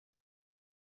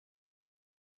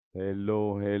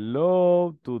Hello,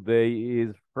 hello. Today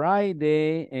is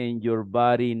Friday and your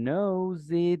body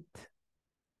knows it.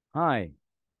 Hi,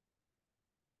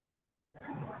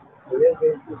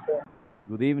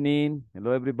 good evening.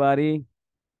 Hello, everybody.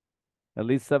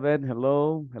 Elizabeth,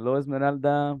 hello. Hello,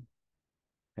 Esmeralda.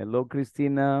 Hello,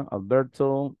 Christina,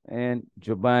 Alberto, and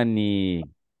Giovanni.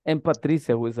 And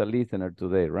Patricia, who is a listener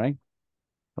today, right?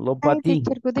 Hello, Hi, Patty.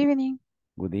 teacher. Good evening.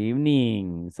 Good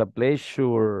evening. It's a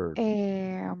pleasure.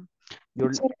 Eh,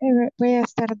 You're, teacher, voy a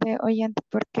estar de oyente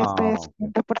porque estoy okay.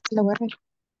 haciendo reporte laboral.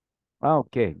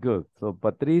 Okay, good. So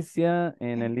Patricia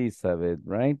and Eh, Elizabeth,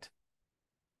 right?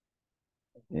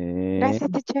 Gracias,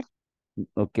 And teacher.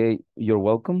 okay, you're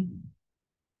welcome.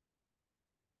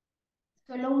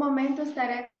 Solo un momento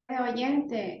estaré de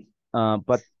oyente.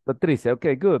 Patricia,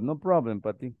 okay, good, no problem,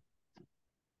 Patty.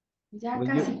 Ya When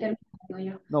you casi termino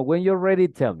yo. no, when you're ready,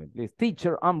 tell me, please.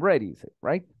 Teacher, I'm ready, say,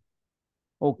 right?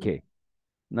 Okay.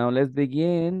 Now let's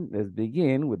begin. Let's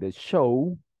begin with the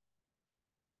show.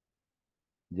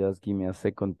 Just give me a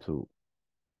second to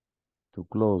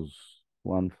close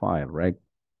one file, right?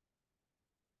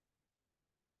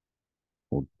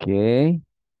 Okay.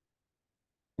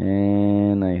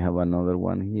 And I have another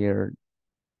one here.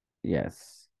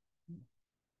 Yes.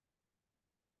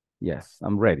 Yes,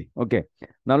 I'm ready. Okay.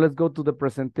 Now let's go to the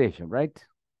presentation, right?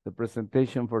 The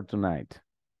presentation for tonight.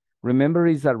 Remember,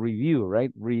 it's a review,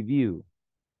 right? Review.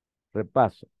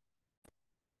 Repaso.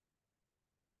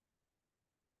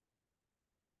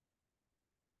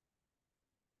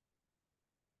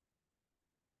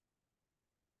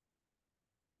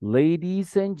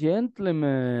 Ladies and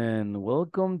gentlemen,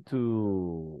 welcome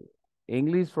to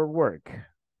English for Work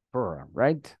program,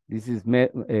 right? This is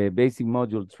basic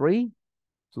module 3.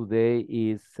 Today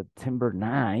is September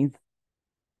 9th,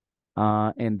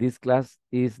 and this class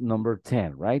is number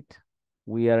 10, right?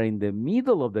 We are in the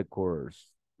middle of the course.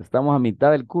 Estamos a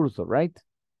mitad del curso, right?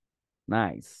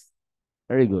 Nice.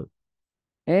 Very good.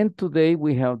 And today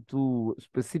we have two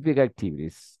specific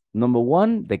activities. Number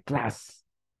one, the class.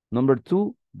 Number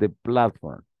two, the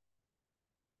platform.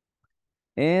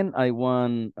 And I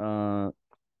want to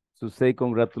say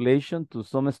congratulations to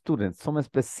some students, some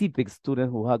specific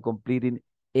students who have completed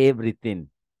everything.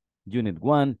 Unit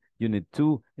 1, Unit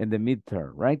 2, and the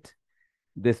midterm, right?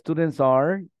 The students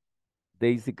are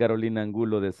Daisy Carolina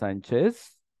Angulo de Sánchez,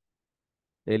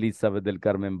 Elizabeth del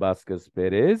Carmen Vázquez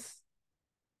Pérez,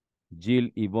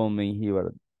 Jill Yvonne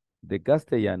Mengíbar de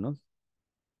Castellanos.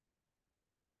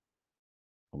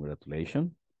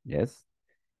 Congratulations. Yes.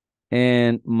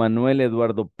 And Manuel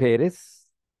Eduardo Pérez,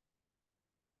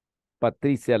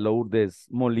 Patricia Lourdes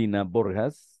Molina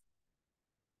Borjas,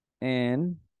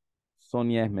 and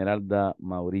Sonia Esmeralda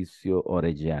Mauricio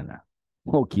Orellana.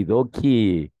 Okie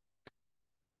dokie.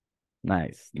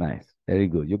 Nice, nice. Very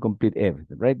good. You complete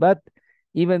everything, right? But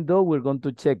even though we're going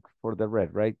to check for the red,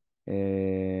 right?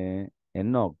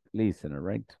 Enoch, listener,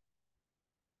 right?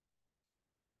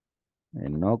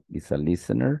 Enoch is a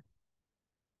listener.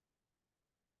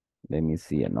 Let me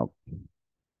see Enoch.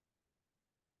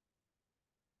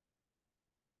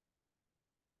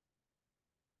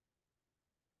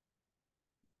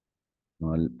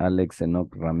 No, Alex Enoch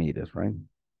Ramirez, right?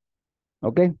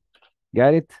 Okay,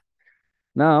 got it.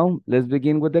 Now, let's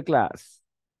begin with the class.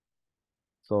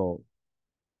 So,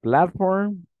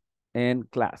 platform and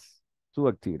class, two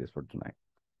activities for tonight.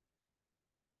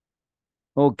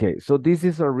 Okay, so this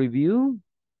is a review,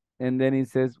 and then it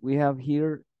says we have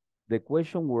here the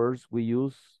question words we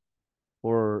use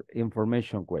for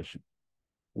information question.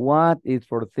 What is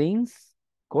for things,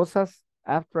 cosas,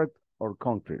 abstract, or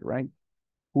concrete, right?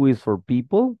 Who is for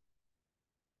people?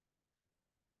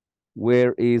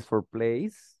 Where is for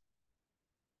place?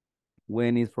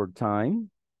 When is for time?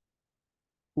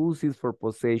 Whose is for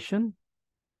possession?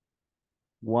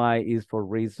 Why is for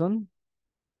reason?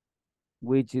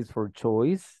 Which is for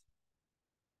choice?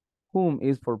 Whom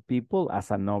is for people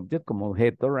as an object, como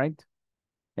objeto, right?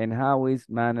 And how is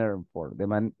manner and form? De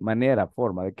manera,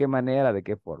 forma. ¿De qué manera, de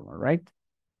qué forma, right?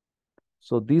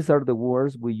 So these are the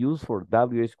words we use for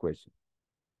WH question.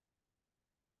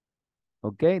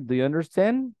 Okay, do you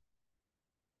understand?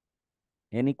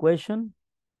 Any question?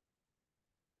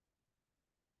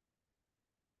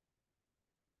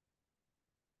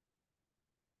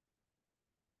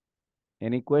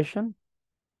 Any question?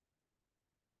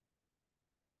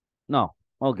 No.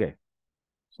 Okay.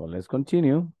 So let's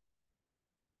continue.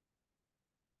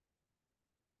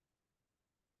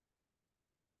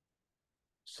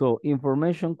 So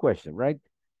information question, right?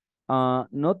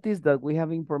 Notice that we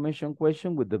have information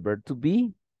question with the verb to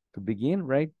be to begin,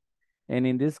 right? And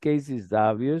in this case, it's the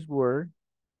obvious word,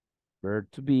 verb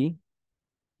to be.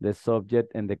 the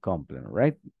subject and the complement,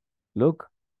 right? Look,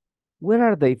 where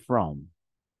are they from?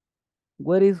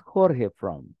 Where is Jorge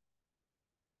from?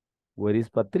 Where is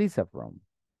Patricia from?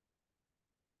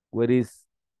 Where is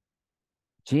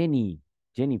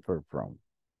Jennifer from?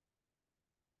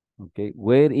 Okay,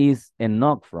 where is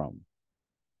Enoch from?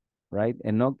 Right?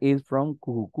 Enoch is from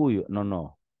Cujucuyo.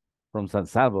 No, from San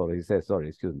Salvador, he says, sorry,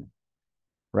 excuse me.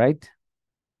 Right?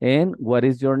 And what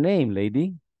is your name,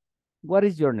 lady? What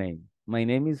is your name? My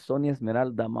name is Sonia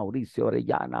Esmeralda Mauricio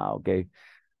Orellana. Okay,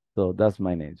 so that's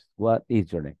my name. What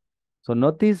is your name? So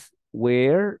notice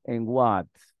where and what.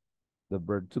 The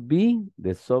verb to be,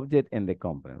 the subject, and the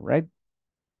complement, right?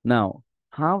 Now,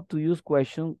 how to use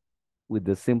question with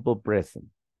the simple present.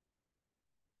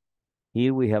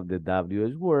 Here we have the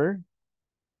WH word,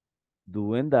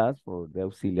 do and does for the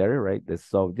auxiliary, right? The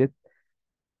subject,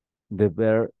 the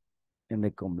verb, and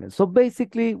the complement. So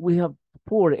basically, we have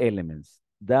 4 elements.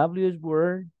 WH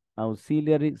word,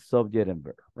 auxiliary, subject, and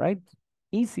verb, right?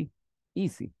 Easy,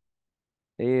 easy,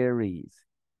 very easy,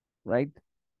 right?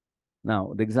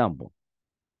 Now, the example.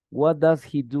 What does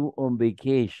he do on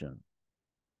vacation?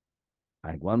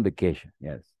 I go on vacation,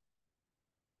 yes.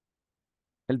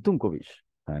 El Tunkovic.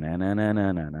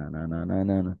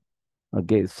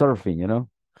 Okay, surfing, you know?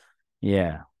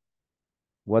 Yeah.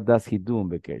 What does he do on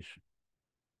vacation?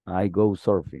 I go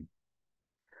surfing.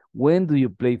 When do you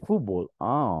play football?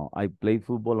 Oh, I play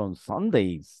football on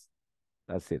Sundays.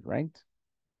 That's it, right?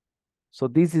 So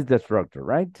this is the structure,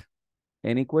 right?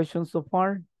 Any questions so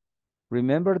far?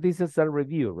 Remember, this is a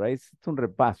review, right? Es un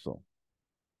repaso.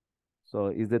 So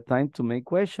it's the time to make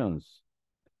questions.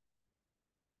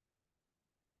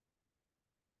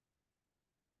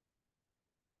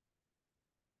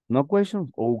 No questions?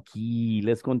 Okay,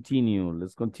 let's continue.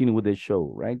 Let's continue with the show,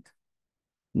 right?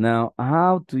 Now,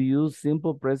 how to use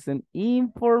simple present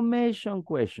information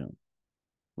question,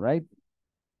 right?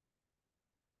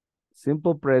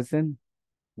 Simple present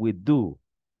with do.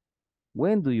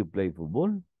 When do you play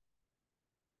football?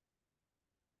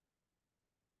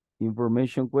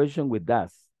 Information question with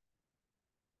does.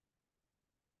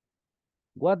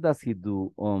 What does he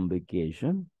do on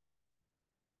vacation?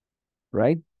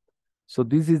 Right? So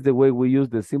this is the way we use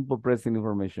the simple present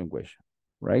information question,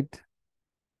 right?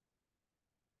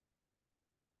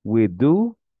 We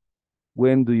do.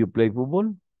 When do you play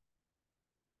football?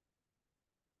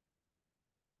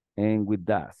 And with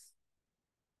does.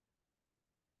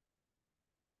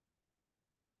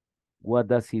 What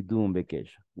does he do on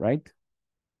vacation, right?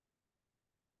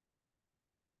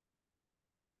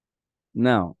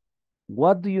 Now,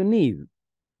 what do you need?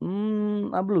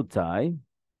 A blue tie.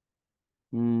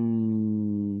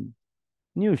 New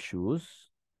shoes.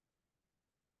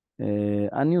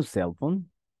 A new cell phone.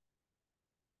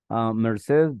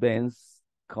 Mercedes-Benz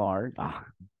car.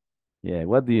 Yeah,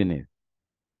 what do you need?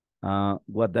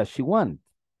 What does she want?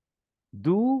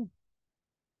 Do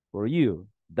for you.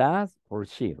 Does for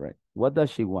she, right? What does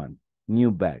she want?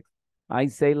 New bags. I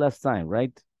say last time,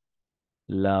 right?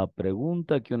 La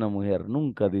pregunta que una mujer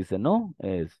nunca dice no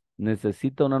es,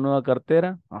 ¿necesita una nueva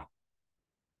cartera?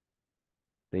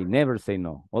 They never say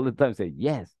no. All the time say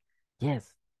yes,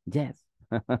 yes, yes.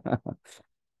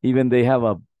 Even they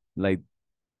have like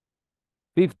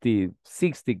 50,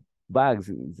 60 bags.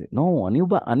 No, a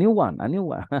new one.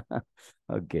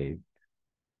 Okay.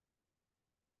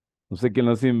 No sé quién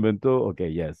los inventó. Okay,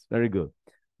 yes, very good.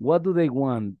 What do they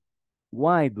want?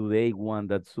 Why do they want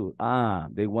that suit?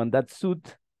 They want that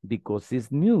suit because it's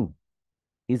new.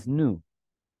 It's new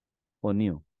or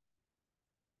new.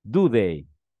 Do they?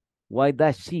 Why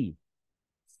does she?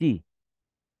 She.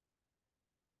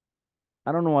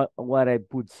 I don't know what I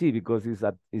put she because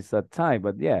it's a tie,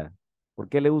 but yeah. ¿Por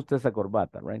qué le gusta esa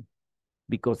corbata, right?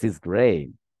 Because it's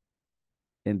gray.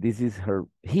 And this is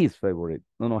his favorite.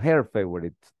 No, her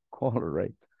favorite color,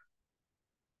 right?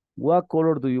 What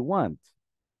color do you want?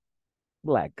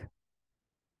 Black.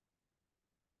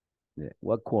 Yeah.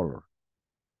 What color?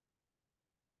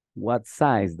 What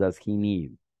size does he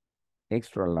need?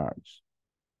 Extra large.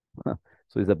 So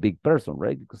he's a big person,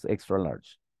 right? Because extra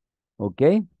large.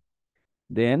 Okay.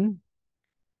 Then,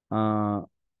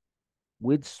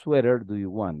 which sweater do you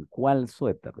want? ¿Cuál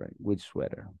suéter, right? Which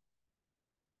sweater?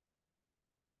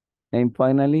 And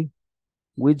finally,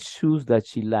 which shoes does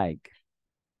she like?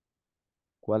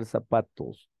 ¿Cuáles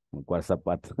zapatos? ¿Cuál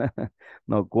zapato?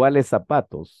 No, ¿cuáles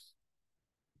zapatos?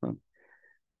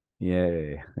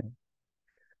 Yeah,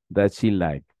 that she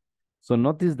like. So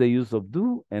notice the use of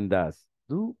do and does.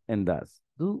 Do and does.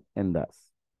 Do and does.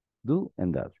 Do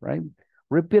and does, right?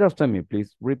 Repeat after me,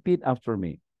 please. Repeat after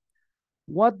me.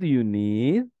 What do you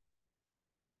need?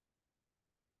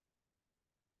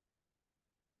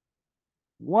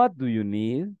 What do you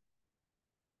need?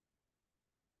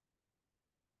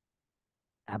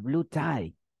 A blue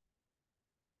tie.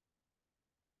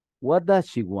 What does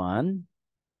she want?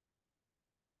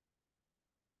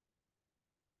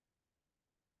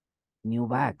 New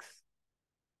bags.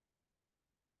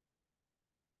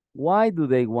 Why do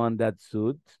they want that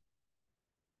suit?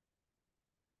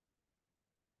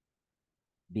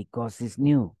 Because it's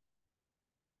new.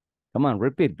 Come on,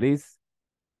 repeat, please.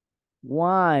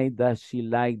 Why does she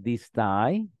like this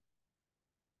tie?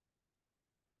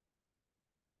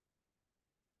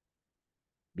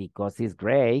 Because it's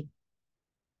gray.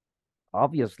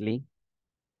 Obviously.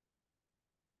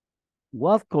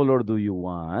 What color do you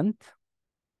want?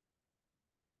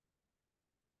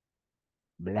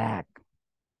 Black.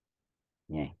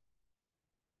 Yeah.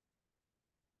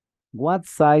 What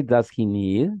size does he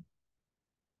need?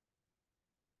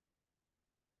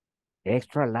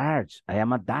 Extra large. I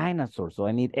am a dinosaur, so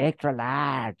I need extra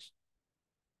large.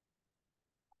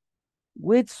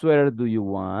 Which sweater do you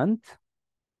want?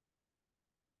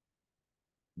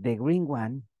 The green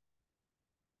one.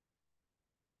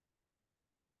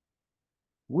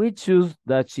 Which shoes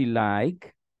does she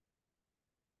like?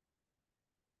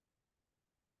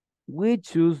 Which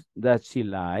shoes does she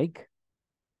like?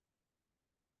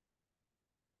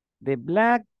 The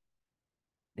black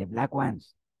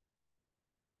ones.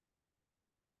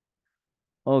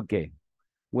 Okay.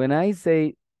 When I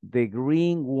say the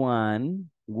green one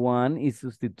is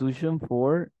substitution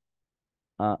for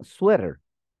sweater,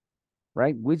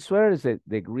 right? Which sweater is it?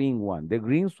 The green one, the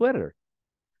green sweater.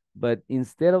 But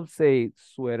instead of say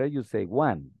sweater, you say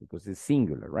one because it's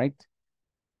singular, right?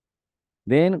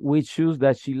 Then which shoes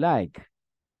does she like?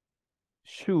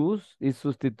 Shoes is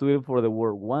substituted for the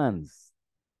word ones.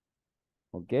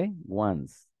 Okay,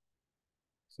 ones.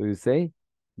 So you say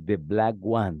the black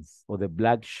ones or the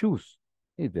black shoes.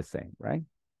 It's the same, right?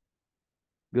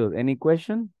 Good. Any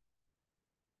question?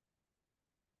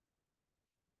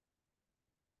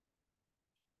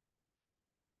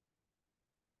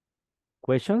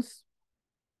 Questions?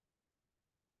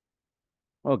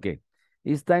 Okay.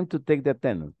 It's time to take the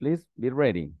attendance. Please be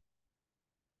ready.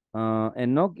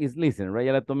 Enoch is listening, right?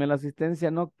 Ya le tomé la asistencia,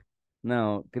 Enoch.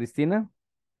 Now, Cristina,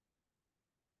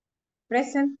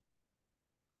 Present.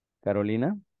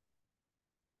 Carolina,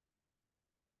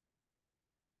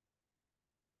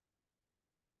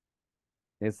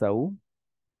 Esaú,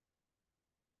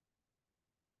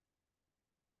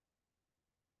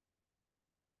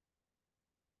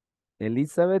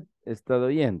 Elizabeth está de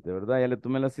oyente, ¿verdad? Ya le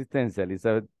tomé la asistencia,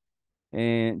 Elizabeth.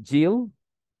 Jill,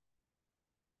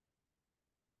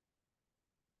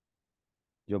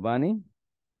 Giovanni,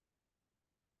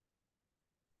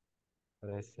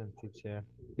 Present, teacher.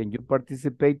 can you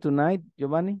participate tonight,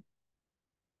 Giovanni?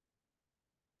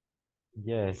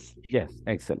 Yes. Yes,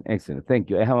 excellent, excellent. Thank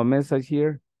you. I have a message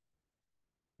here.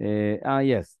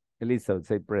 Yes, Elizabeth,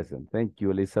 say present. Thank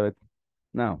you, Elizabeth.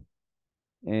 Now,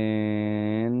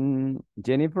 and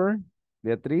Jennifer,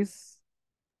 Beatriz,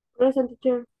 Present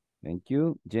teacher. thank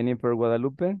you. Jennifer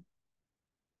Guadalupe,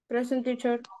 Present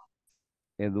teacher.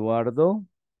 Eduardo,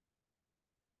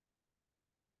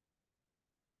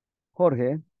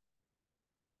 Jorge,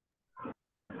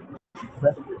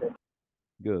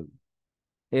 good.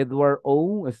 Edward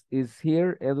O is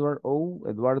here. Edward O,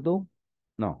 Eduardo.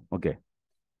 No, okay.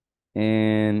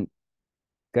 And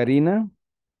Karina,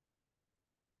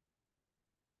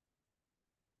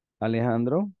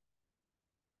 Alejandro,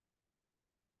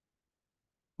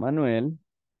 Manuel,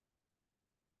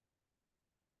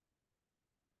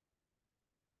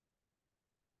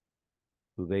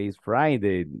 today is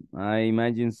Friday. I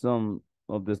imagine some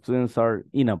of the students are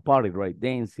in a party, right?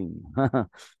 Dancing.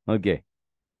 Okay.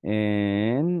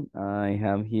 And I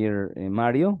have here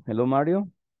Mario. Hello, Mario.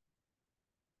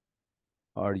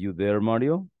 Are you there,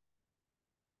 Mario?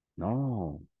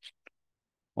 No.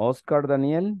 Oscar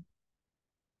Daniel.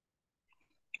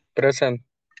 Present.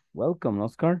 Welcome,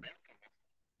 Oscar.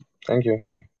 Thank you.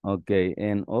 Okay.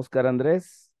 And Oscar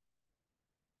Andres.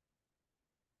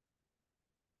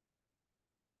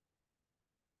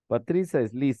 Patricia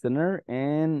is listener.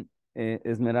 And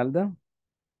Esmeralda.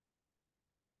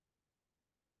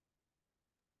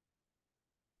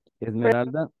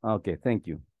 Esmeralda. Okay, thank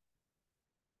you.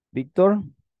 Víctor.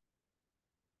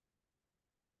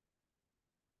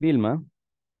 Vilma.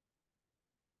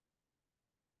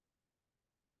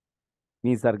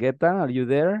 Miss Argueta, are you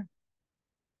there?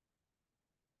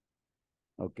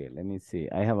 Okay, let me see.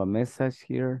 I have a message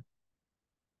here.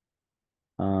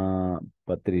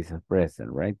 Patricia,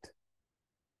 present, right?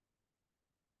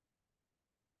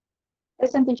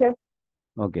 Present teacher.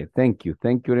 Okay, thank you.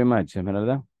 Thank you very much,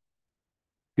 Esmeralda.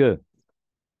 Good.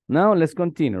 Now let's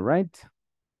continue, right?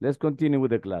 Let's continue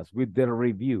with the class, with the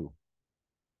review.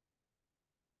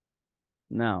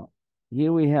 Now,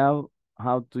 here we have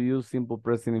how to use simple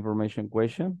present information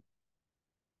question.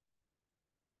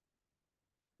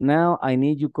 Now, I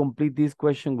need you complete this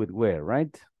question with where,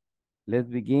 right? Let's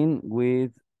begin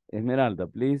with Esmeralda,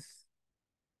 please.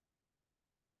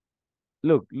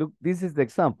 Look, this is the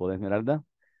example, Esmeralda.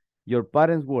 Your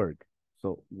parents work.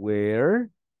 So, where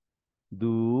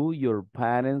do your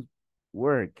parents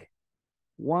work?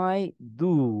 Why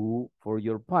do for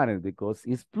your parents? Because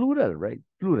it's plural, right?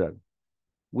 Plural.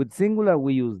 With singular,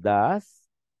 we use does.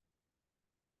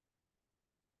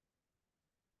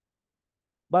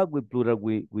 But with plural,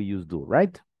 we use do,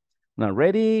 right? Now,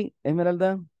 ready,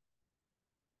 Esmeralda?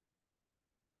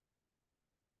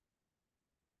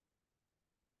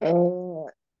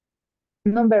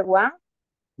 Number one,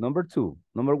 Number two.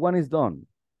 Number one is done.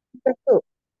 number two.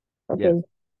 Yes. Okay.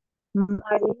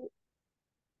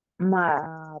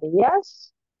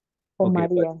 Marías o Okay,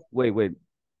 but María. wait.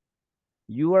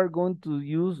 You are going to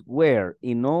use where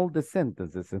in all the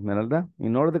sentences, Esmeralda.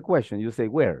 In all the questions, you say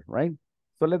where, right?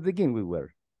 So let's begin with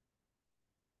where.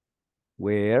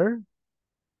 Where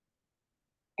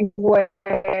Where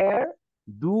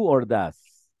do or does?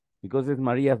 Because it's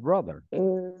Maria's brother.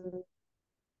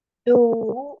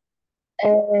 do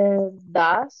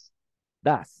does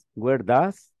Does. Where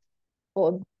does?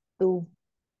 or do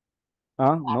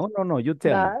No. You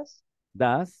tell me. does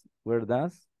Does. Where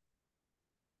does?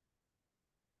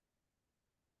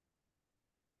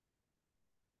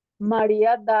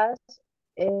 María does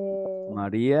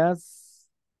Maria's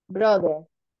brother.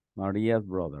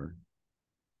 brother.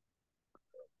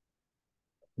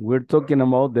 We're talking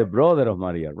about the brother of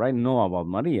Maria, right? No, about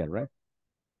Maria, right?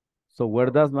 So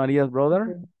where does Maria's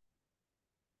brother?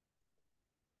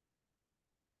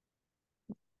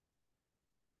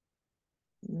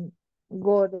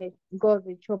 Go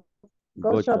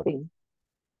shopping.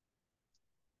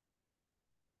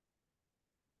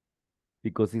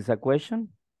 Because it's a question.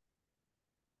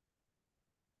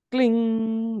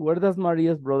 Cling. Where does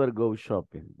Maria's brother go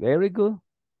shopping? Very good.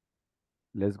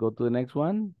 Let's go to the next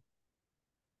one.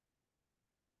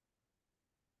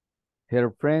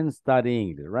 Her friends study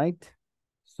English, right?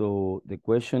 So the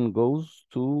question goes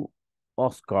to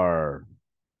Oscar.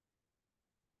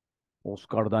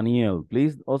 Oscar Daniel,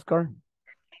 please, Oscar.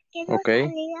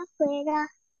 Okay.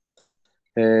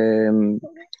 Um,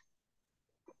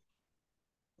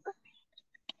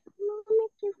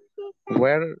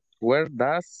 where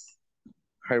does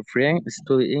her friend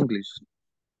study English?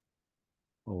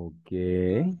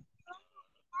 Okay.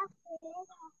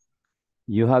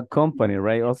 You have company,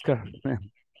 right, Oscar?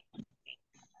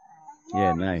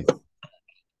 Yeah, nice.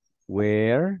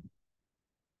 Where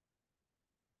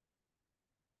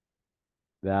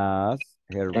does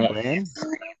her friend?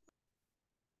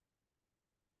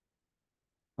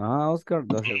 Oscar,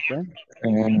 does her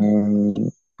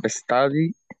friend?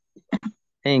 Study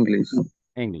English.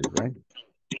 English, right?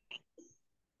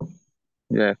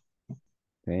 Yeah.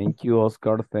 Thank you,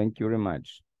 Oscar. Thank you very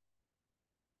much.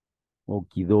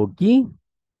 Okie dokie.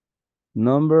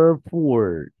 Number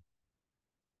 4.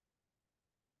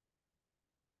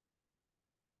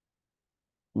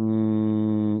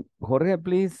 Jorge,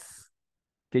 please.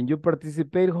 Can you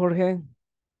participate, Jorge?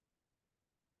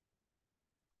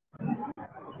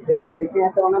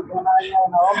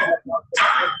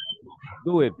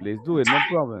 Do it, please. Do it. No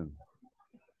problem.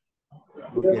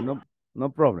 Okay, no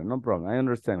problem. I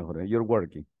understand, Jorge. You're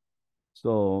working.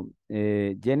 So,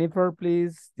 Jennifer,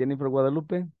 please. Jennifer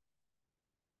Guadalupe.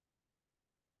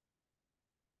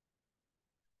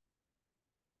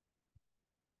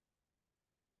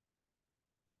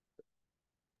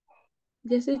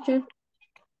 Yes, teacher.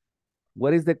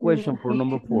 What is the question for How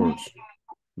number to 4? match.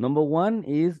 Number 1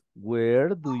 is, where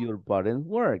do your parents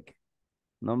work?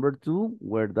 Number 2,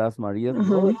 where does Maria's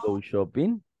brother go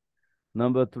shopping?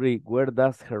 Number 3, where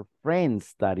does her friend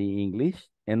study English?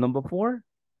 And number 4?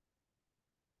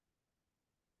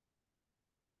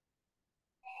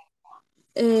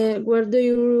 Where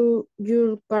do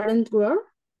your parents work?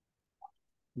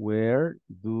 Where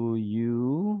do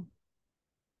you...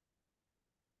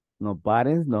 No,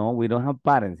 parents, no, we don't have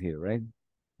parents here, right?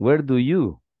 Where do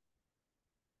you?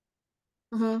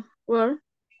 Where?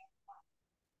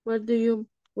 Where do you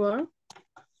work?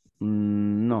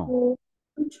 No.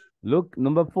 Look,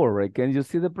 number 4, right? Can you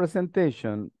see the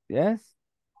presentation? Yes?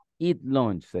 Eat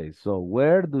lunch, say. So,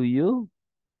 where do you?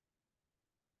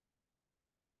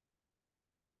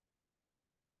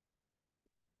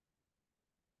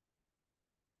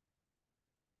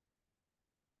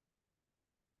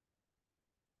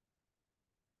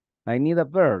 I need a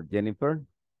verb, Jennifer.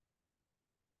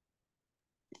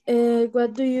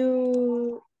 What do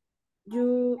you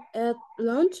at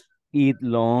lunch? Eat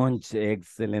lunch.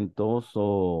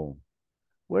 Excelentoso.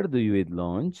 Where do you eat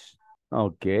lunch?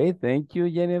 Okay, thank you,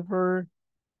 Jennifer.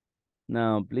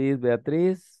 Now, please,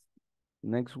 Beatriz.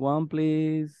 Next one,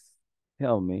 please.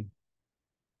 Help me.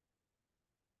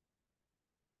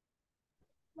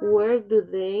 Where do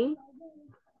they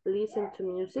listen to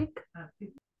music?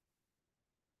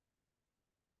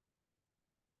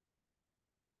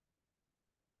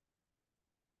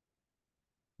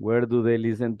 Where do they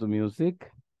listen to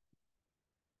music?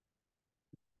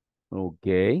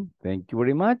 Okay, thank you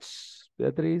very much,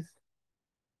 Beatriz.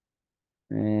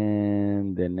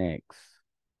 And the next.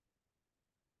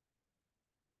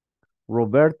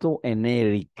 Roberto and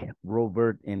Eric.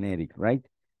 Robert and Eric, right?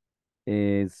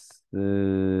 Is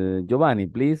Giovanni,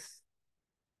 please.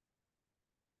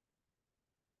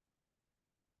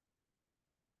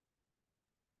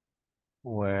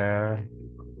 Where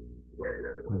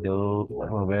do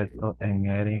Roberto and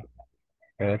Eric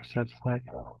exercise?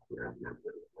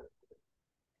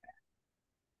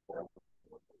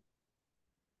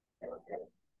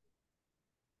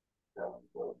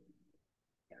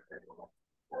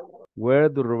 Where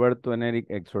do Roberto and Eric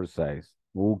exercise?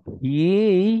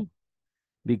 Okay.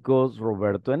 Because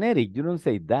Roberto and Eric, you don't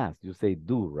say does, you say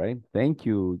do, right? Thank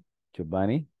you,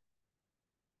 Giovanni.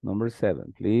 Number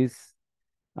 7, please.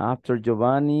 After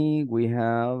Giovanni, we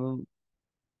have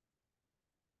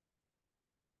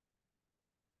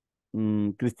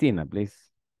Christina, please.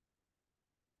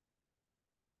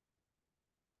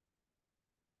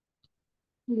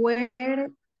 Where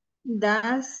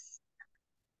does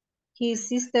his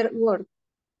sister work?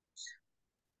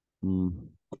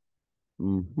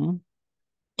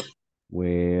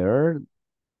 Where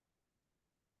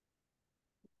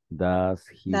does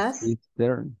his Does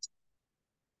sister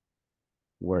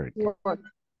work? work?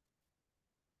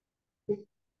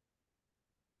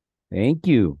 Thank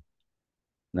you.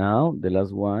 Now, the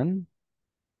last one.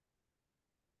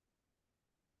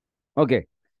 Okay.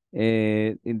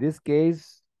 In this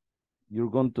case, you're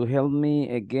going to help me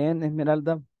again,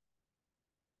 Esmeralda.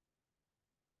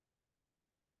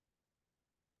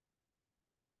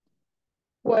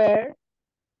 Where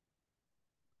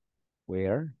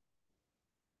Where?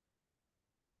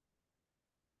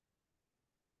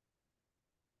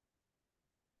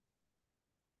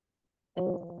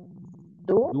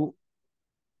 do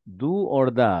Do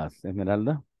or does,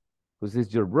 Esmeralda? Because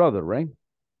it's your brother, right?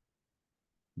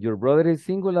 Your brother is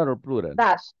singular or plural?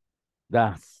 does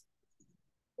Does.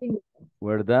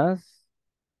 Where does?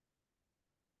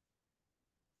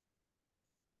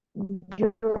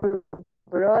 your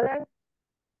brother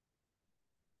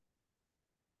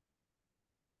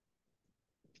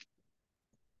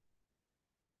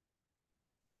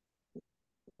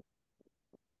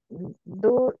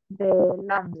do the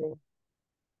laundry?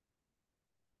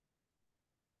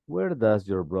 Where does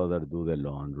your brother do the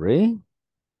laundry?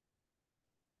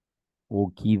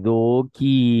 Okie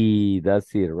dokie.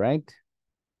 That's it, right?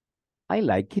 I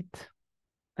like it.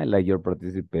 I like your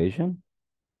participation.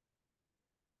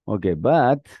 Okay,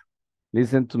 but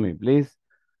listen to me, please.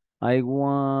 I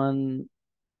want...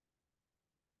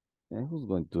 who's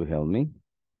going to help me?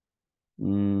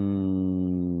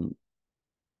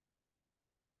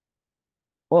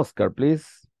 Oscar, please.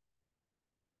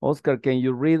 Oscar, can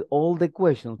you read all the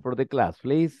questions for the class,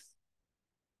 please?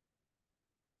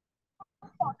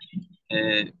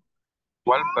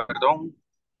 ¿Cuál, perdón?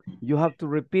 You have to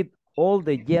repeat all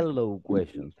the yellow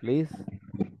questions, please.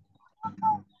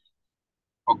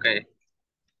 Okay.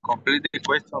 Complete the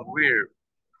question where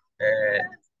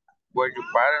your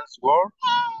parents work.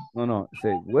 No.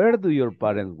 Say, where do your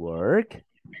parents work?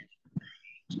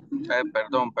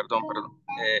 Perdón.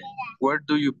 Where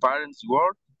do your parents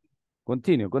work?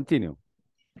 Continue.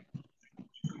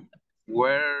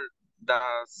 Where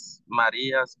does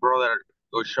Maria's brother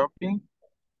go shopping?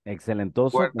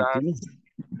 Excelentoso, continue.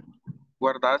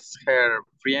 Where does her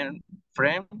friend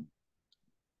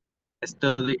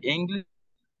study English?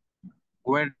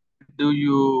 Where do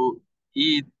you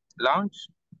eat lunch?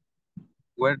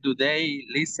 Where do they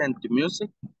listen to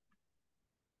music?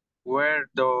 Where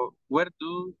do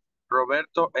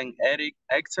Roberto and Eric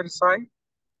exercise?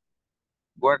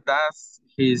 Where does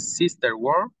his sister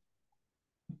work?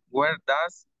 Where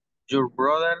does your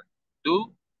brother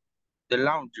do the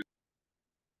laundry?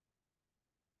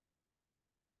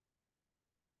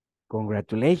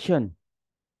 Congratulations.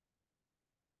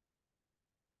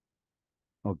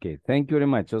 Okay, thank you very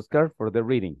much, Oscar, for the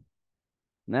reading.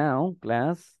 Now,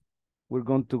 class, we're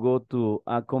going to go to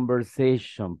a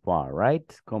conversation part,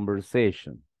 right?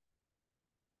 Conversation.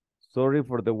 Sorry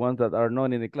for the ones that are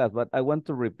not in the class, but I want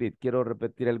to repeat. Quiero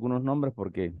repetir algunos nombres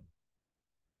porque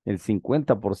el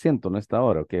 50% no está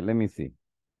ahora. Ok, let me see.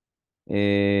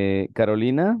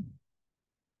 Carolina,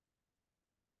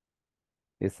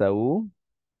 Esaú,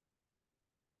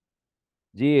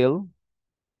 Jill,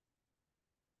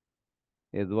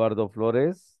 Eduardo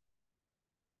Flores,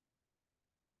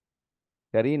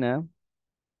 Karina,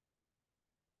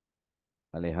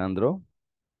 Alejandro,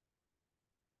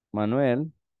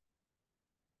 Manuel,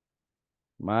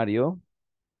 Mario,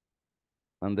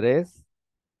 Andrés,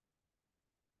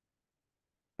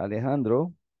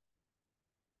 Alejandro,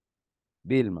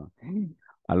 Vilma.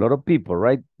 A lot of people,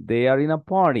 right? They are in a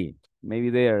party.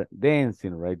 Maybe they are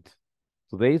dancing, right?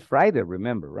 Today is Friday,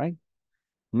 remember, right?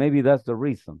 Maybe that's the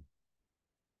reason.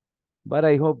 But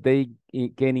I hope they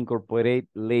can incorporate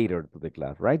later to the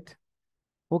class, right?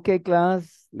 Okay,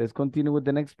 class, let's continue with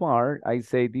the next part. I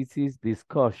say this is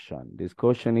discussion.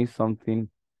 Discussion is something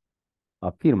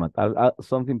affirmative,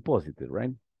 something positive, right?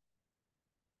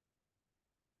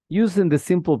 Using the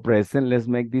simple present, let's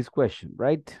make this question,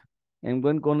 right? And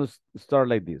we're going to start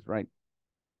like this, right?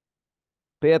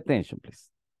 Pay attention, please.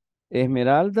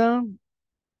 Esmeralda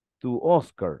to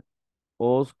Oscar.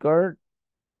 Oscar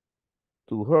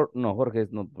to her, no, Jorge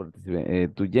is not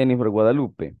participating, to Jennifer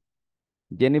Guadalupe.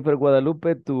 Jennifer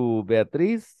Guadalupe to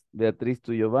Beatriz, Beatriz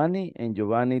to Giovanni, and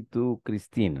Giovanni to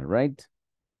Cristina, right?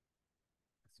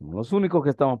 Somos los únicos que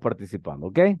estamos participando,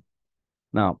 okay?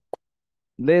 Now,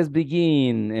 let's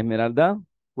begin, Esmeralda.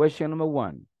 Question number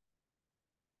 1.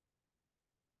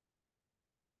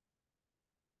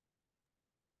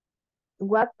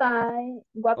 What time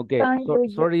Okay, do you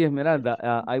sorry,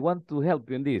 Esmeralda. I want to help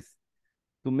you in this.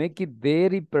 To make it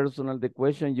very personal, the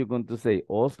question you're going to say,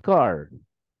 Oscar,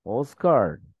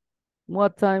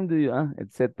 what time do you,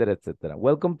 etc., etc.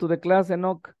 Welcome to the class,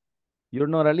 Enoch. You're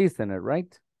not a listener,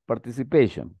 right?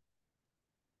 Participation.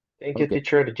 Thank you, Okay.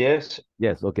 teacher. Yes.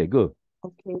 Yes, okay, good.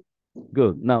 okay?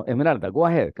 Good. Now, Esmeralda, go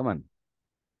ahead. Come on.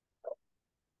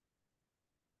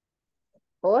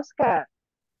 Oscar,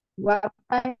 what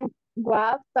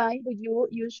time do you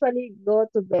usually go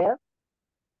to bed?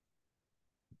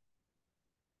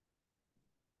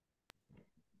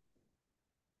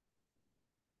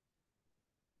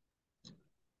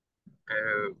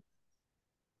 Uh,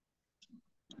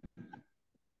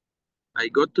 I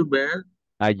go to bed.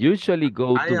 I usually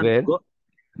go I to am bed. go.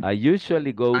 I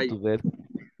usually go I to bed.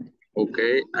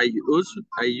 okay. I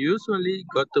usually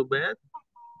go to bed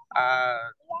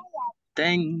at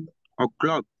 10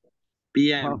 o'clock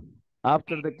p.m. Oh,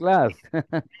 after the class.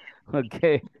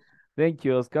 Okay. Thank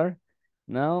you, Oscar.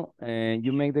 Now,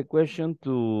 you make the question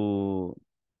to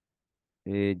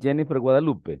Jennifer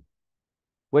Guadalupe.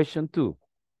 Question 2.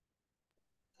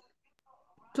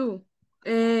 2.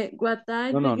 What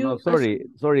time do No, you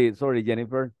sorry,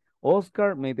 Jennifer.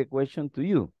 Oscar made the question to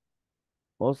you.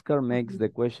 Oscar makes the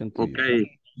question to you.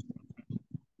 Okay.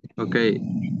 Okay.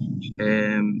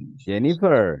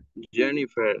 Jennifer,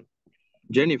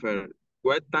 Jennifer,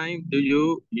 what time do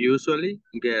you usually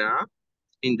get up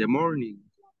in the morning?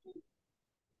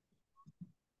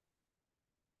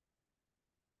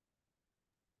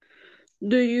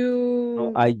 do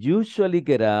you I usually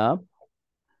get up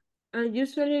I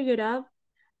usually get up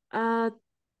at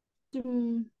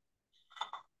no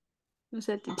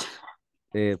sé, teacher.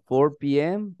 4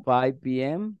 p.m., 5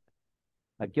 p.m.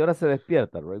 ¿A qué hora se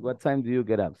despierta, right? What time do you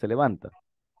get up? Se levanta.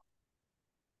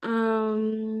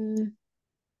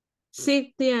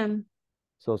 6 p.m.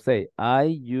 So say, I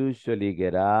usually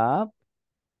get up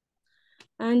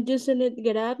I usually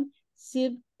get up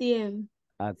 6 p.m.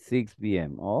 at 6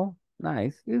 p.m. Oh,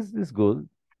 nice. It's good.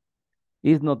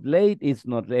 It's not late, it's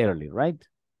not early, right?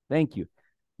 Thank you.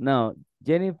 Now,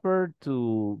 Jennifer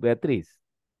to Beatriz.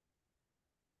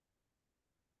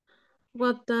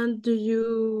 What time do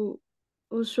you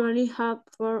usually have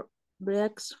for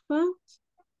breakfast?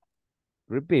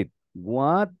 Repeat.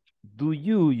 What do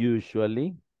you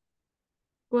usually?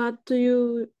 What do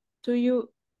you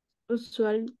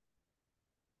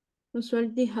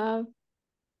usually have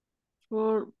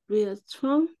for breakfast?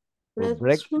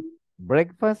 For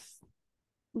breakfast?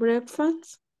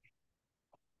 Breakfast?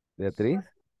 Beatriz?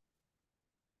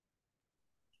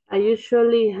 I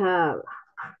usually have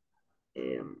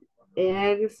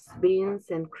eggs, beans,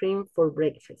 and cream for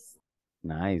breakfast.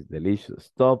 Nice, delicious.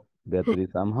 Stop, Beatriz,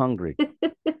 I'm hungry.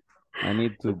 I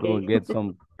need to go Okay. get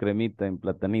some cremita and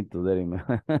platanito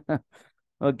there.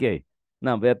 Okay,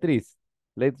 now Beatriz,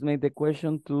 let's make the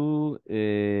question to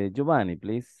Giovanni,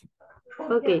 please.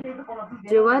 Okay,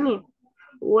 Giovanni,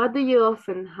 what do you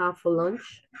often have for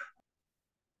lunch?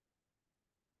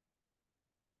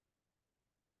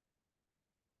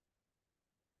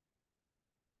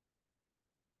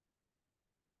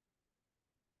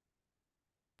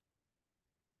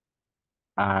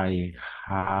 I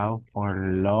have for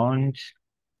lunch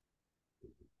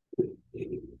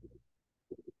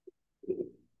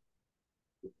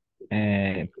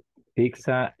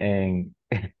pizza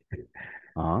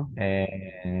Uh-huh.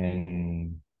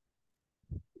 and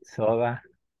soda.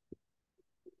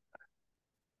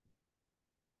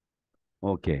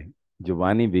 Okay.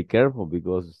 Giovanni, be careful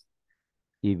because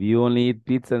if you only eat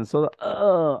pizza and soda,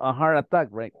 a heart attack,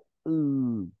 right?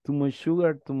 Too much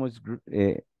sugar, too much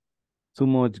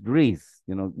grease,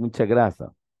 mucha grasa.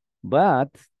 But,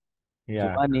 Yeah.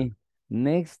 Giovanni,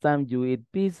 next time you eat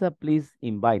pizza, please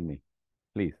invite me,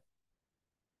 please.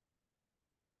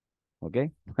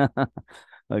 Okay?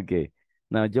 Okay.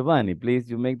 Now, Giovanni, please,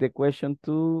 you make the question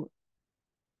to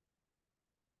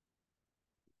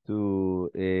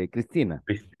Cristina.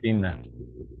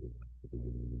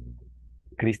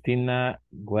 Christina,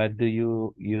 what do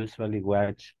you usually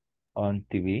watch on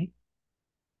TV?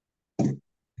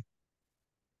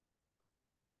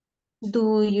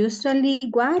 Do you usually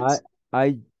watch?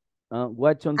 I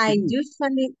watch on I TV.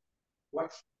 usually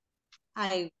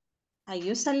I I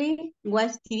usually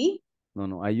watch TV.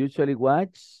 No, I usually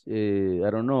watch, I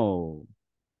don't know,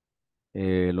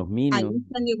 Los I Minions.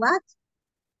 usually watch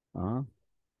Uh-huh.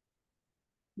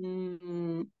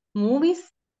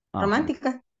 movies, Uh-huh.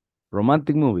 románticas,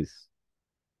 Romantic movies.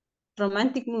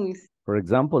 romantic movies. For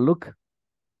example, look.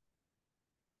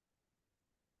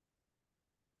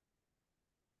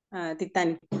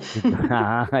 Titanic.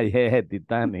 Yeah,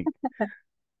 Titanic.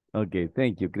 Okay,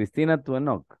 thank you. Cristina to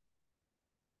Enoch.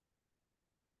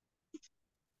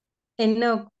 And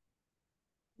no,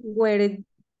 where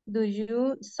do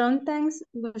you sometimes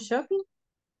go shopping?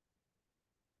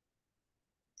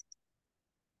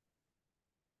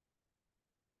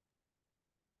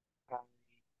 I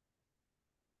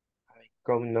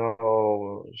go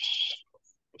now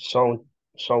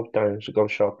sometimes go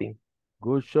shopping.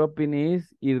 Go shopping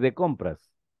is ir de compras.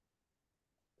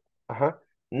 Ajá.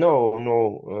 No,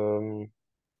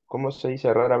 ¿cómo se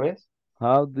dice rara vez?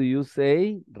 How do you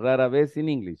say rara vez in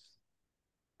English?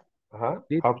 Ajá.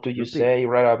 Repeat, How do you repeat. say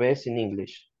rara vez in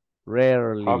English? How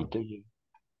Rarely. do you?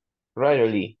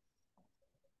 Rarely.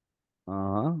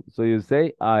 So you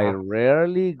say, I Ah,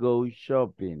 rarely go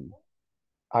shopping.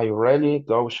 I rarely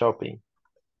go shopping.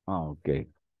 Okay,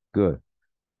 good.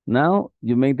 Now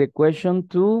you make the question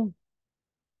to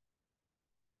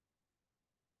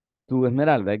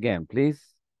Esmeralda again,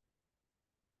 please.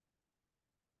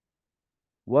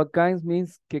 What kinds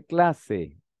means qué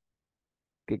clase?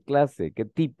 ¿Qué clase? ¿Qué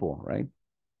tipo, right?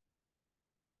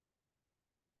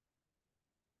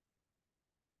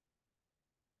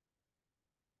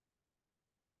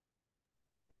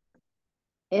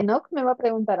 Enoch me va a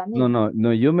preguntar a mí.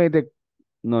 No, you made the,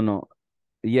 no.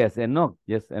 Yes, Enoch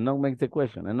makes the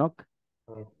question. Enoch?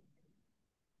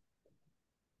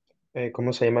 Ah,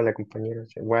 ¿Cómo se llama la compañera?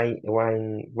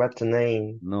 What's the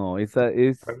name? No,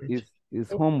 College?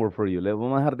 it's homework for you. Le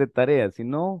vamos a dejar de tarea. Si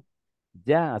no,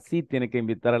 ya así tiene que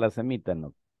invitar a la semita,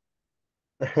 ¿no?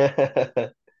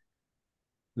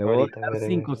 Le voy a Ahorita, dejar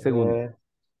 5 segundos.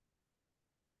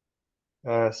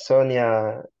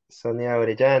 Sonia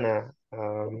Orellana,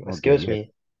 Okay, excuse yes.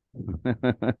 me.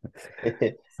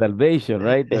 Salvation,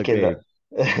 right? Es que Okay. no.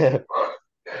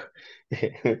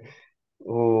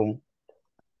 Um,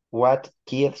 what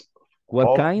kids What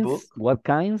of kinds? book? What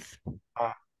kinds?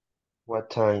 Ah, what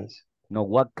times? No,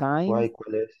 what kinds?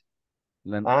 ¿Cuál es?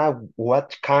 La-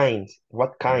 What kinds?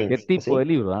 What ¿Qué kinds? tipo de ¿Así?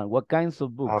 libro? What kinds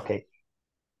of Ah, books? okay.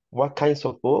 What kinds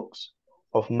of books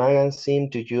of magazine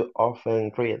do you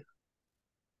often read?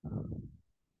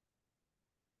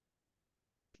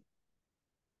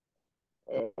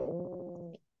 Eh,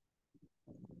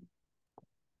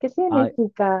 ¿Qué I,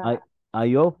 significa I,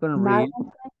 I often mag-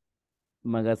 read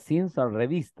magazines or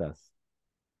revistas.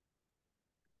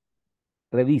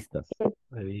 Revistas.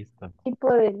 Revista.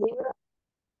 tipo de libros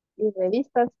y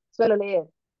revistas suelo leer?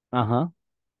 Uh-huh.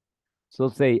 So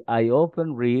say, I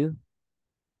often read.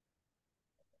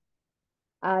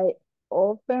 I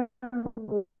often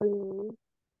read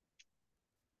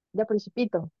the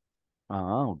Principito.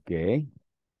 Okay.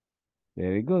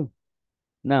 Very good.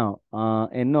 Now,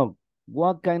 Enoch,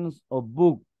 what kinds of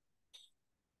book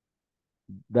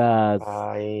does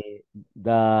I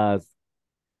does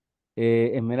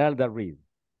Esmeralda read?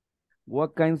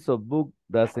 What kinds of book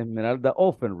does Esmeralda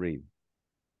often read?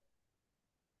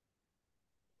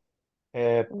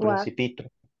 What Principito.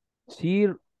 She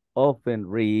often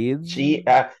reads. She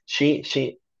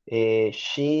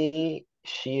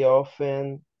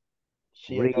often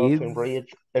Reads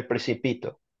reads El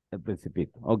Principito. El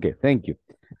Principito. Okay, thank you.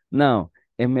 Now,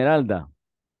 Esmeralda,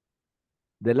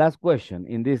 the last question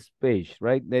in this page,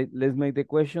 right? Let's make the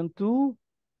question to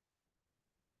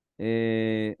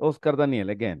Oscar Daniel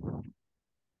again.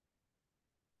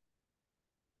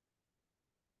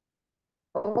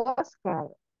 Oscar,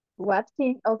 what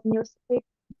kind of music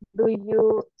do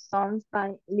you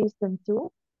sometimes listen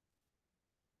to?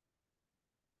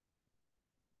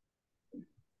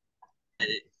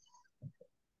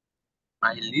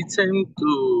 I listen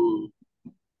to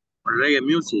reggae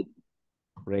music.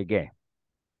 Reggae.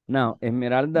 Now,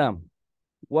 Esmeralda,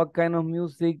 what kind of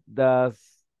music does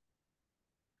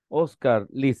Oscar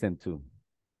listen to?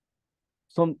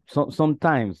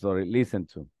 Sometimes, sorry, listen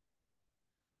to.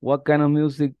 What kind of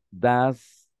music does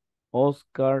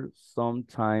Oscar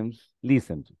sometimes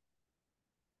listen to?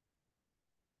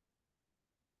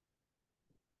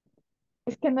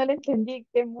 Es que no le entendí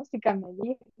qué música me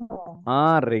dijo.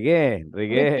 Ah, reggae.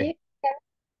 Repeat.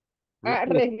 Ah,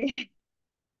 Repeat. reggae.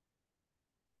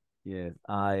 Yes,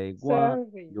 I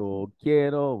want, Sorry. yo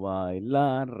quiero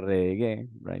bailar reggae,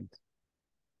 right?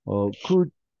 Oh,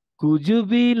 could you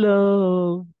be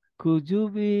loved? Could you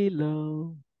be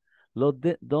loved?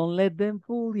 Don't let them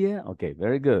fool you. Okay,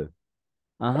 very good.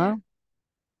 Uh-huh.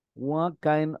 What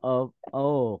kind of,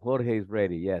 oh, Jorge is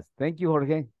ready. Yes, thank you,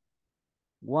 Jorge.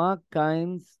 What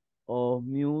kinds of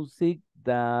music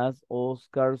does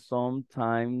Oscar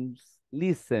sometimes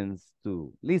listen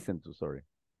to, sorry,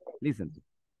 listen to?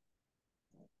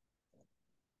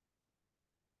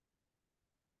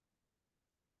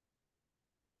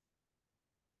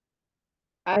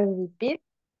 I repeat.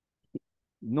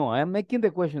 No, I am making the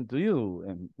question to you,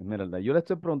 Esmeralda. Yo le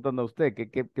estoy preguntando a usted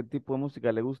qué tipo de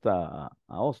música le gusta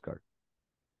a Oscar.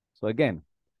 So again,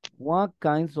 what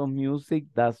kinds of music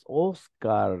does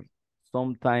Oscar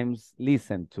sometimes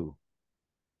listen to?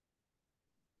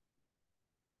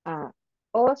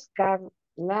 Oscar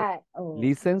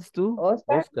Listens to?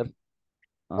 Oscar.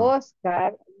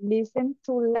 Oscar listen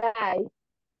to like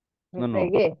No.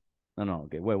 reggae. No,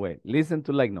 okay, wait. Listen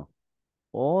to like, no.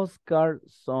 Oscar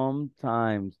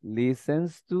sometimes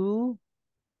listens to?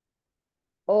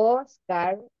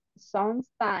 Oscar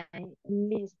sometimes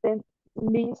listen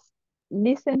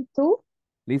to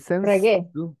Listens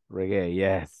reggae. to reggae,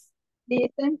 yes.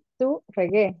 Listen to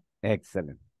reggae.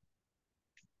 Excellent.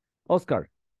 Oscar,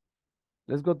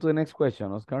 let's go to the next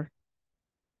question, Oscar.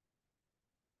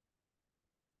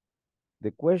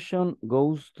 The question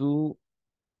goes to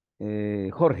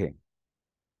Jorge.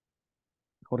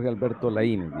 Jorge Alberto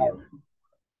Laínez.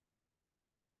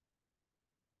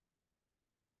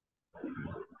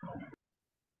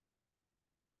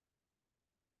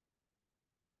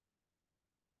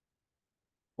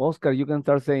 Oscar, you can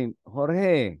start saying,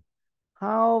 Jorge,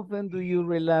 how often do you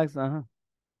relax?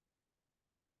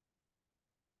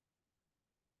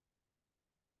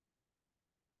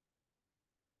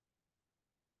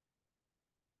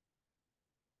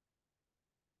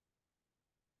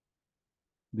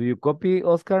 Do you copy,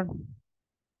 Oscar?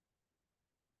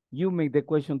 You make the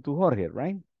question to Jorge,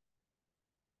 right?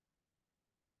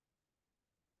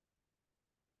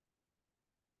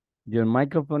 Your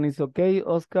microphone is okay,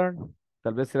 Oscar?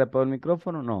 Tal vez se le apagó el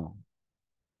micrófono, no.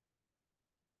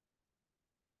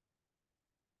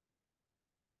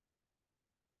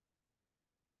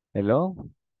 Hello?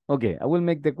 Okay, I will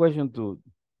make the question to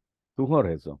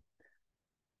Jorge. So,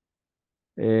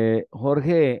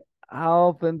 Jorge, how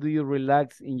often do you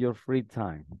relax in your free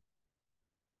time?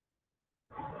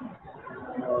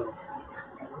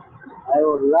 I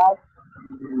relax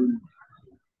in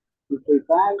free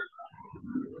time.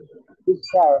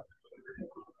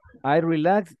 I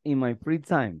relax in my free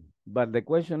time, but the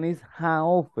question is how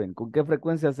often, ¿con qué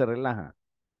frecuencia se relaja?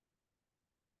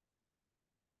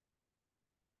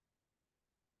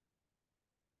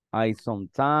 I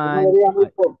sometimes.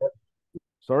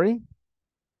 Sorry?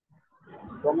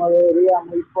 ¿Cómo debería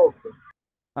muy poco?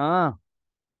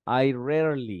 I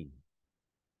rarely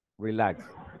relax.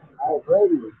 I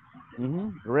rarely.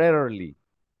 Rarely.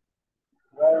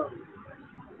 Well,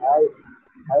 I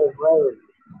rarely.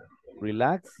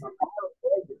 Relax?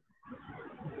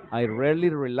 I rarely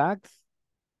relax.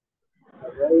 I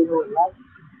rarely relax.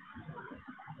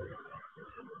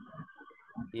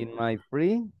 In my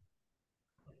free?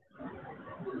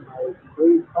 My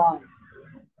free time.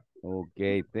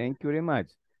 Okay, thank you very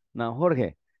much. Now,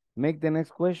 Jorge, make the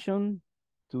next question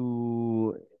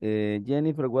to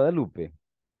Jennifer Guadalupe.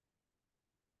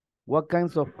 What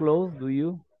kinds of clothes do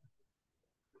you?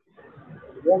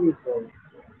 Jennifer,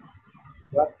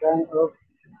 what kind of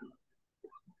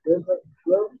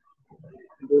clothes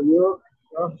do you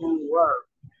often wear?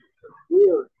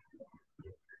 Here.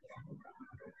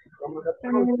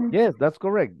 Yes, that's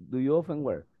correct. Do you often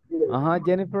wear?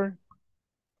 Jennifer.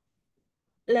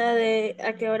 La de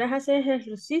 ¿a qué horas haces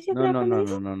ejercicio? No, Creo no, que me no,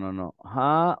 dijo. no, no, no,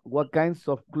 no. What kinds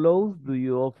of clothes do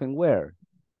you often wear?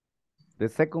 The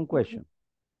second question.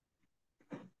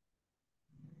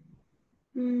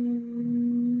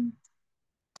 Mm,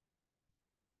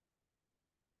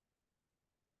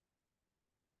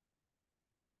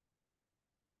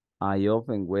 I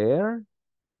often wear.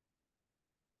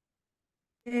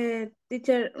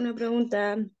 teacher, una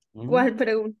pregunta. Mhm. ¿Cuál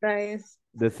pregunta es?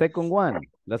 The second one.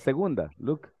 La segunda.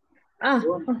 Look. Ah,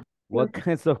 What ok.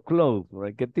 kinds of clothes?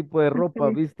 Right? ¿Qué tipo de ropa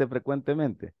Ok. viste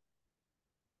frecuentemente?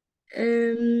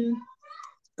 Em,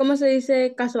 ¿Cómo se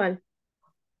dice casual?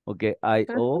 Okay. I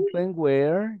Casual. often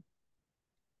wear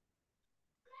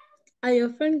I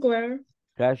often wear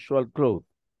casual clothes.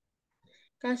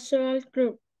 casual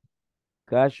clothes.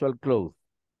 Casual clothes.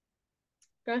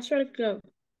 Casual clothes.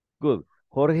 Good.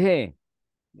 Jorge,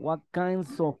 what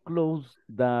kinds of clothes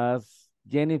does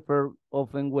Jennifer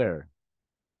often wear?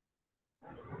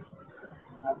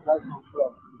 A casual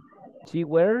cloth. She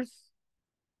wears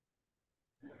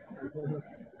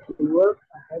She works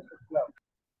a casual cloth.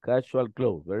 casual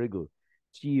clothes. Very good.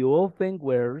 She often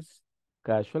wears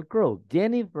casual clothes.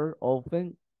 Jennifer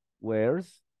often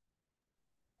wears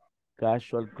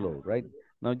casual clothes, right?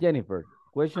 Now, Jennifer,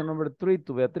 question number 3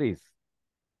 to Beatriz.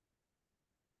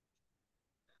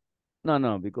 No,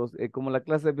 no, because como la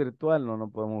clase es virtual, no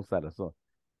podemos usarla. So,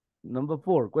 number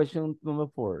 4, question number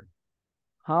 4.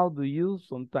 How do you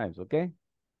sometimes, okay?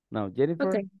 Now, Jennifer,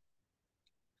 Okay.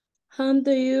 How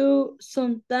do you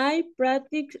sometimes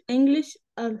practice English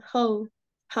at home?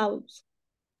 House.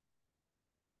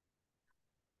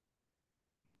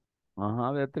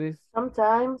 Beatriz.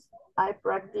 Sometimes I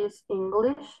practice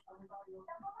English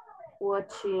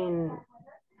watching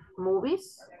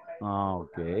movies,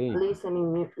 Okay,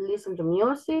 listen to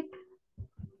music,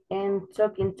 and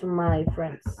talking to my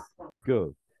friends.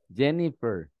 good.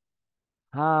 Jennifer,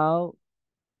 how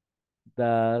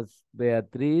does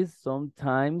Beatriz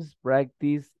sometimes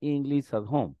practice English at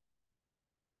home?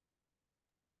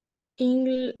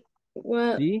 English.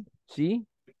 Well, She,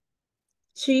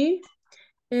 she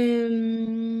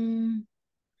um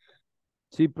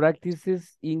she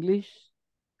practices English,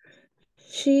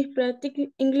 she practice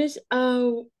English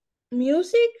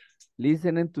music,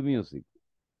 listening to music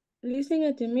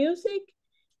listening to music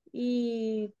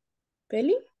y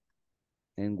peli,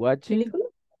 and watching, película,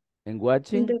 and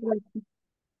watching, internet,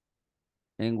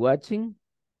 and watching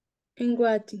and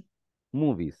watching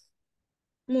movies.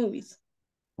 movies.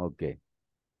 Okay,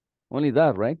 only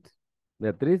that, right?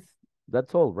 Beatriz,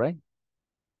 that's all, right?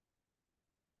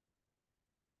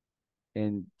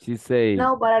 And she say,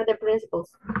 No, what are the principles?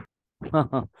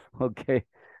 okay,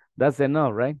 that's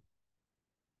enough, right?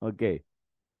 Okay,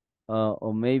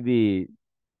 or maybe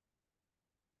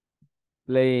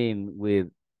playing with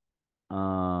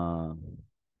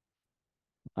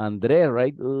Andre,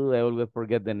 right? Ooh, I always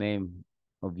forget the name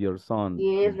of your son.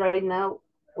 Yes, right now,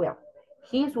 well,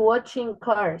 he's watching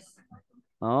Cars.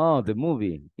 Oh, the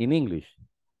movie in English.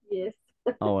 Yes.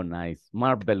 Oh, nice.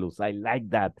 Marvelous. I like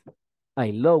that.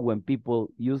 I love when people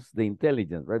use the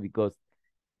intelligence, right? Because,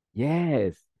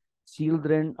 yes,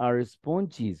 children are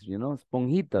sponges,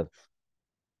 esponjitas.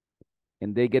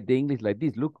 And they get the English like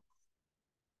this. Look,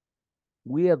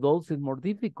 we adults is more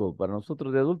difficult. Para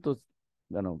nosotros de adultos,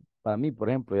 bueno, para mí, por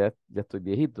ejemplo, ya estoy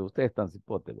viejito. Ustedes están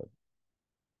cipotes, ¿verdad?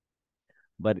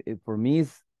 But for me,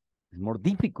 it's more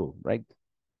difficult, right?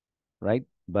 Right?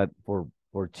 But for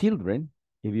children,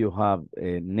 if you have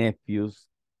nephews,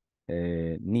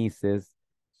 nieces,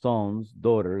 sons,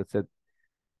 daughters,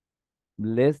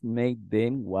 let's make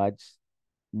them watch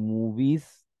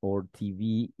movies or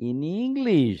TV in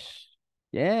English.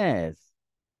 Yes.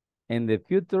 In the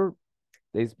future,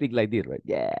 they speak like this, right?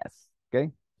 Yes.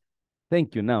 Okay.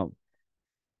 Thank you. Now,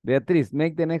 Beatriz,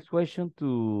 make the next question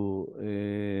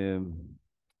to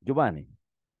Giovanni.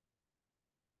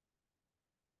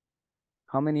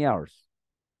 How many hours?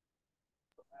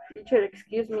 Teacher,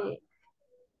 excuse me,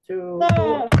 to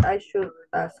who I should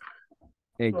ask.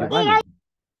 Giovanni.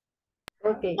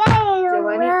 Okay,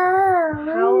 Giovanni,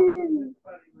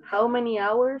 how many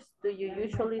hours do you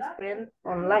usually spend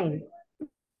online?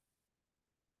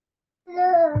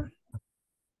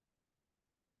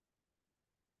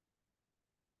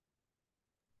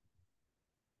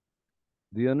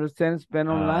 Do you understand spend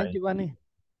online, I Giovanni?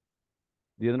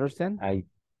 Do you understand?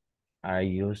 I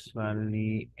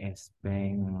usually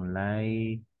spend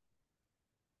like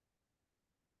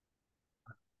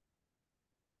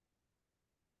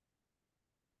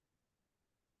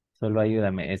solo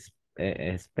ayúdame,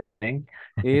 spend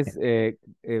Es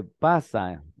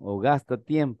pasa o gasta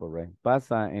tiempo, right?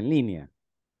 Pasa en línea.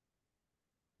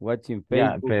 Watching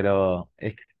Ya, Facebook. pero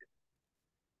es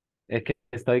que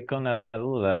estoy con la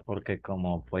duda porque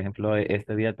como, por ejemplo,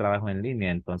 este día trabajo en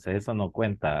línea, entonces eso no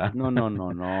cuenta. No, no,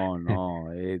 no, no, no.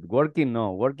 Working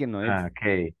no, working no. It's Ah,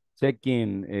 ok.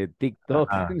 checking TikTok.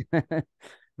 Ajá.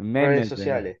 Redes Memes.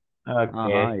 sociales.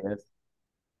 Ajá, Ok. yes.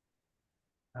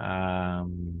 I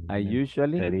Um,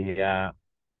 usually, sería,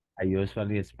 I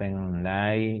usually spend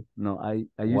online no, I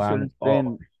usually 1 hour.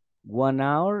 spend 1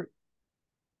 hour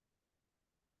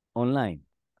online.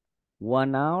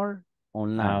 1 hour Ah,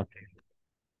 online. okay.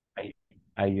 I,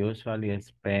 I usually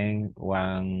spend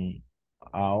 1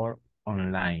 hour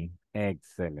online.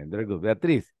 Excellent. Very good.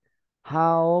 Beatriz,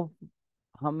 how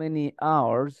many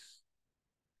hours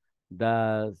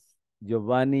does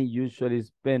Giovanni usually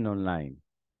spend online?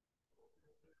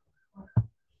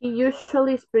 He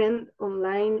usually spend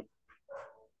online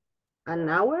an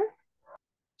hour.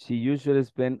 She usually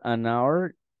spend an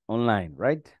hour online,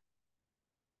 right?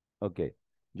 Okay.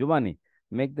 Giovanni,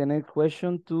 make the next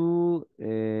question to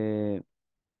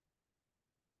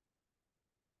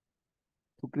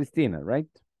Cristina, right?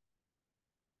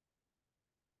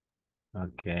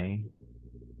 Okay.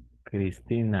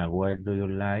 Cristina, where do you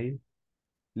live?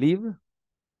 Live?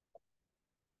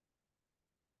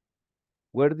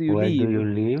 Where do you Where do you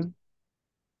live? live?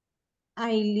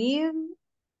 I live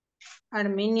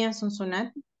Armenia,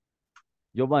 Sonsonate.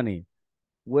 Giovanni,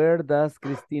 where does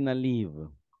Cristina live?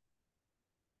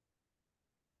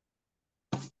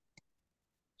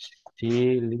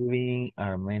 She living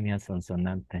Armenia,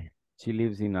 Sonsonate. She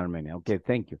lives in Armenia. Okay,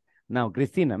 thank you. Now,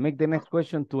 Cristina, make the next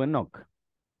question to Enoch.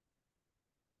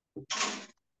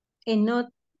 Enoch,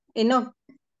 Enoch,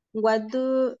 what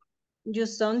do you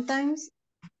sometimes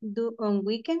do on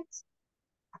weekends?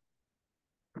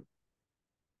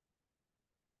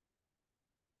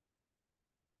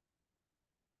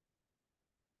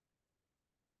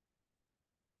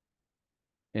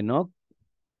 Enoch,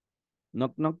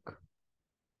 knock, knock.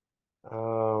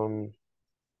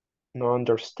 No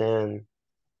understand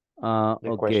the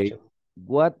Okay. question.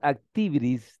 What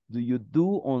activities do you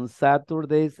do on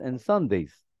Saturdays and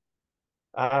Sundays?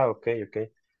 Okay, okay.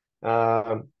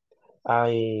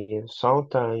 I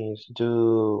sometimes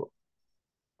do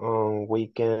on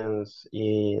weekends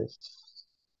is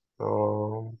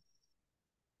um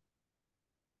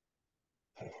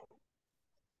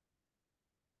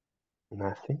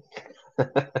nothing.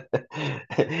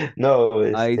 No,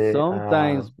 I este,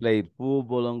 sometimes play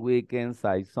football on weekends.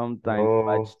 I sometimes no.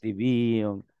 watch TV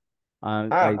on, Ah,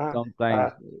 I ah,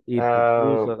 sometimes ah, eat ah,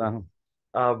 pupusas.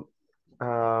 ah,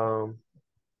 ah,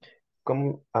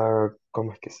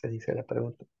 ¿cómo es que se dice la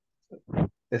pregunta?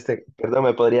 Perdón,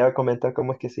 ¿me podría comentar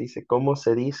cómo es que se dice? ¿Cómo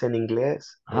se dice en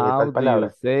inglés How tal do you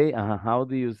palabra? say? How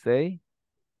do you say?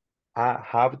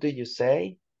 How do you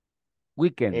say?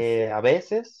 Weekends. A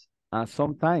veces,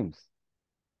 Sometimes.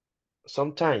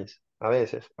 sometimes, a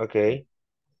veces, ok.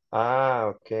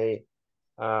 Ok. I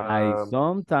Um,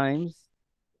 sometimes.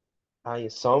 I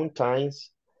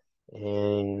sometimes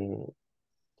in,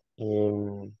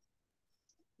 in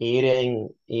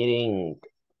eating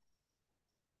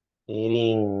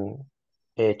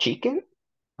chicken,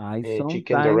 I chicken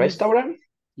the sometimes restaurant,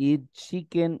 eat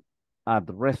chicken at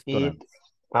eat, restaurants.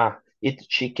 eat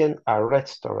chicken at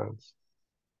restaurants.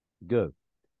 Good.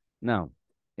 Now,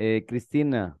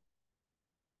 Christina,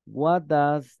 what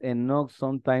does Enoch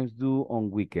sometimes do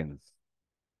on weekends?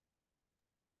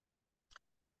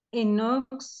 Enoch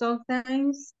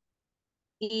sometimes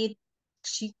eat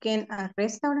chicken at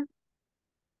restaurant.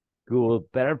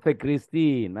 Good. Perfect,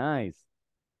 Christy. Nice.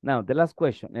 Now, the last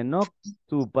question. Enoch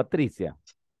to Patricia.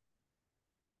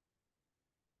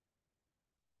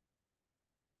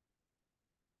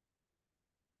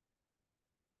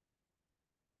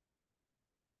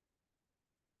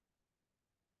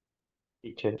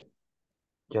 Teacher,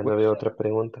 ya no veo Question. otra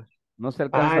pregunta. No se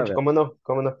alcanza a ver. ¿Cómo no?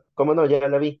 ¿Cómo no? ¿Cómo no? Ya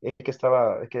la vi. Es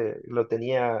que lo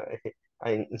tenía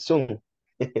en Zoom.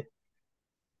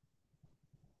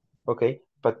 Ok,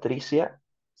 Patricia,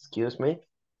 excuse me.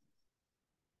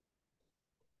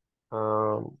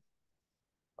 Um,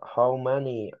 how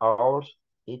many hours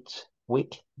each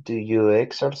week do you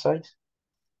exercise?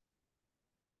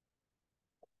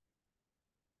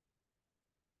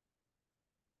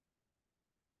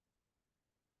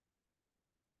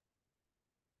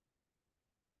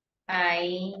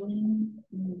 I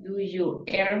do you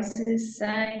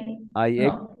exercise? I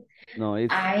ex No, no,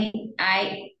 it's I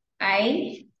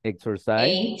exercise.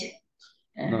 ate.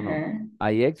 No, no. Uh-huh.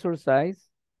 I exercise.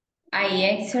 I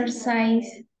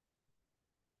exercise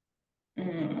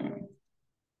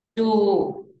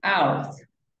 2 hours.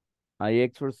 I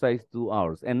exercise 2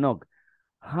 hours. Enoch,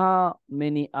 how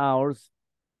many hours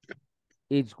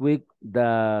each week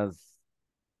does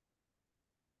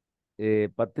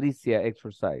Patricia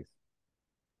exercise?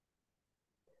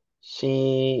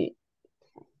 She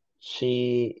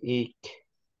she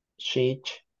she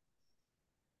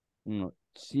No.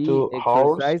 She 2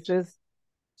 hours. exercises.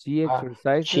 She Ah,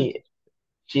 exercises.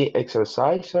 she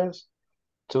exercises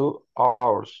 2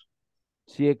 hours.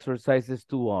 She exercises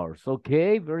 2 hours.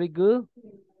 Okay, very good.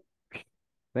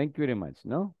 Thank you very much.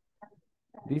 No,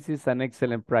 this is an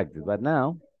excellent practice. But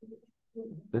now,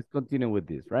 let's continue with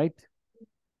this, right?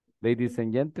 Ladies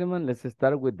and gentlemen, let's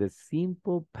start with the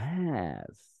simple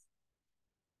past.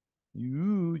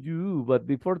 But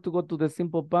before to go to the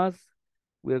simple past,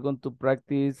 we are going to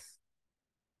practice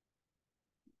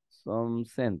some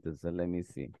sentences. Let me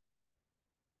see.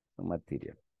 Some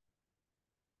material.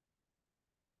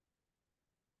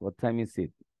 What time is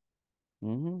it?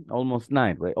 Almost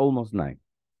 9, right? Almost 9.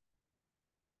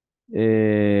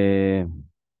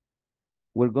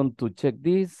 We're going to check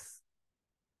this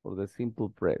for the simple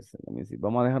present. Let me see.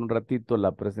 Vamos a dejar un ratito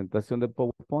la presentación de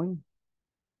PowerPoint.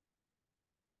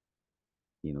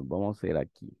 Y nos vamos a ir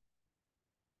aquí.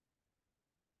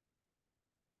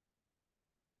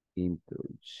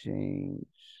 Interchange.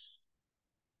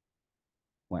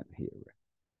 One here.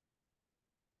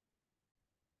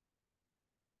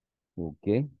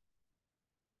 Okay.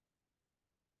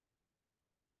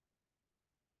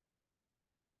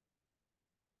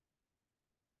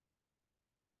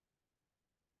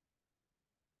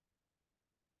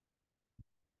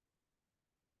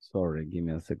 Sorry, give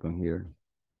me a second here.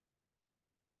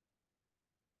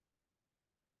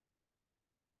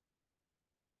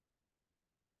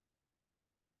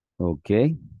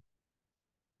 Okay.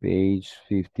 Page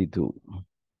 52.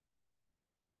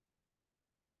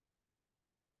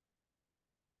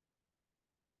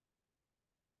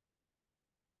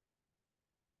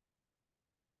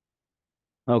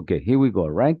 Okay, here we go,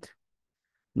 right?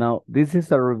 Now, this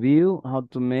is a review how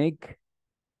to make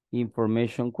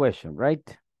information question,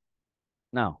 right?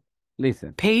 Now,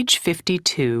 listen. Page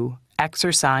 52,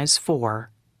 Exercise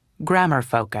 4, Grammar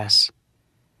Focus.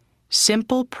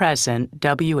 Simple present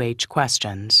WH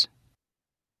questions.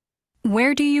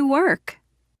 Where do you work?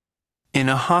 In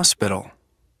a hospital.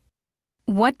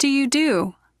 What do you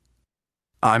do?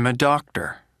 I'm a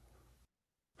doctor.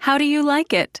 How do you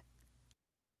like it?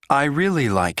 I really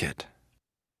like it.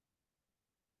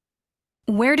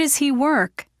 Where does he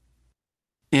work?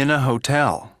 In a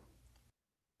hotel.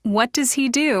 What does he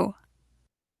do?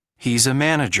 He's a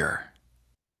manager.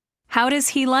 How does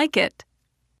he like it?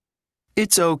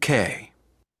 It's okay.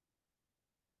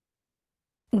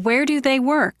 Where do they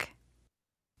work?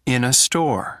 In a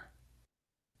store.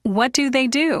 What do they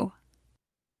do?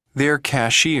 They're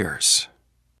cashiers.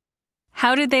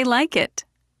 How do they like it?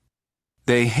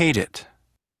 They hate it.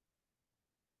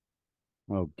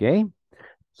 Okay.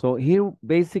 So here,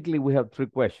 basically, we have 3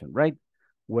 questions, right?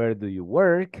 Where do you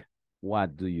work?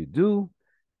 What do you do?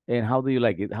 And how do you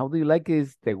like it? How do you like it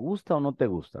is te gusta o no te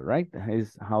gusta, right?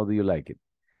 Is how do you like it?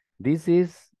 This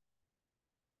is,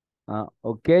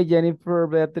 okay, Jennifer,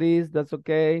 Beatriz, that's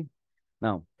okay.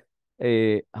 Now,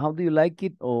 how do you like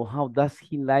it? Or how does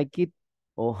he like it?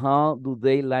 Or how do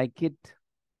they like it?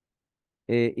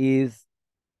 Is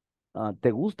te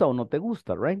gusta o no te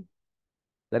gusta, right?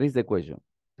 That is the question.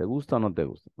 Te gusta o no te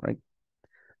gusta, right?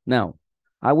 Now,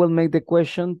 I will make the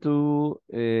question to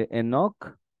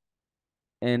Enoch.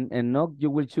 And Enoch,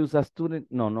 you will choose a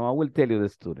student. No, I will tell you the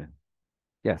student.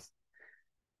 Yes.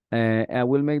 I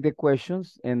will make the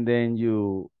questions and then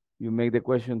you make the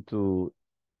question to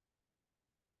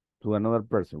another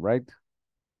person, right?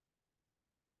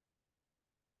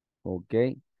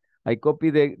 Okay. I copy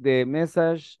the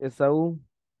message, Esaú.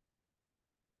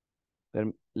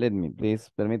 Let me, please.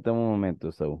 Permítame un momento,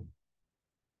 Esaú.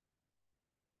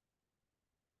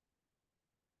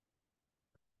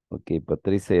 Ok,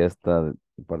 Patricia ya está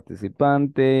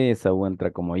participante. Esaú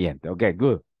entra como oyente. Okay,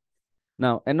 good.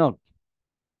 Now, Enoch,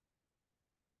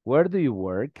 where do you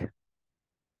work?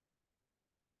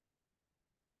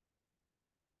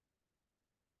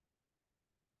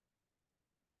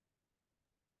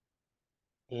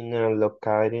 In a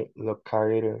locality.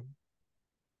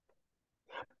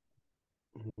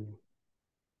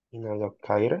 In a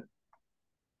locality.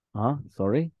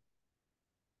 Sorry.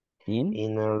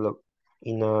 In a local.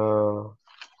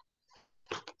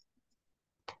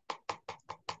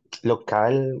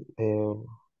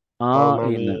 How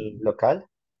many local?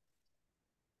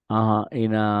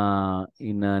 In a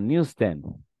newsstand,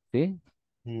 ¿sí?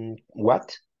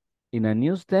 What? In a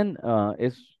newsstand,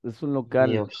 es un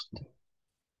local Newsstand.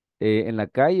 En la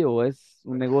calle o es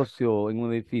un negocio en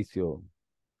un edificio.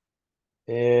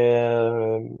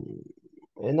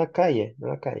 En la calle, en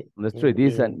la calle. On the street.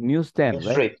 This is a In newsstand,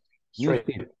 right? street, street.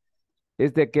 Newsstand.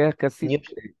 Es de aquellas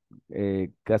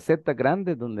New- casetas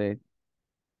grandes donde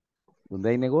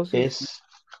hay negocios.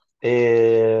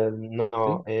 es,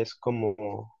 no, ¿Sí? es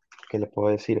como, ¿qué le puedo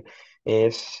decir?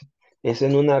 Es, es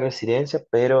en una residencia,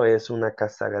 pero es una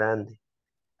casa grande.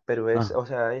 Pero es, Ah, o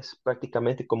sea, es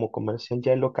prácticamente como comercial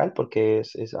ya el local, porque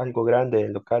es algo grande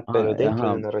el local, pero dentro de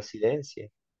ajá. una residencia.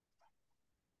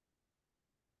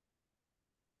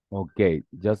 Okay,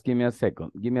 just give me a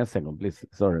second. Give me a second, please.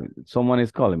 Sorry, someone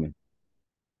is calling me.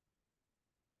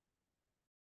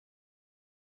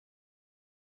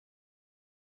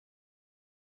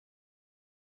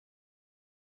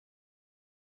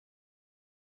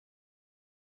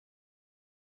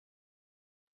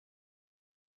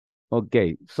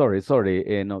 Okay, sorry.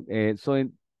 No,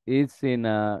 it's in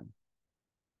a,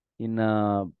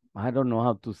 I don't know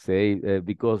how to say,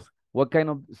 because what kind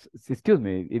of, excuse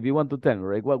me, if you want to tell me,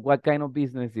 right? What kind of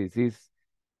business is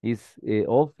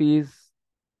office,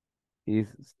 is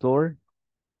store?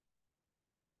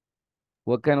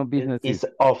 What kind of business is?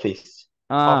 It's office,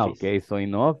 Ah, office. okay, so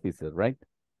in offices, right?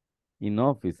 In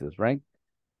offices, right?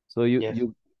 So you Yes.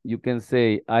 you you can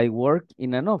say I work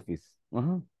in an office.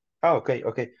 Ah, okay,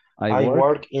 okay. I I work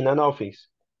work in an office.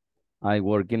 I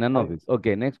work in an I, office.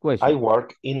 Okay, next I question.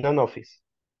 work in an office.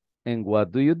 And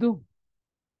what do you do?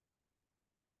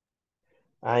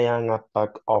 I am a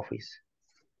back office.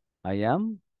 I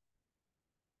am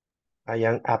I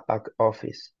am a back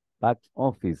office. back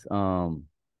office.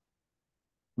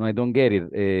 No, I don't get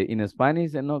it. In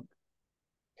Spanish, no.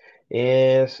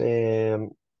 Es,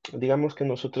 digamos que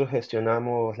nosotros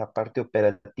gestionamos la parte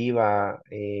operativa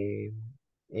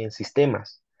en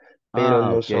sistemas, pero Ah,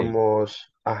 no okay.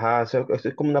 somos, ajá,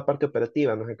 es como una parte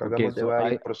operativa, nos Okay, encargamos de so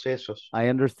varios procesos. I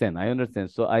understand. I understand.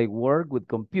 So I work with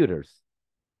computers.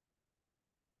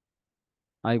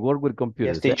 I work with Yes,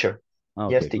 computers. Eh? teacher.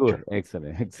 Yes, Okay, good. teacher.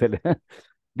 Excellent. Excellent.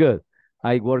 Good.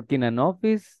 I work in an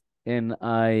office and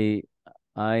I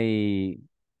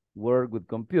work with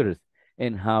computers.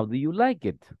 And how do you like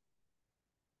it?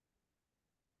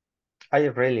 I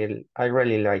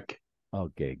really like.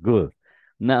 Okay, good.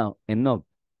 Now, enough.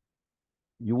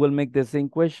 You will make the same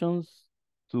questions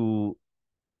to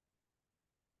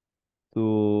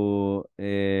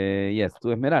yes,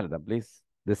 to Esmeralda, please.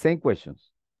 The same questions.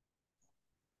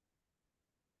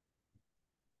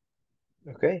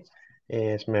 Okay.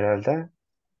 Esmeralda,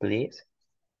 please.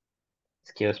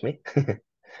 Excuse me.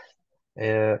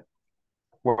 Uh,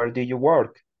 where do you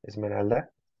work, Esmeralda?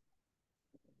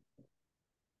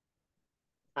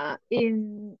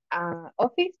 In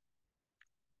office,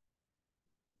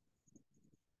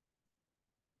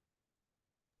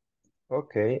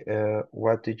 Okay.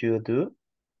 What do you do?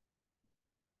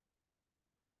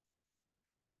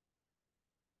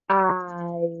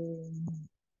 I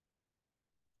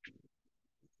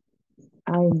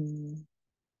I'm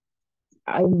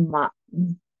I'm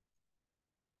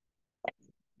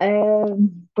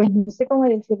pues no sé cómo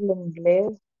decirlo en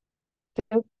inglés.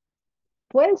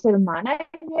 Puede ser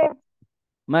manager.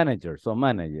 Manager, so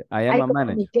manager. I am Hay a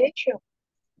manager. communication.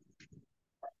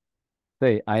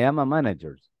 Say, I am a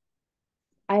manager.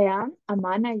 I am a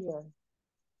manager.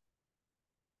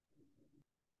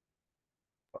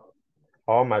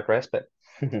 Oh, my respect.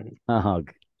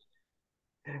 Okay.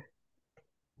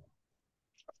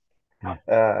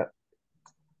 Uh,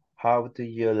 how do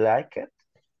you like it?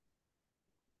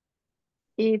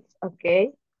 It's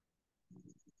okay.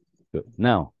 Good.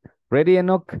 Now, ready,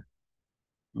 Enoch?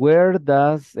 Where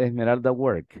does Esmeralda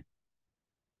work?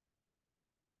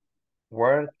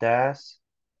 Where does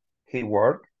he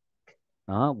work?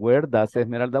 Where does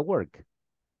Esmeralda work?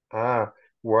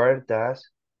 Where does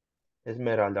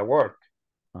Esmeralda work?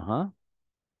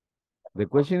 The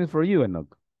question is for you,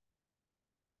 Enoch.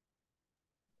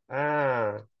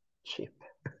 Chip.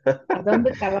 ¿A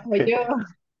dónde trabajo yo?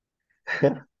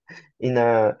 In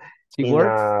a She in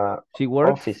works. a She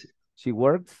works. office. She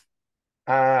works.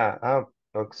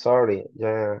 Oh, sorry.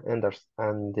 Yeah,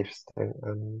 understand. Ya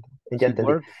She entendí.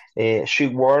 works. She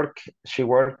work. She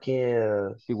work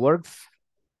is. She works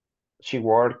She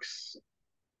works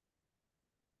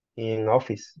in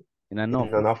office. in an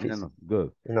In an office. office.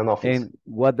 Good. In an office. And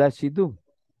what does she do?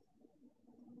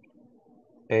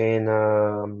 And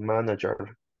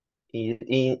manager.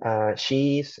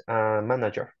 She's a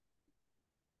manager.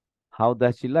 How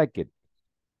does she like it?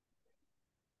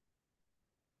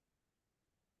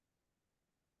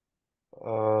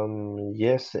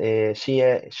 Yes,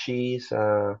 she's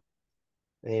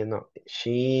no,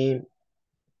 she'll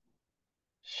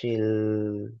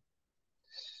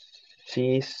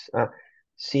she's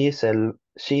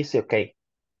she's okay.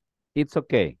 It's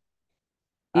okay.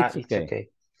 Ah, It's it's okay. okay.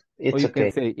 Or It's you can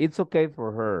okay. say, it's okay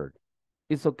for her.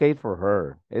 It's okay for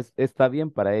her. Está bien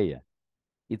para ella.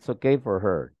 It's okay for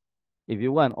her. If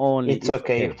you want only, It's it's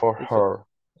okay okay. for It's okay. her. Thanks.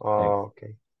 Oh,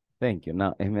 okay. Thank you.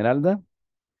 Now, Esmeralda,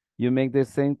 you make the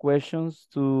same questions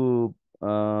to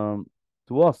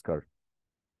Oscar.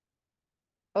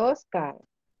 Oscar,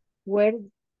 where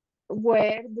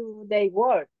do they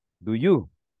work? Do you?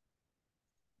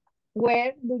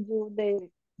 Where do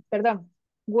you perdón,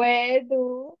 where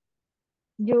do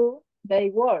you they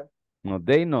work? No,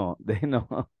 they know. They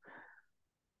know.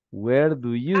 Where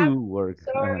do you work?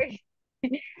 Sorry.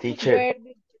 Teacher. Where do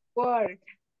you work?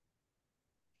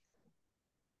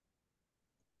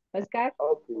 Oscar?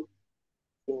 Office.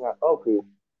 In an office.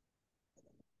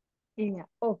 In an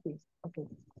office. Okay.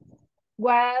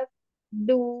 What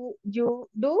do you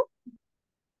do?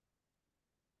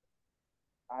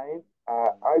 I'm an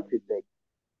architect.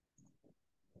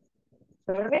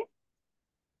 Sorry?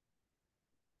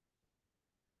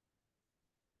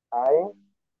 I'm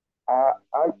an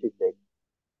architect.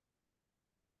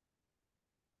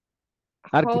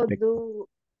 Architect.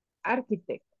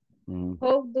 Architect. Mm.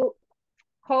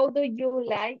 How do you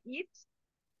like it?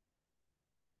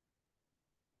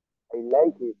 I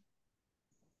like it.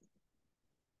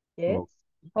 Yes.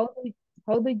 Oh.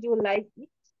 How do you like it?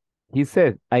 He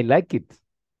said, I like it.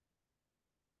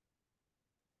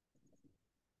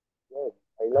 Yes,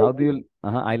 I How like do it. you,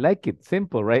 I like it.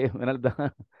 Simple, right?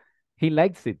 Esmeralda? He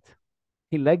likes it.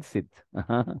 He likes it.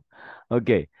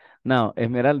 Okay. Now,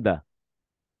 Esmeralda,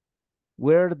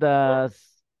 where does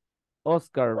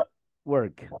Oscar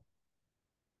work?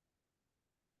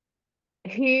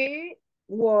 He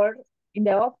works in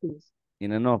the office.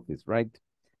 In an office, right?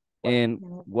 And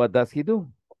what does he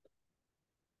do?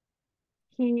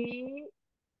 He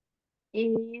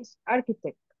is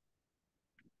architect.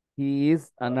 He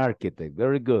is an architect.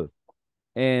 Very good.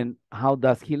 And how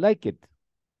does he like it?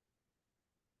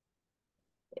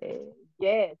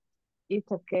 Yes,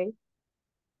 it's okay.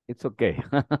 It's okay.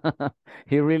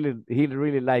 He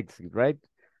really likes it, right?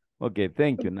 Okay,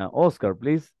 thank you. Now, Oscar,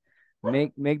 please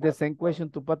make the same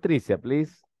question to Patricia,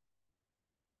 please.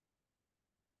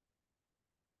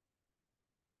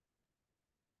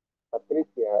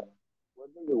 Patricia, where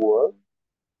do you work?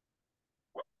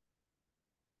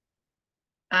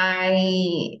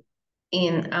 I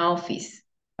in office.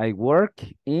 I work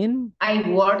in. I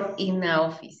work in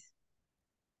office.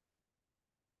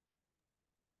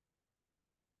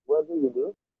 What do you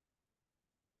do?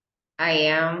 I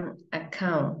am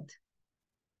account.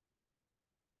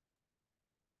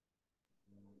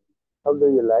 How do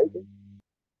you like it?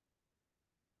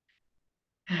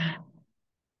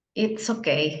 It's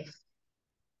okay.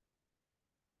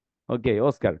 Okay,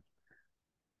 Oscar.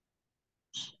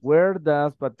 Where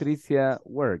does Patricia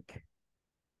work?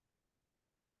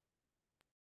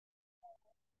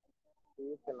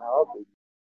 She's in an office.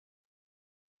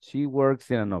 She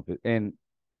works in an office. And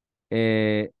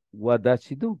what does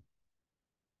she do?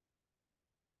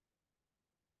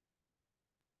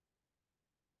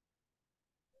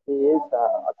 She is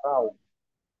an account.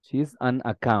 She's an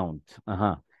account.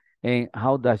 And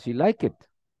how does she like it?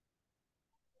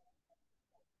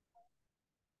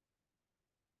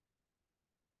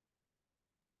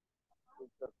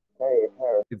 Hey,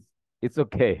 her. It's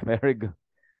okay. Very good.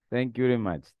 Thank you very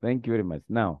much. Thank you very much.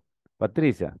 Now,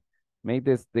 Patricia, make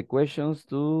the questions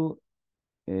to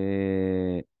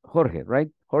Jorge, right?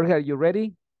 Jorge, are you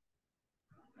ready?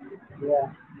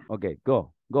 Yeah. Okay,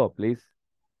 go, please.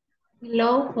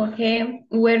 Hello, Jorge.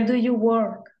 Where do you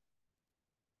work?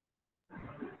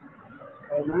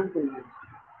 Maintenance.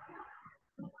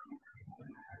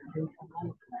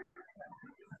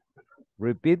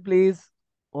 Repeat, please.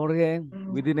 Jorge,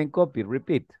 we didn't copy.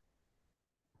 Repeat.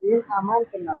 She's a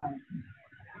maintenance.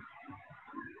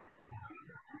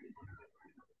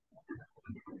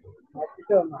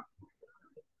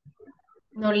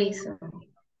 No listen.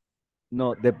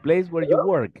 No, the place where you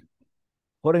work.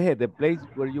 Jorge, the place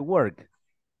where you work.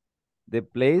 The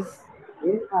place.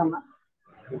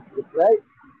 The place.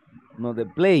 No, the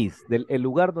place. El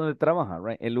lugar donde trabaja,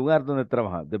 right? El lugar donde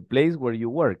trabaja. The place where you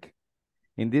work.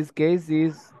 In this case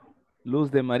is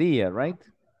Luz de Maria, right?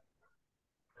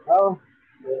 Oh.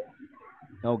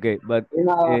 Okay, but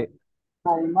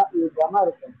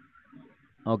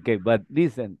okay, but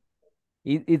listen,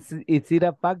 it's it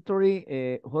a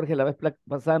factory. Jorge la vez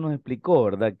pasada nos explicó,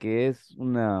 ¿verdad? Que es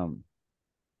una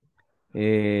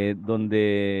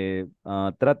donde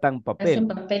tratan Hacen papel,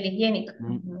 papel higiénico.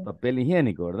 papel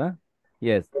higiénico, ¿verdad?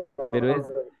 Yes, pero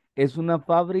es una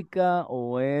fábrica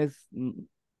o es,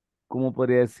 ¿cómo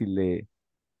podría decirle?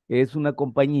 Es una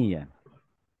compañía.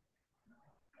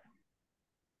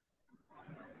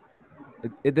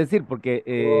 Es decir, porque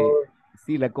O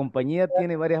si la compañía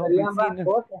tiene varias serían más oficinas,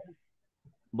 cosas.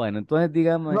 bueno, entonces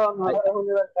dígame, No, no es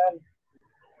universal.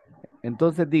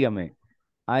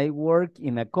 I work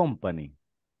in a company.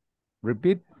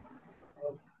 Repeat.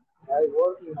 I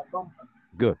work in a company.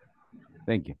 Good.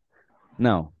 Thank you.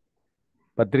 Now,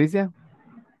 Patricia.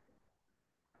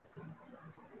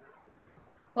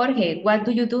 Jorge, what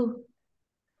do you do?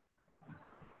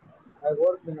 I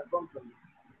work in a company.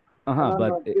 Uh-huh, No, but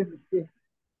no, excuse me.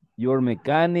 you're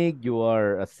mechanic, you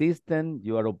are assistant,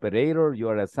 you are operator, you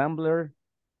are assembler.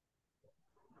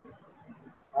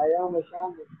 I am a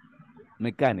champion.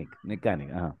 Mechanic.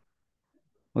 Uh-huh.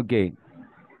 Okay.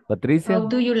 Patricia. How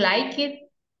do you like it?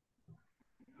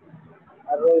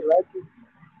 I really like it.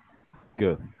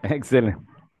 Good. Excellent.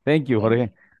 Thank you, Thank Jorge. you.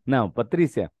 Now,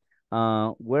 Patricia,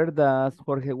 where does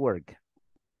Jorge work?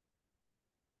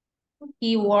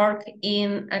 He work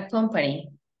in a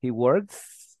company. He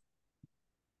works.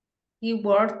 He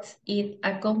works in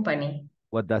a company.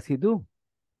 What does he do?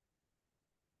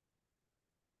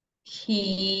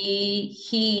 He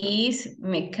is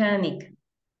mechanic.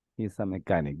 He's a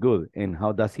mechanic. Good. And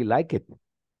how does he like it?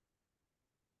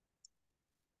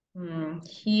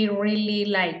 He really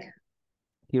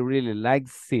He really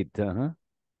likes it. Uh-huh.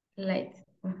 like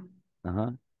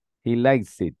Uh-huh. He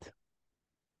likes it. he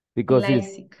Because likes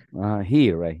it's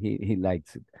it. right? He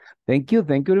likes it. Thank you.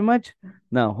 Thank you very much.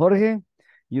 Now, Jorge,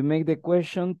 you make the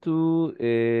question to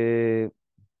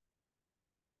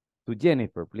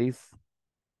Jennifer, please.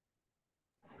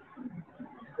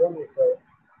 Jennifer,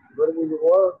 where do you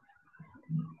work?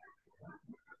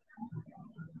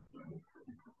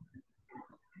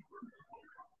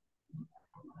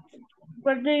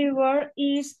 Where do you work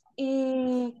is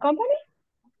in company?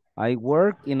 I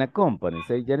work in a company.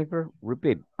 Say, Jennifer,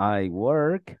 repeat. I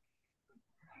work.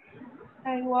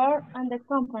 I work in the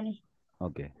company.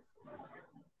 Okay.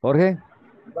 Jorge?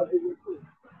 What do you do?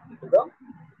 Perdón?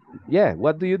 Yeah,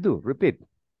 what do you do? Repeat.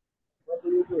 What do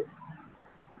you do?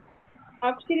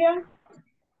 Auxiliary.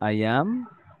 I am.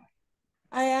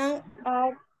 I am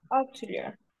an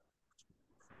auxiliary.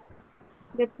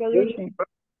 The Sí. production.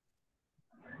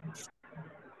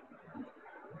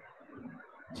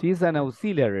 She's an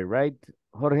auxiliary, right?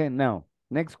 Jorge, now,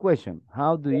 next question.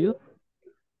 How do you?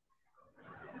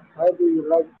 How do you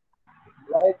like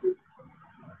it?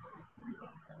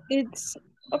 It's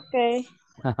okay.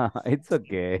 It's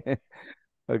okay.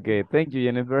 Okay, thank you,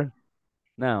 Jennifer.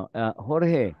 Now,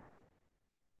 Jorge,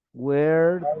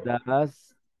 where does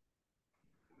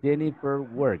Jennifer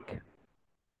work?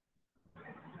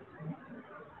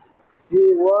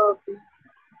 She works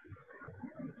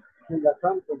in the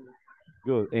company.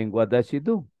 Good. And what does she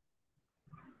do?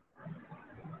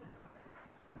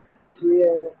 She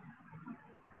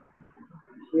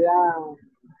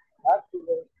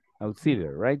actually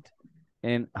Auxiliary, right?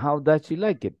 And how does she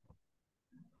like it?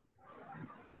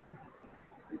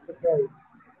 it's okay.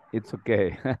 It's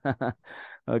okay.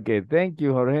 Okay, thank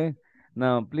you, Jorge.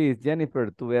 Now, please, Jennifer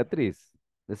to Beatriz.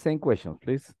 The same question,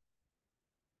 please.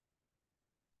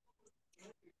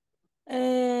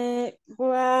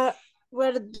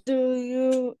 Where do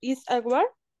you is at work?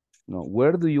 No,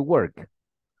 where do you work?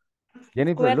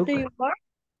 Jennifer, Where look. do you work?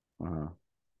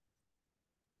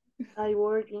 I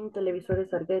work in televisores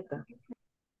Argueta.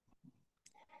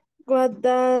 What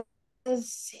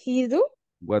does he do?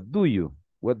 What do you?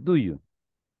 What do you?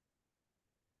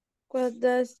 What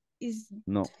does is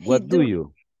No, he what do do?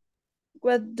 you?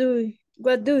 What do you?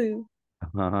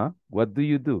 What do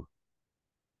you do?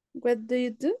 What do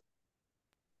you do?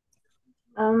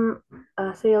 I'm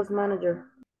a sales manager.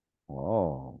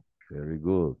 Oh, very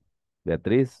good.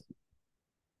 Beatriz,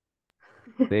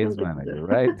 sales manager,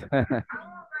 right?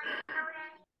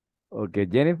 Okay,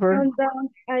 Jennifer. And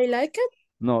I like it.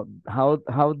 No, how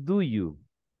do you?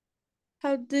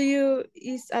 How do you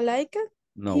is I like it?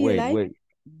 No, He wait, like wait.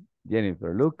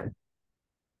 Jennifer, look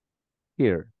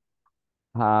here.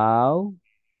 How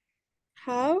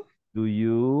how do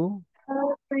you?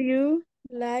 do you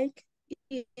like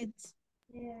it?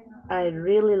 I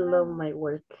really love my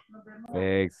work.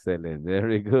 Excellent,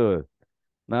 very good.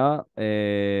 Now,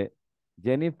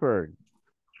 Jennifer,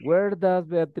 where does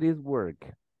Beatriz work?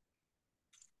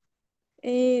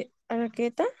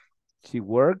 Arqueta She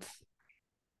works.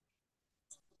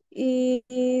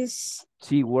 is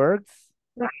She works.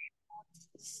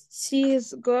 she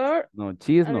is girl No,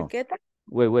 she is no. Arqueta.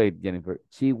 Wait, Jennifer.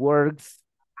 She works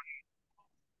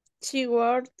She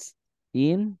works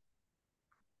in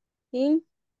in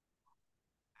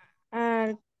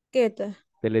Arqueta.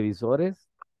 televisores.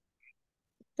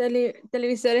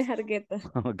 Televisores Arqueta.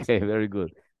 Okay, very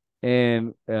good.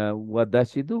 And what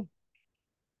does she do?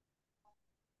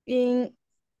 in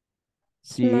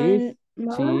She is,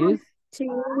 she is, she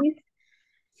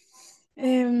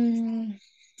is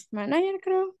manager,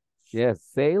 creo. yes,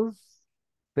 sales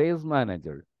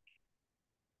manager.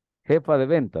 Jefa de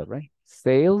ventas, right?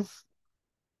 Sales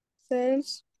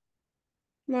Sales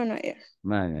manager.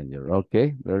 manager.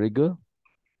 Okay, very good.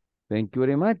 Thank you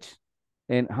very much.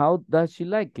 And how does she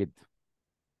like it?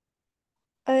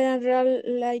 I don't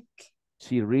really like.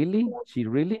 She really? She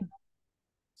really.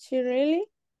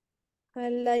 I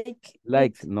like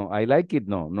Likes, it. no, I like it,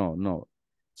 no.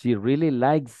 She really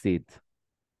likes it.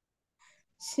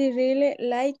 She really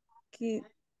like it.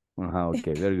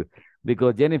 Okay, very good.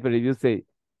 Because Jennifer, if you say,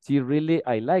 she really,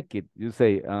 I like it, you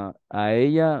say, a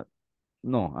ella,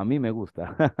 no, a mí me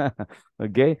gusta.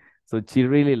 Okay, so she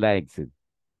really likes it.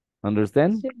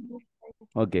 Understand? She,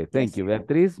 Okay, thank yes. you.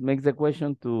 Beatriz makes the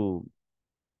question to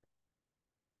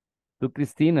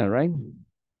Christina, right?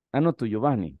 No, to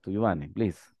Giovanni,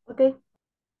 please. Okay.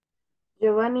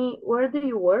 Giovanni, where do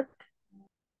you work?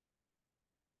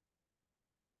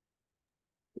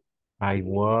 I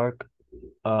work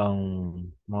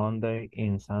on Monday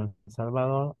in San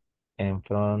Salvador and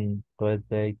from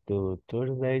Tuesday to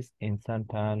Thursdays in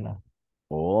Santa Ana.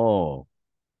 Oh,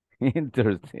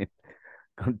 interesting.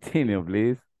 Continue,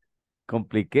 please.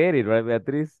 Complicated, right,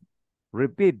 Beatriz?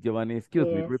 Repeat, Giovanni, excuse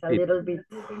me, Yes, a repeat. little bit.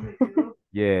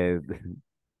 Yes.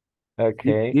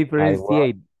 Okay,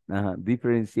 Differentiate.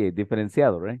 Differentiate.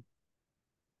 Diferenciado, right?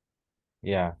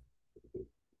 yeah.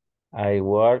 I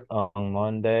work on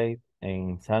Monday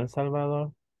in San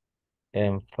Salvador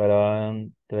and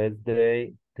from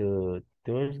Tuesday to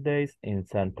Thursdays in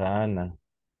Santa Ana.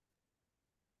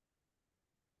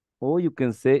 Or you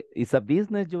can say, it's a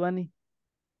business, Giovanni.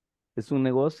 Es un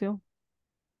negocio.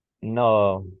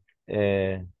 No,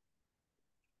 a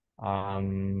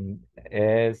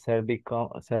service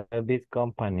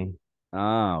company.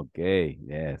 Okay,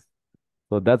 yes.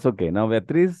 So that's okay. Now,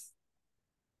 Beatriz,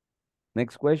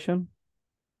 next question.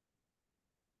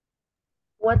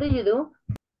 What do you do?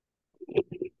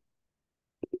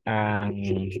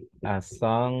 A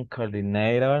song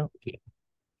coordinator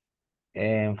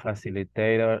and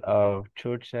facilitator of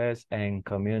churches and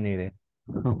community.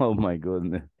 Oh my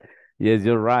goodness. Yes,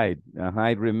 you're right.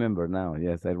 I remember now.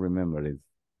 Yes, I remember it.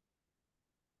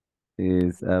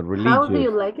 It's How do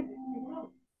you religious. like it?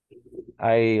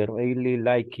 I really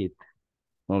like it.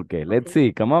 Okay, let's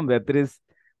see. Come on, Beatriz.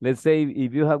 Let's say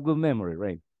if you have good memory,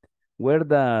 right? Where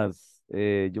does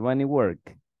Giovanni work?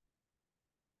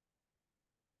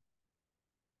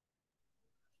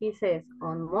 He says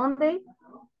on Monday,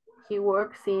 he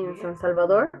works in San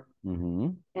Salvador.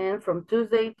 And from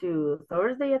Tuesday to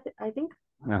Thursday, I think,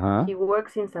 he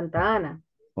works in Santa Ana.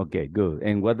 Okay, good.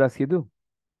 And what does he do?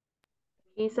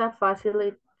 He's a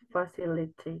facilitator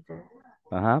Facilitator.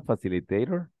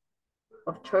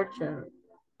 of church.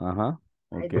 Okay.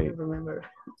 I don't remember.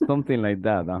 Something like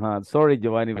that. Sorry,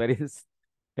 Giovanni, but it's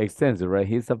extensive, right?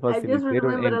 He's a I just facilitator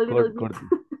remember a little bit.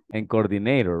 and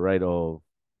coordinator, right, of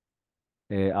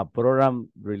a program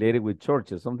related with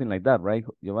churches, something like that, right,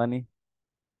 Giovanni?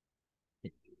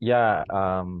 Yeah,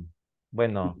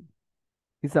 bueno.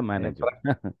 He's a manager.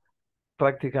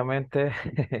 Prácticamente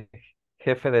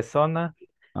jefe de zona.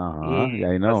 Y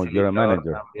I know, you're a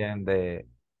manager. También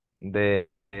de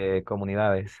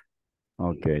comunidades.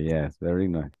 Okay, yes, very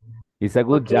nice. It's a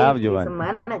good job, Giovanni. He's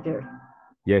a manager.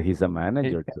 Yeah, he's a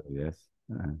manager too, yes.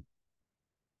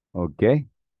 Okay,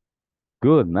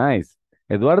 good, nice.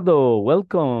 Eduardo,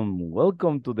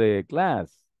 welcome to the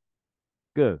class.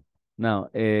 Good. Now,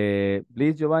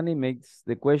 please, Giovanni, makes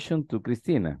the question to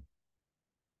Christina.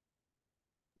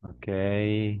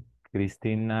 Okay,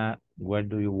 Christina, where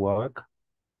do you work?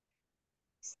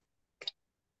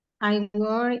 I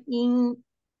work in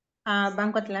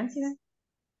Banco Atlántida.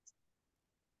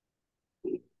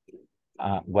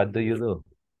 What do you do?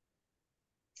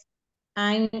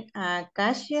 I'm a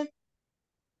cashier.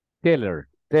 Teller.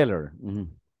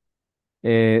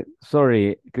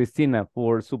 Sorry, Christina,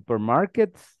 for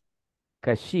supermarkets,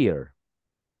 cashier.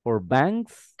 For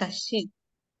banks? Cashier.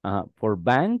 For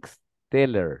banks,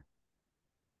 teller.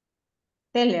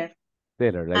 Teller.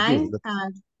 Like I'm this.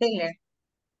 a teller.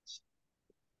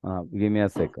 Give me a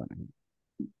second.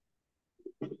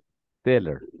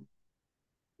 Teller.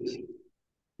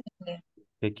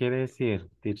 ¿Qué quiere decir,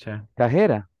 teacher?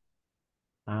 Cajera.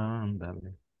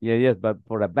 Ándale. Yes, but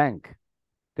for a bank,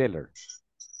 teller.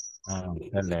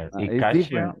 Teller. ¿Y It's cashier?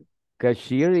 different.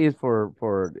 Cashier is for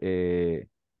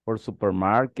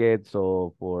supermarkets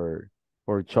or for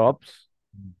shops.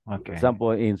 Okay. For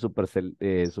example, in Super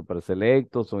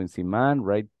Selectos or in Siman,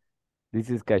 right? This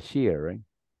is cashier, right?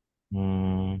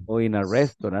 Or in a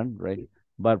restaurant, right?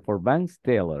 but for banks,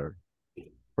 teller.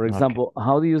 For example,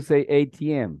 how do you say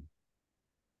ATM?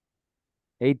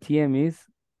 ATM is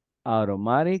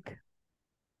automatic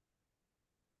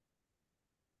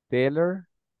teller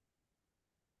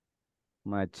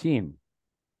machine,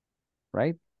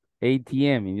 right?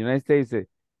 ATM in the United States,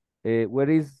 where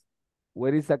is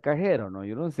a cajero? No,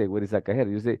 you don't say where is a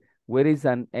cajero. You say where is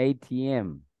an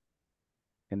ATM?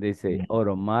 And they say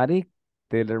automatic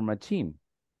teller machine.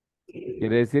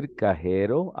 Quiere decir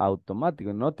cajero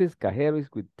automático. Notice cajero is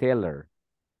with teller.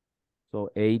 So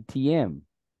ATM.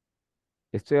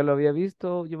 ¿Esto ya lo había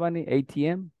visto, Giovanni?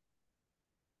 ATM?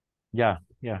 Yeah.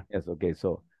 Yes, okay.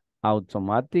 So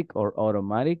automatic or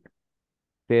automatic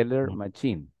teller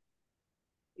machine.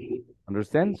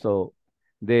 Understand? So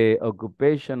the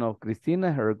occupation of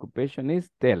Christina, her occupation is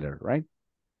teller, right?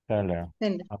 Teller.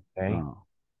 Teller. Okay. Oh.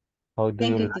 How do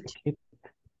Thank you you, like teacher. it,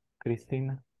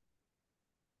 Christina?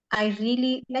 I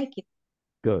really like it.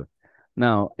 Good.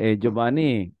 Now,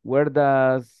 Giovanni, where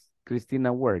does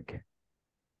Christina work?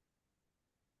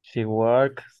 She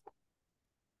works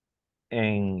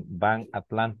in Bank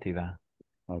Atlántida.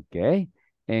 Okay.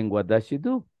 And what does she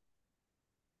do?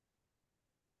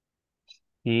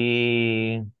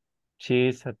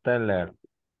 She's a teller.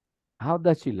 How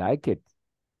does she like it?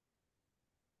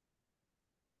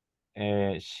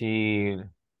 She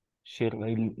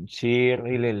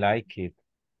really like it.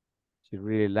 She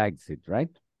really likes it, right?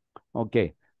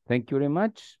 Okay. Thank you very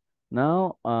much.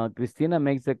 Now, Christina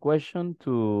makes a question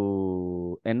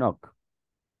to Enoch.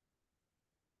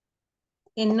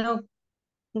 Enoch,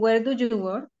 where do you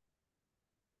work?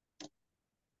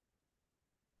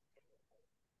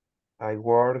 I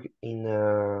work in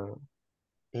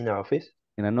an office.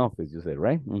 In an office, you said,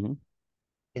 right? Mm-hmm.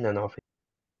 In an office.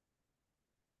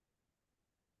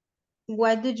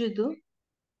 What do you do?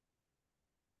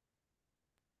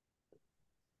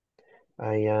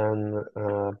 I am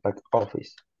back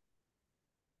office.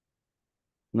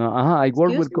 No, I work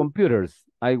with Excuse me? computers.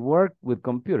 I work with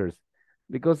computers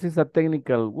because it's a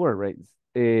technical word, right?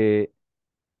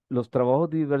 Los trabajos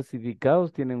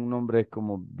diversificados tienen un nombre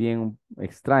como bien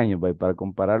extraño, right? Para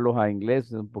compararlos a inglés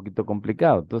es un poquito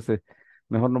complicado. Entonces,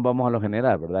 mejor nos vamos a lo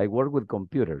general, ¿verdad? I work with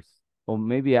computers. O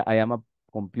maybe I am a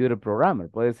computer programmer.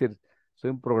 Puede decir,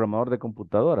 soy un programador de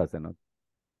computadoras, ¿no?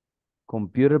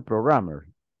 Computer programmer.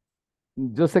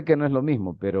 Yo sé que no es lo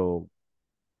mismo, pero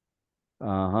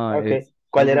ajá, Ok. son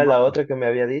 ¿Cuál era la nomás. otra que me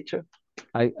había dicho?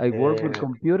 I work with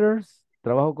computers,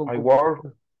 trabajo con I computers.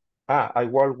 work. I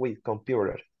work with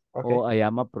computer. Okay. O I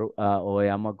am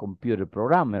a computer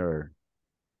programmer.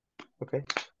 Okay.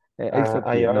 It's up to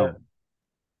I you. am. No.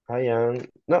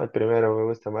 No, el primero me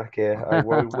gusta más que I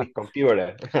work with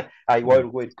computer. I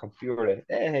work with computer.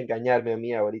 Es engañarme a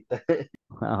mí ahorita.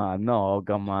 No,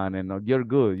 come on, no. You're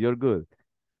good. You're good.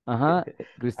 I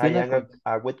Cristina,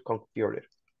 am with computer.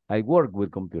 I work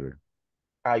with computer.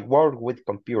 I work with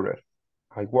computer.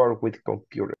 I work with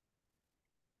computer.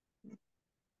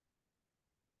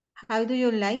 How do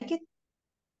you like it?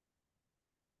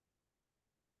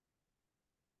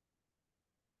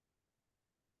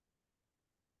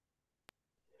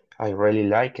 I really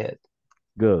like it.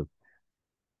 Good.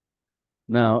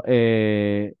 Now,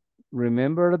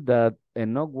 remember that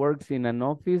Enoch works in an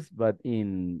office, but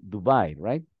in Dubai,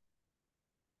 right?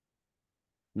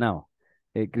 Now,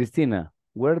 Christina,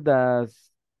 where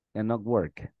does Enoch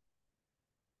work?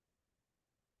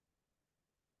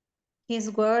 His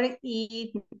work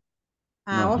in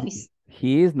No, office.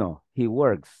 he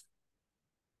works.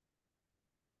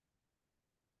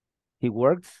 He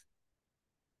works?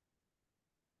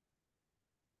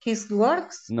 His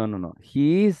works? No. No.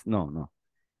 He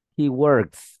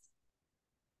works.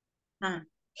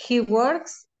 He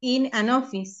works in an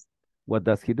office. What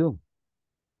does he do?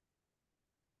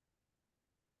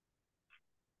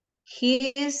 He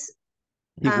is.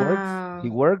 He works. He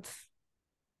works.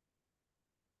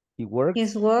 He works.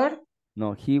 His work.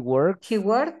 No, he works. He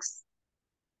works.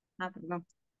 Perdón.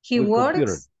 He with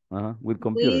works computer. With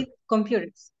computer. with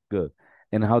computers. Good.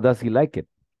 And how does he like it?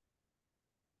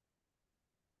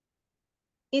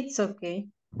 It's okay.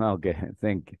 Okay,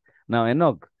 thank you. Now,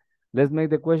 Enoch, let's make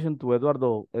the question to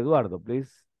Eduardo. Eduardo, please.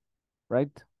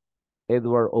 Right?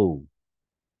 Edward O.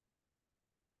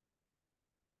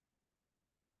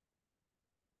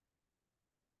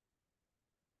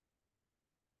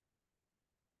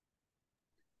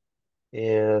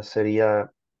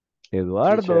 Sería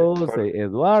Eduardo, teacher say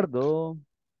Eduardo.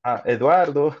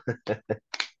 Eduardo.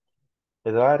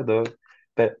 Eduardo.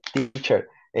 Pero, teacher,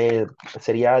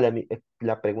 sería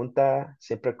la pregunta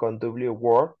siempre con W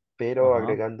word, pero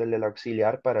agregándole el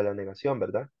auxiliar para la negación,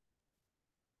 ¿verdad?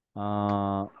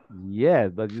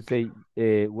 Yes, but you say,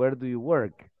 where do you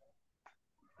work?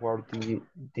 Where do you,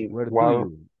 Where do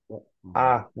you?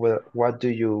 what do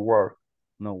you work?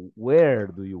 No, where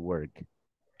do you work?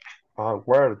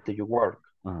 Where do you work?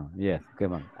 Yes,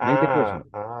 come on. Make the question.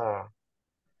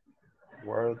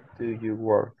 Where do you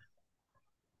work?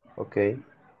 Okay.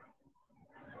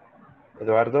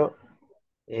 Eduardo,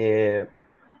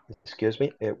 excuse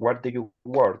me, where do you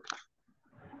work?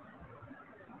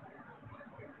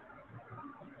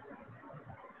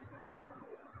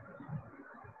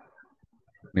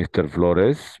 Mr.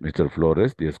 Flores,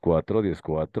 10-4,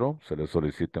 10-4, se le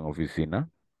solicita en oficina.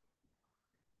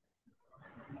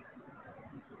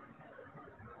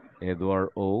 Edward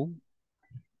O.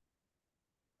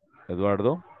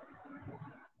 Eduardo.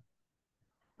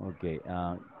 Ok,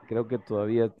 creo que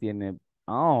todavía tiene...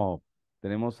 Oh,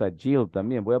 tenemos a Jill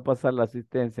también. Voy a pasar la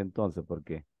asistencia entonces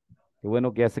porque qué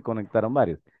bueno que ya se conectaron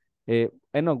varios.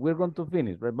 No, we're going to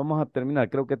finish, right? Vamos a terminar.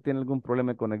 Creo que tiene algún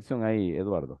problema de conexión ahí,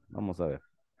 Eduardo. Vamos a ver.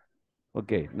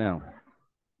 Ok, now.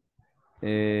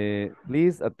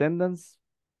 Please, attendance.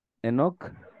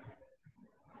 Enoch.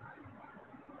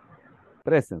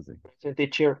 Presence. Present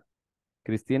teacher.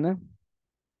 Cristina.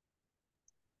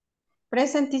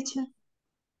 Present teacher.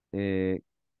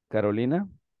 Carolina.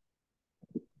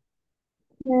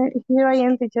 Here I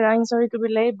am, teacher. I'm sorry to be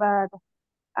late, but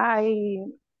I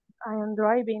am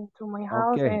driving to my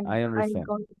house Okay, and I I'm understand.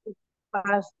 going to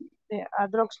pass a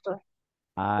drugstore to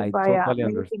I buy a totally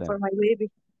medicine for understand. my baby.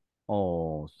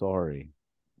 Oh, sorry.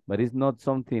 But it's not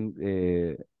something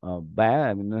bad.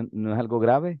 I mean, no, no es algo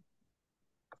grave.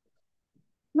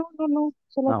 No,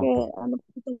 solo que Okay. ando un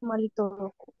poquito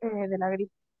malito de la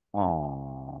gripe.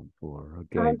 Oh, poor. Ah,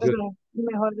 Okay, good. entonces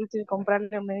mejor decir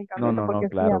comprarle un No, medicamento no, no, porque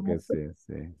sí, claro que amo. sí,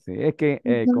 sí, sí. Es que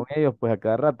Ujú. con ellos, pues a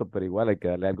cada rato, pero igual hay que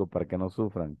darle algo para que no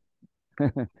sufran.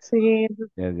 Sí,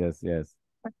 Yes, yes, yes.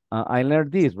 I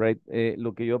learned this, right?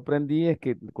 Lo que yo aprendí es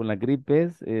que con la gripe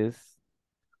es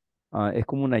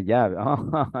como una llave.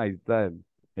 Ah, ahí está.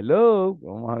 Hello.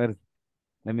 Vamos a ver.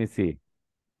 Let me see.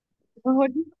 mejor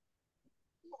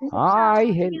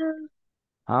Hi,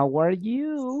 how are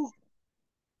you?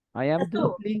 I am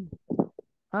Dudley.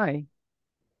 Hi.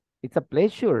 It's a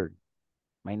pleasure.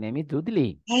 My name is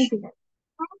Dudley. ay, sí.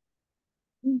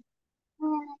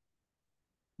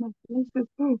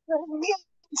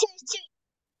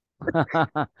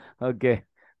 Okay,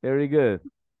 very good.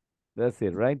 That's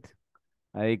it, right?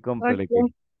 Ahí cómprele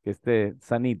Ok, que esté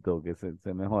sanito, que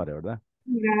se mejore, ¿verdad?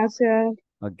 gracias.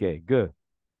 Okay, good.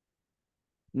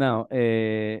 Now,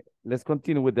 let's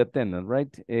continue with the attendance, right?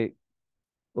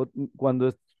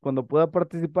 Cuando pueda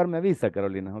participar me avisa,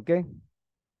 Carolina, okay?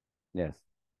 Yes.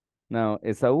 Now,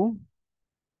 Esaú,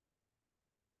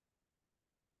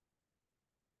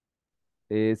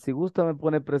 si gusta me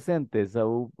pone presente,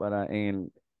 Esaú,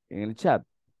 en el chat.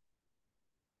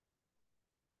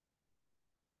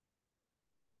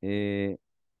 Eh,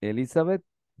 Elizabeth,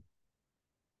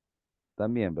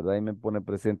 también, ¿verdad? Ahí me pone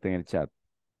presente en el chat.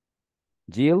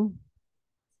 Jill,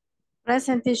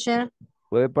 Present teacher.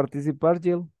 ¿puede participar,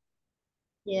 Jill?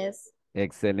 Yes.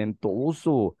 Excelente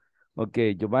uso. Ok,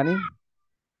 Giovanni,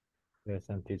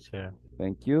 Present teacher.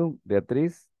 thank you.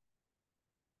 Beatriz,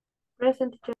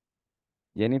 Present teacher.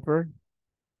 Jennifer,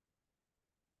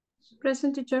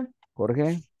 Present teacher.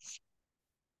 Jorge,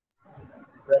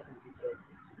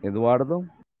 Eduardo.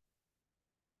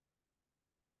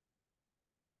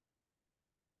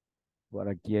 Por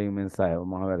aquí hay un mensaje.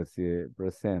 Vamos a ver si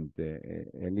presente.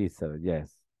 Elizabeth,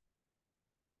 yes.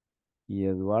 Y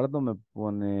Eduardo me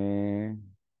pone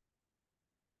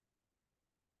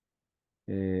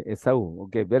Esaú.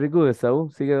 Ok, very good, Esaú.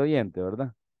 Sigue de oyente,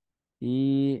 ¿verdad?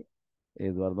 Y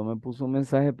Eduardo me puso un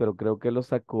mensaje, pero creo que lo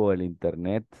sacó del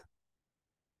internet.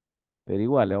 Pero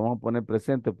igual, le vamos a poner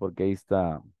presente porque ahí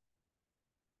está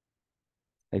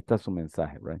su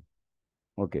mensaje, right?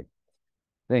 Okay,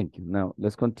 thank you. Now,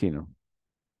 let's continue.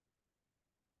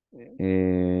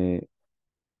 Eh,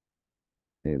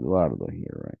 Eduardo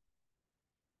here, right?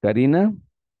 Karina,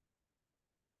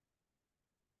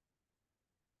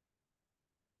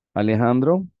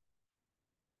 Alejandro,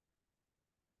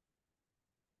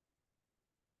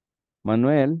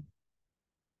 Manuel,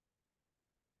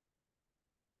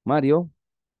 Mario,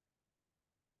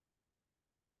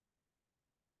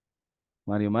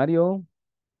 Mario,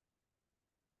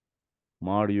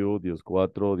 Mario,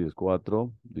 10-4,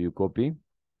 10-4. Do you copy?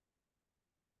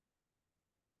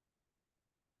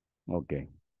 Ok.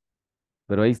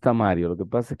 Pero ahí está Mario. Lo que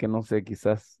pasa es que no sé,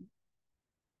 quizás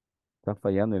está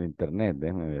fallando el internet.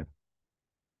 Déjame ver.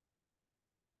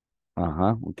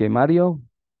 Ajá. Ok, Mario.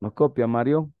 ¿Nos copia,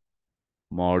 Mario?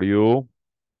 Mario.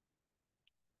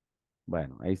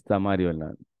 Bueno, ahí está Mario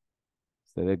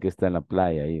se ve que está en la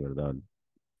playa ahí, ¿verdad?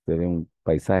 Se ve un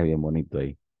paisaje bien bonito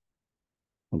ahí.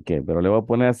 Ok, pero le voy a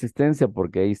poner asistencia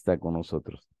porque ahí está con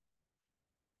nosotros.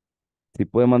 Si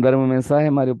puede mandarme un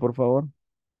mensaje, Mario, por favor.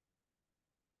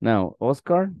 Now,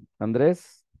 Oscar,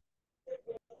 Andrés.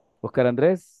 Oscar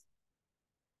Andrés.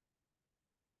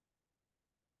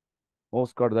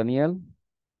 Oscar Daniel.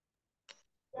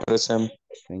 Present.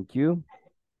 Thank you.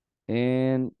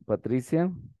 And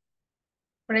Patricia.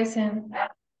 Present.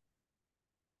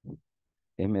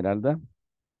 Esmeralda.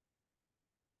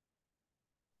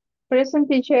 Present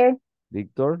teacher.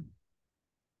 Víctor.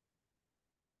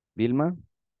 Vilma.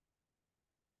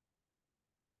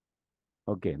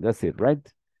 Okay, that's it, right?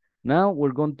 Now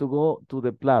we're going to go to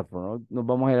the platform. Nos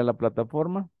vamos a ir a la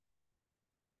plataforma.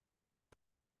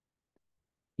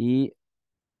 Y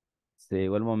se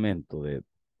llegó el momento de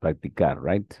practicar,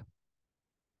 right?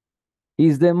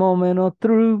 Is the moment of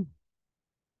truth?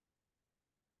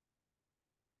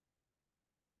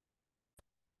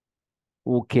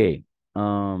 Ok.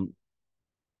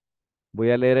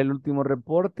 Voy a leer el último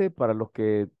reporte para los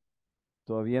que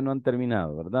todavía no han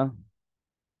terminado, ¿verdad?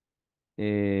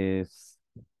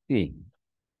 Sí.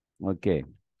 Ok.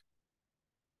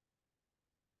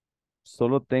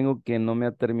 Solo tengo que no me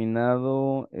ha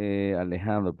terminado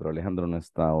Alejandro, pero Alejandro no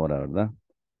está ahora, ¿verdad?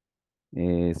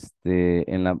 En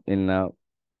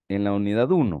la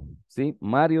unidad uno, ¿sí?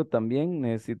 Mario también,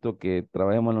 necesito que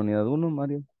trabajemos en la unidad uno,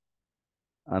 Mario.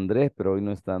 Andrés, pero hoy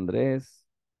no está Andrés,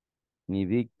 ni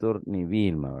Víctor, ni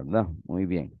Vilma, ¿verdad? Muy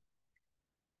bien.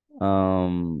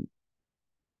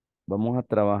 Vamos a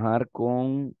trabajar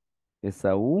con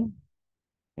Esaú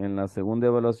en la segunda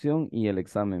evaluación y el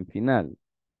examen final,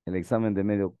 el examen de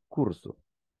medio curso.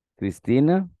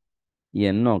 Cristina y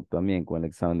Enoch también con el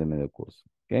examen de medio curso,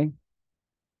 ¿ok?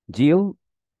 Jill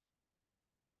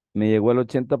me llegó al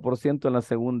 80% en la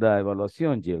segunda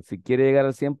evaluación, Jill. Si quiere llegar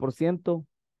al 100%,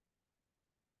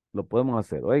 lo podemos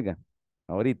hacer, oiga,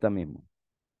 ahorita mismo.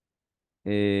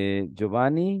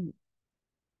 Giovanni,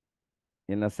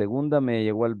 en la segunda me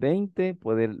llegó al 20,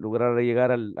 puede lograr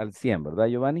llegar al 100, ¿verdad,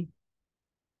 Giovanni?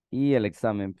 Y el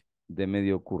examen de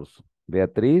medio curso.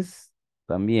 Beatriz,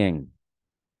 también.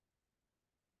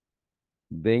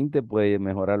 20 puede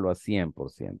mejorarlo a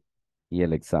 100%. Y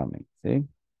el examen, ¿sí?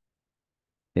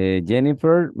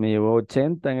 Jennifer me llevó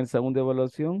 80 en el segundo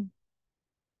evaluación.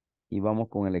 Y vamos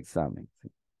con el examen,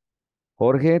 ¿sí?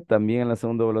 Jorge también en la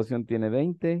segunda evaluación tiene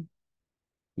 20.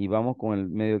 Y vamos con el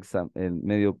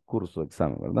medio curso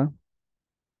examen, ¿verdad?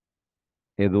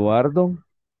 Eduardo,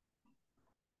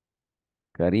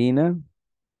 Karina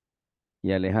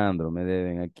y Alejandro me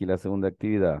deben aquí la segunda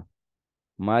actividad.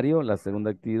 Mario, la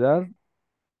segunda actividad.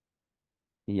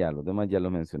 Y ya, los demás ya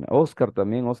los mencioné. Oscar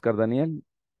también, Oscar Daniel,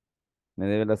 me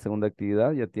debe la segunda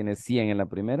actividad. Ya tiene 100 en la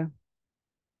primera.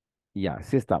 Y ya,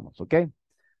 sí estamos, ¿ok?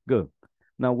 Good.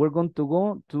 Now we're going to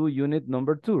go to unit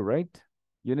number 2, right?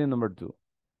 Unit number 2.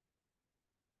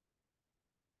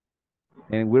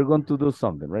 And we're going to do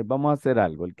something, right? Vamos a hacer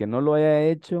algo. El que no lo haya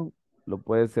hecho, lo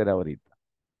puede hacer ahorita.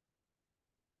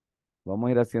 Vamos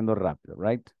a ir haciendo rápido,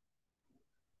 right?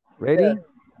 Ready?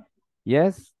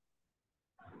 Yes.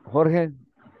 Jorge,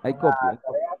 hay copia.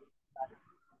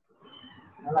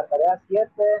 La tarea 7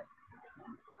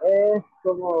 es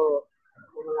como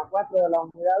la 4 de la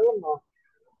unidad 1.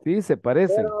 Sí, se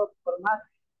parecen. Pero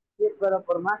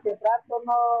por más que trato,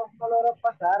 no logro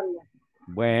pasarlo.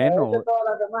 Bueno. Todas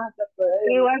las demás se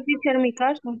pueden. Igual teacher en mi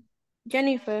caso.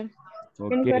 Jennifer.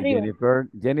 Ok, Jennifer arriba.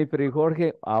 Jennifer y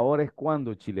Jorge, ahora es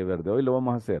cuando Chile Verde. Hoy lo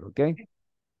vamos a hacer, ¿ok?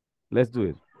 Let's do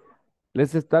it.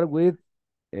 Let's start with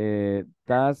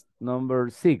task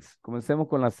number 6. Comencemos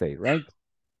con la 6, right?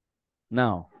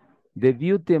 Now, the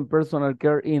beauty and personal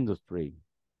care industry.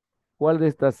 ¿Cuál de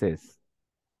estas es?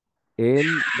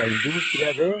 La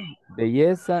industria de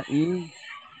belleza y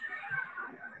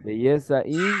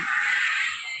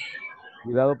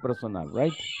cuidado personal,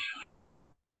 right?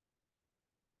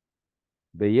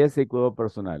 Belleza y cuidado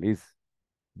personal is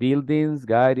buildings,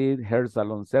 guided, hair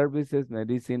salon services,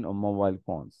 medicine o mobile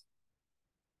phones.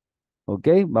 Ok,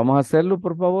 vamos a hacerlo,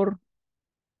 por favor.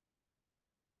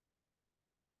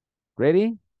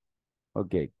 Ready?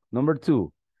 Ok, number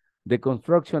 2, the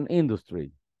construction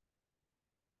industry.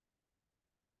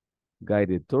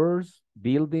 Guided tours,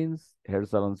 buildings, hair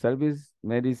salon service,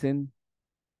 medicine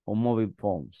o mobile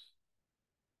phones.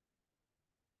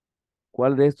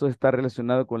 ¿Cuál de estos está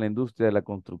relacionado con la industria de la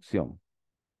construcción?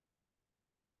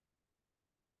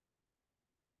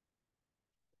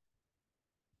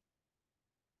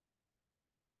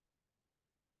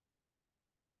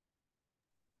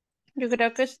 Yo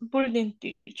creo que es building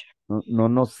teacher.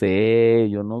 No sé,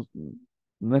 yo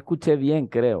no escuché bien,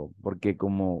 creo, porque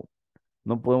como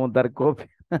no podemos dar copia.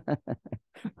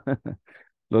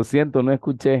 Lo siento, no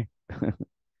escuché.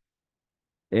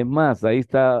 Es más, ahí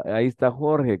está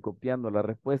Jorge copiando la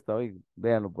respuesta. Oye,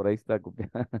 véanlo, por ahí está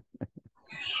copiando.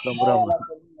 Son bromas.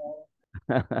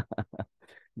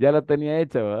 Ya la tenía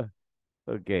hecha, ¿va?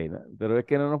 Ok, pero es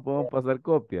que no nos podemos pasar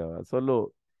copia, ¿va?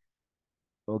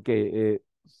 Ok,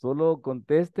 solo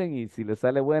contesten y si les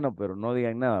sale bueno, pero no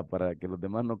digan nada para que los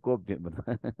demás no copien,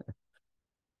 ¿verdad?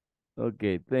 Ok,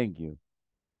 thank you.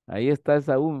 Ahí está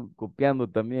Saúl copiando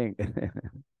también.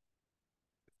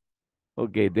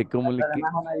 Ok, de Pero comunique.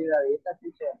 más una ayudadita,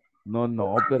 teacher.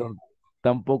 No, pero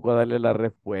tampoco darle la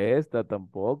respuesta,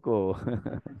 tampoco.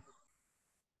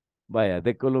 Vaya,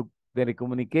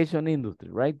 telecommunication industry,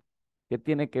 right? ¿Qué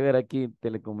tiene que ver aquí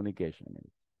telecommunication?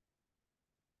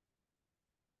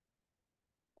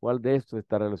 ¿Cuál de estos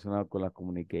está relacionado con la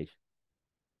communication?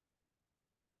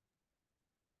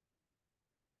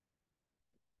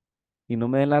 Y no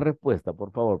me den la respuesta,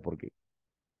 por favor, porque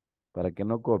para que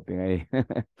no copien ahí.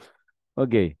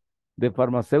 Ok, the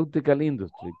pharmaceutical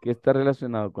industry, ¿qué está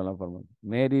relacionado con la farmacia?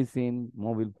 Medicine,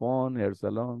 mobile phone, hair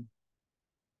salon.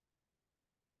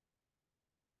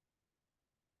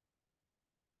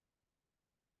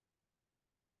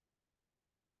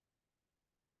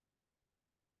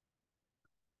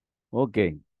 Ok,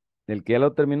 el que ya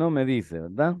lo terminó me dice,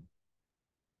 ¿verdad?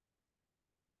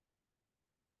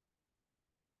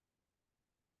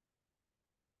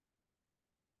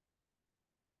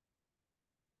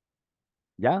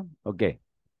 ¿Ya? Ok.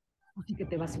 Así que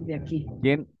te vas a ir de aquí.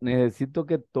 ¿Quién? Necesito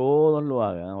que todos lo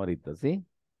hagan ahorita, ¿sí?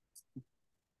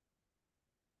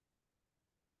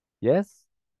 ¿Yes?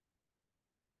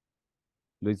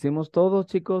 ¿Lo hicimos todos,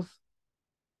 chicos?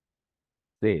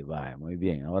 Sí, vaya, muy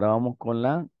bien. Ahora vamos con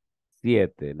la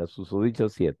 7, la susodicho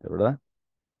 7, ¿verdad?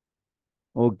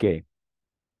 Ok.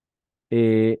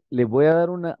 Les voy a dar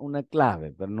una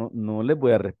clave, pero no les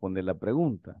voy a responder la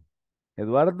pregunta.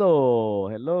 Eduardo,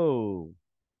 hello.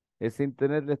 Ese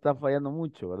internet le está fallando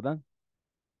mucho, ¿verdad?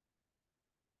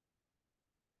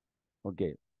 Ok.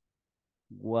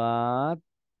 What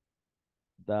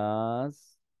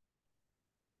does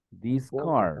this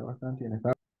car?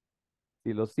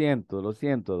 Sí, lo siento,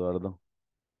 Eduardo.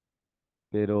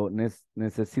 Pero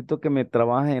necesito que me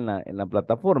trabaje en la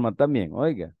plataforma también,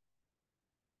 oiga.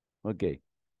 Ok.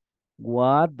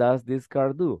 What does this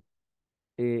car do?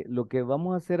 Lo que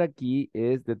vamos a hacer aquí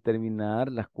es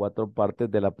determinar las cuatro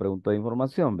partes de la pregunta de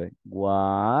información, ¿ve?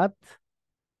 What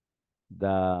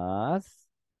does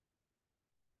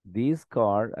this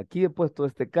car? Aquí he puesto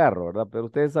este carro, ¿verdad? Pero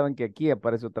ustedes saben que aquí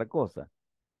aparece otra cosa.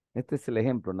 Este es el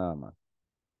ejemplo nada más.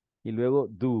 Y luego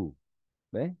do,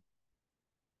 ¿ve?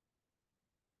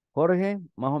 Jorge,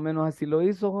 más o menos así lo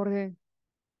hizo, Jorge.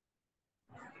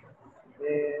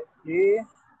 Sí,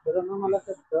 pero no me lo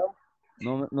aceptó.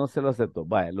 No se lo aceptó.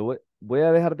 Vaya, voy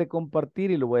a dejar de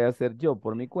compartir y lo voy a hacer yo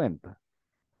por mi cuenta.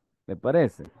 ¿Me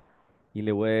parece? Y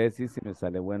le voy a decir si me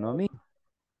sale bueno a mí.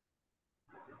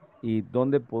 Y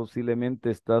dónde posiblemente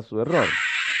está su error.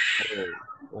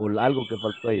 O algo que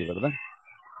faltó ahí, ¿verdad?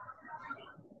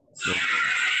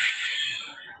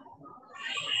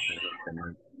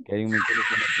 Permítame, que hay un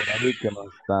micrófono por ahí que nos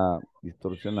está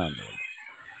distorsionando,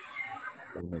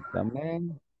 ¿verdad?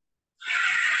 Permítame.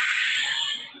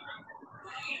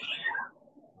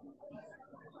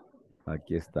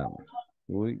 Aquí estamos.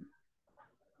 Uy.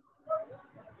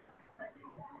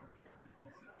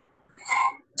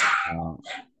 Ah,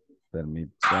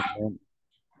 permítame.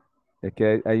 Es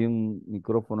que hay un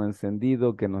micrófono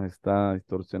encendido que nos está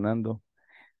distorsionando,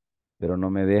 pero no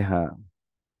me deja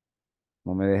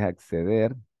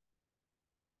acceder.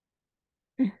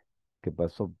 ¿Qué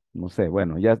pasó? No sé.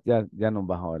 Bueno, ya nos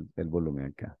bajó el volumen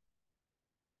acá.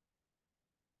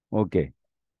 Ok.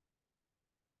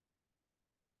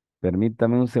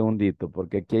 Permítame un segundito,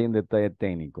 porque aquí hay un detalle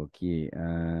técnico. Aquí.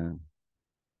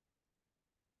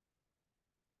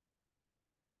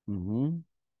 Ujú.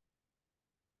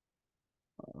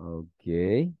 Ok.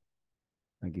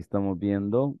 Aquí estamos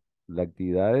viendo las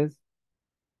actividades.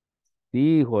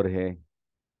 Sí, Jorge.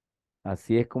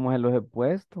 Así es como se los he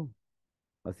puesto.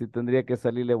 Así tendría que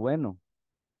salirle bueno.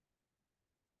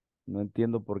 No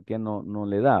entiendo por qué no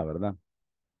le da, ¿verdad?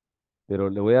 Pero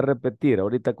le voy a repetir.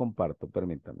 Ahorita comparto,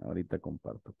 permítame. Ahorita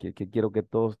comparto. Que quiero que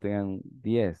todos tengan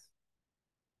 10.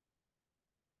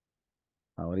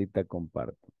 Ahorita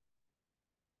comparto.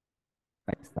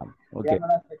 Ahí estamos. Ok. Ya me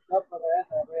lo aceptó, pero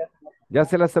voy a hacer. Ya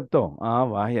se le aceptó. Ah,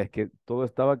 vaya, es que todo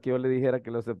estaba que yo le dijera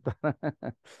que lo aceptara.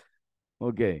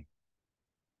 Ok.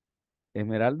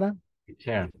 Esmeralda.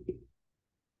 Teacher,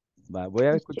 Va, voy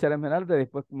a escuchar a Esmeralda y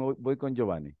después voy con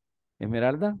Giovanni.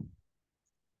 Esmeralda.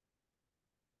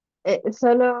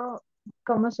 Solo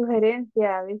como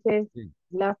sugerencia, a veces Sí.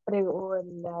 la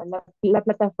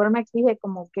plataforma exige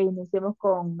como que iniciemos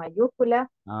con mayúsculas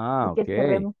Ah, y que ok.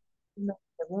 cerremos con una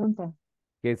pregunta.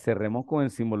 Que cerremos con el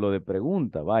símbolo de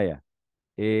pregunta, vaya.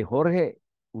 Jorge,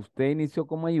 usted inició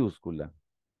con mayúscula.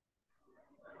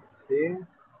 Sí,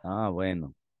 Ah,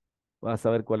 bueno. Vas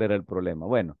a ver cuál era el problema.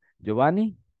 Bueno,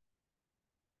 Giovanni.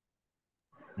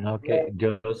 No, le que daba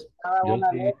yo una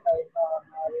sí, letra y no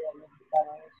había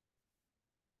necesitado eso.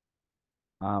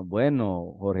 Ah,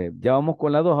 bueno, Jorge. Ya vamos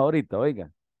con la 2 ahorita,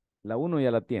 oiga. La uno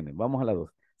ya la tiene. Vamos a la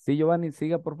 2. Sí, Giovanni,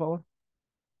 siga, por favor.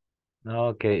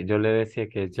 no, que yo le decía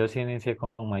que yo sí inicié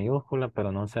con mayúscula,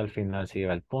 pero no sé al final si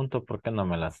iba el punto porque no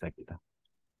me la acepta.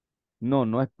 No,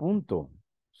 no es punto.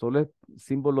 Solo es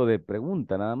símbolo de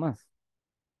pregunta, nada más.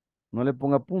 No le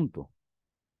ponga punto.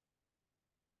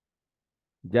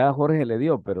 Ya Jorge le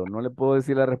dio, pero no le puedo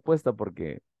decir la respuesta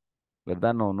porque,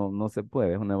 ¿verdad? No se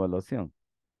puede, es una evaluación.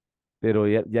 Pero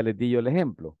ya les di yo el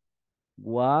ejemplo.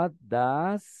 What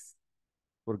does,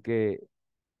 porque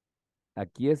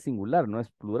aquí es singular, no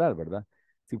es plural, ¿verdad?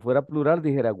 Si fuera plural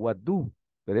dijera what do,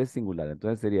 pero es singular.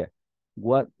 Entonces sería,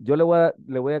 yo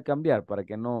le voy a cambiar para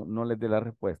que no les dé la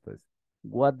respuesta. Es,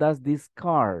 what does this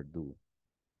car do?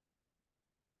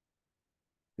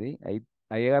 ¿Sí? Ahí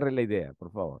agarre la idea,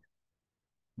 por favor.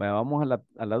 Bueno, vamos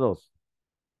a la 2.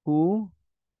 Who,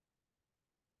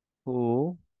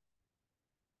 who,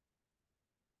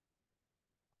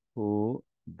 who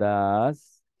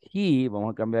does he,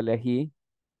 vamos a cambiarle a he,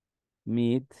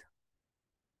 meet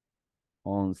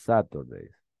on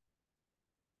Saturdays?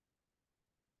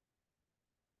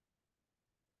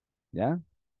 ¿Ya?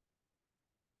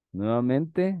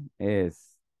 Nuevamente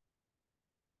es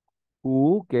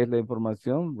who, que es la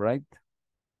información, right?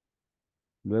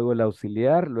 Luego el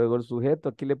auxiliar, luego el sujeto.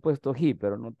 Aquí le he puesto he,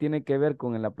 pero no tiene que ver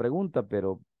con la pregunta,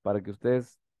 pero para que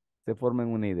ustedes se formen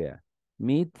una idea.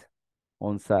 Meet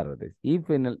on Saturdays. Y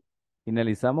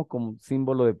finalizamos con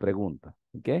símbolo de pregunta.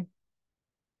 ¿Ok?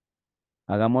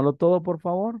 Hagámoslo todo, por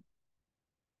favor.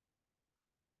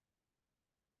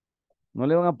 No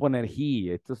le van a poner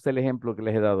he. Esto es el ejemplo que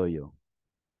les he dado yo.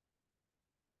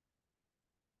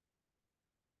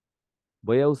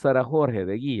 Voy a usar a Jorge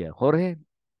de guía. Jorge,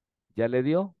 ¿ya le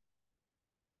dio?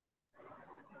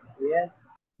 Bien,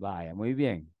 Vaya, muy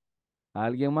bien. ¿A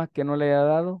alguien más que no le haya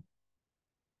dado?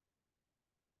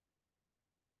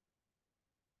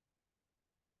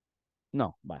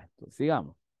 No, vaya, entonces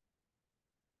sigamos.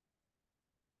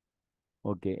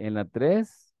 Ok, en la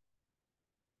 3,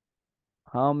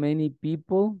 how many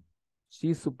people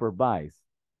she supervise?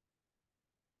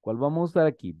 ¿Cuál vamos a usar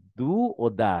aquí? ¿Do o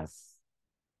does?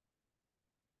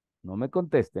 No me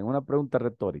contesten, una pregunta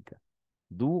retórica.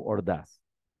 ¿Do or does?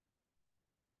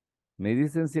 Me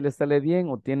dicen si le sale bien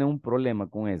o tiene un problema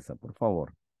con esa, por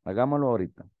favor. Hagámoslo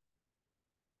ahorita.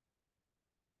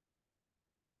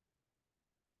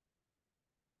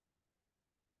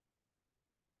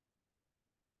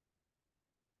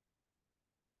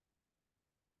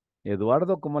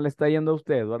 Eduardo, ¿cómo le está yendo a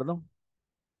usted, Eduardo?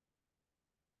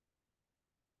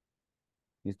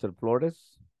 Mr.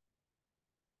 Flores.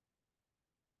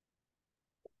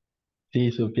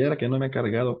 Si supiera que no me he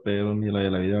cargado, pero ni la de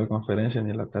la videoconferencia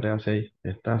ni la tarea 6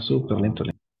 está súper lento.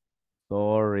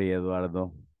 Sorry,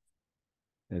 Eduardo.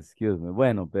 Excuse me.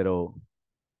 Bueno, pero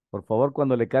por favor,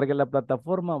 cuando le cargue la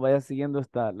plataforma, vaya siguiendo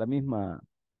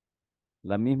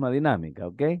la misma dinámica,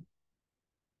 ¿ok?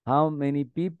 How many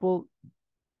people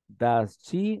does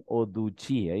she o do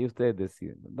she? Ahí ustedes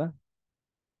deciden, ¿verdad?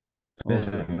 Ok.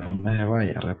 No me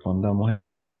vaya, respondamos.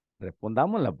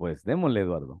 Respondámosla pues, démosle,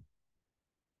 Eduardo.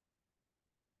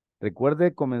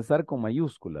 Recuerde comenzar con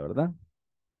mayúscula, ¿verdad?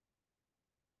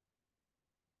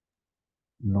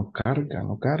 No carga,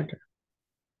 no carga.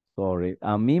 Sorry.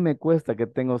 A mí me cuesta que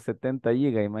tengo 70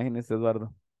 gigas, imagínese,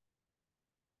 Eduardo.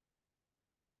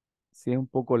 Sí, es un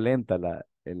poco lenta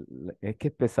es que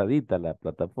es pesadita la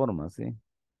plataforma, sí.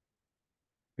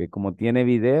 Que como tiene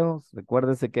videos,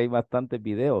 recuérdese que hay bastantes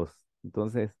videos.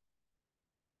 Entonces,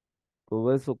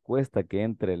 todo eso cuesta que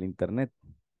entre el internet.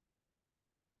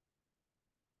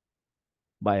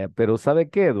 Vaya, pero ¿sabe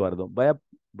qué, Eduardo? Vaya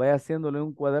haciéndole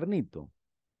un cuadernito,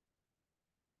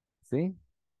 ¿sí?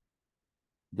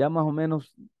 Ya más o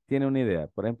menos tiene una idea.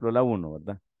 Por ejemplo, la uno,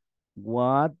 ¿verdad?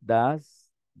 What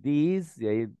does this, y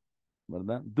ahí,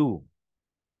 ¿verdad? Do.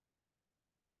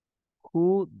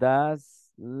 Who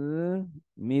does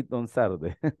meet on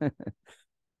Saturday?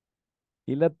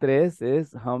 Y la 3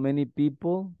 es how many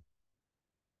people,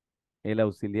 el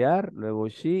auxiliar, luego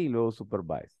she y luego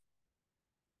supervise.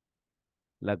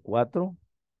 La 4.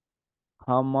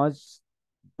 How much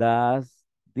does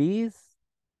this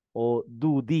o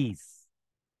do this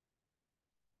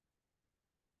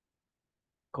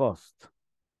cost?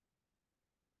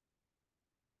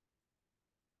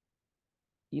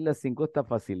 Y la 5 está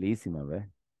facilísima, ¿ves?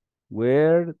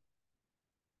 Where,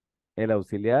 el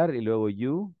auxiliar, y luego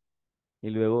you, y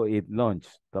luego eat lunch.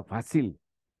 Está fácil,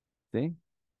 ¿sí?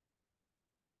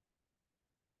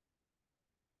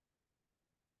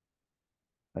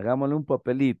 Hagámosle un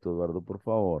papelito, Eduardo, por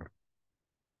favor.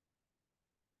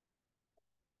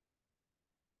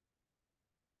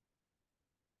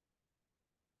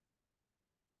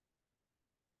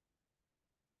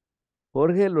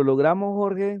 Jorge, ¿lo logramos,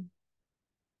 Jorge?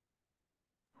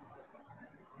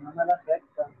 No me la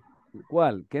aceptan.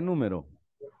 ¿Cuál? ¿Qué número?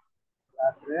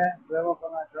 La 3, luego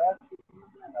con la 2.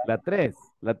 La 3.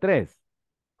 La 3.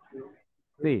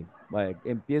 Sí, vaya,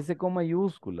 empiece con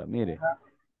mayúscula, mire.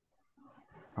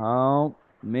 How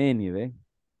many, ¿ve?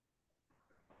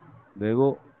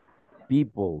 Luego,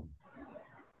 people.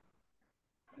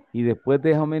 Y después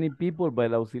de how many people va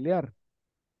el auxiliar.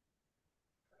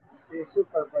 Sí,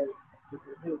 súper, pues.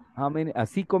 Sí. How many,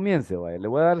 así comience, vaya. Le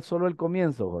voy a dar solo el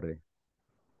comienzo, Jorge.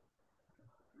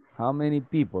 How many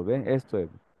people, ¿ve? Esto es.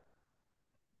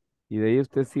 Y de ahí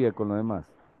usted sigue con lo demás.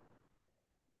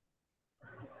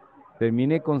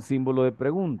 Termine con símbolo de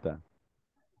pregunta.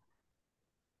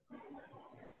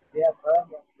 Sí,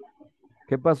 acuerdo.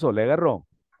 ¿Qué pasó? ¿Le agarró?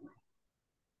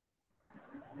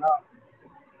 No.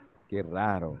 Qué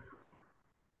raro.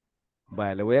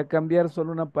 Vale, le voy a cambiar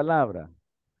solo una palabra.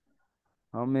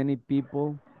 How many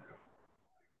people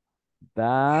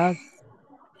does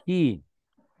he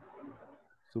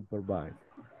supervise?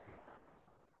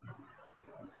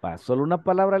 Va, solo una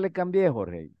palabra le cambié,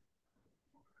 Jorge.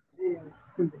 Sí,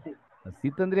 sí.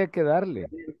 Así tendría que darle.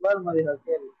 Sí, igual me dijo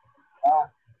aquel.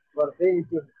 Ah, por fin,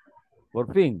 sí.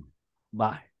 Por fin.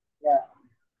 Va. Ya.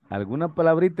 Alguna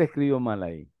palabrita escribió mal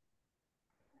ahí.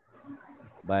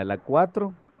 Va, la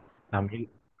 4. A mí,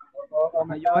 O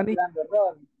me estaba Giovanni. tirando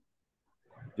error.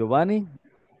 Giovanni.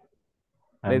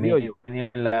 a Le dio yo. mí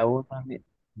ni la 1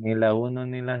 ni la 1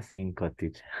 ni la 5,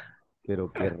 teacher.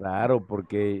 Pero qué raro,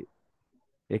 porque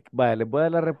vale, les voy a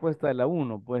dar la respuesta de la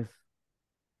 1, pues.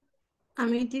 A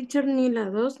mi teacher ni la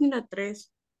 2 ni la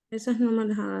 3. Esas no me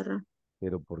las agarra.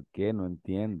 Pero ¿por qué? No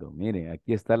entiendo. Miren,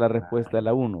 aquí está la respuesta de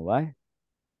la 1, ¿va?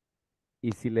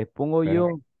 Y Pero si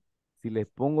les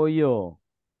pongo yo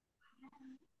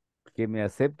que me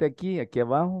acepte aquí, aquí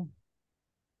abajo,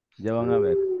 ya van a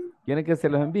ver. ¿Quieren que se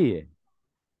los envíe?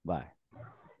 Va,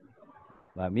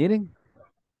 va, miren,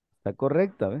 está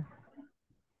correcta, ¿ves?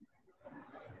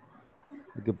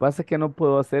 Lo que pasa es que no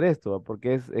puedo hacer esto, ¿va?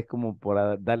 Porque es como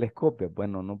por darles copia.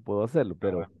 Bueno, no puedo hacerlo,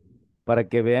 pero para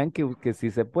que vean que sí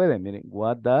se puede. Miren,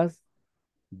 what does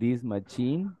this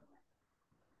machine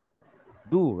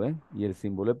do, ¿ves? Y el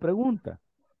símbolo de pregunta.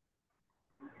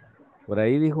 Por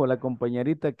ahí dijo la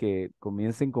compañerita que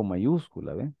comiencen con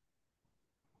mayúscula, ¿ves?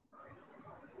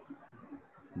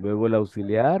 Luego el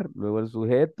auxiliar, luego el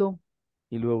sujeto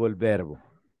y luego el verbo.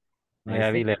 no, ya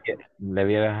Ese. vi, le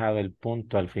había dejado el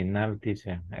punto al final,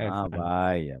 teacher. Ah, Eso.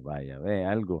 vaya, vaya, ve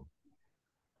algo.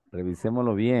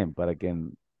 Revisémoslo bien para que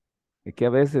es que a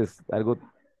veces algo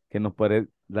que nos parece,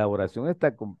 la oración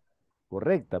está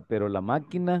correcta, pero la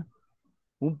máquina,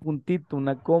 un puntito,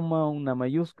 una coma, una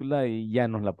mayúscula y ya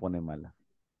nos la pone mala.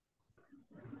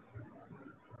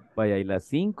 Vaya, y la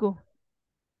 5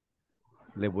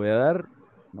 le voy a dar,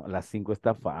 no, la 5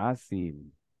 está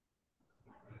fácil.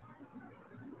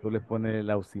 Tú les pones el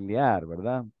auxiliar,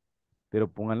 ¿verdad? Pero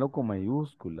pónganlo con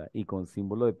mayúscula y con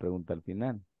símbolo de pregunta al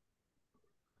final.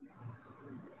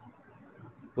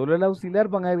 Solo el auxiliar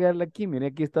van a agregarle aquí. Mire,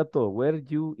 aquí está todo. Where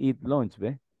you eat lunch,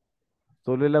 ¿ve?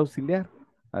 Solo el auxiliar.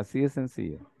 Así de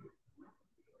sencillo.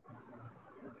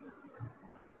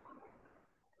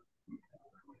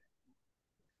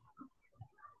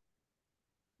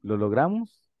 ¿Lo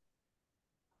logramos?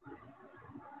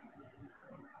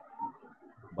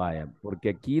 Vaya, porque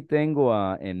aquí tengo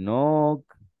a Enoch,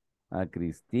 a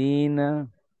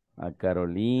Cristina, a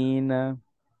Carolina,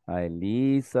 a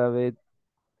Elizabeth,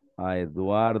 a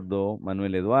Eduardo,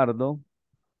 Manuel Eduardo,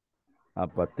 a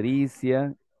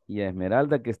Patricia y a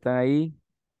Esmeralda que están ahí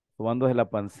tomándose la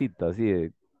pancita, así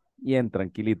de, bien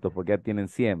tranquilitos porque ya tienen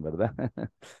 100, ¿verdad?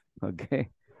 Ok.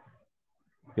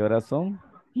 ¿Qué horas son?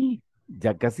 ¡Y!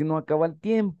 Ya casi no acaba el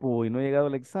tiempo y no ha llegado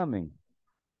el examen.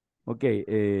 Ok,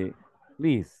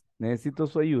 Liz, necesito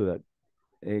su ayuda.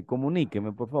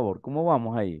 Comuníqueme, por favor. ¿Cómo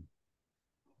vamos ahí?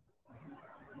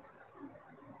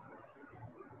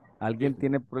 ¿Alguien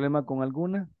tiene problema con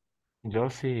alguna? Yo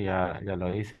sí, ya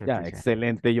lo hice, Ya, teacher.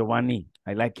 excelente, Giovanni.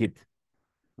 I like it.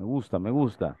 Me gusta, me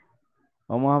gusta.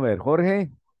 Vamos a ver,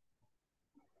 Jorge.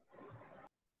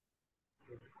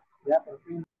 Ya, por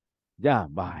fin. Ya,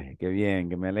 vaya, qué bien,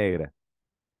 que me alegra.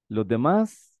 Los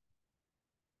demás,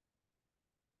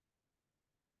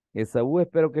 Esaú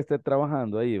espero que esté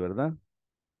trabajando ahí, ¿verdad?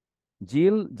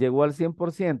 Jill llegó al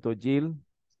 100%. Jill,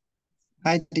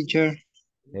 Hi, teacher.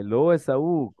 hello,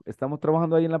 Esaú. Estamos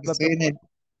trabajando ahí en la Estoy plataforma.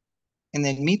 en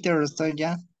el meter, estoy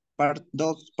ya. Part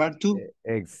 2, part 2.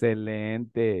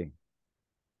 Excelente.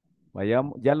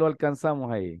 Vayamos, ya lo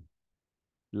alcanzamos ahí.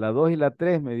 La 2 y la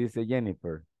 3 me dice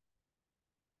Jennifer.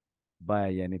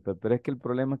 Vaya, Jennifer, pero es que el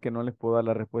problema es que no les puedo dar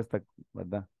la respuesta,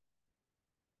 ¿verdad?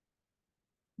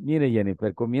 Mire,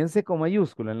 Jennifer, comience con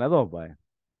mayúscula en la 2, vaya.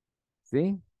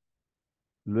 ¿Sí?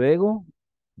 Luego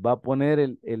va a poner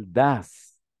el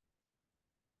das.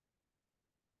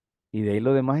 Y de ahí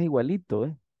lo demás igualito,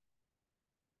 ¿eh?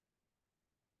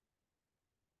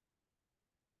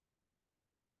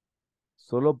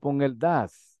 Solo ponga el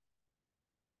das.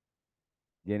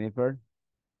 Jennifer,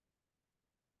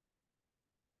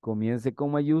 comience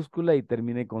con mayúscula y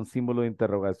termine con símbolo de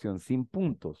interrogación, sin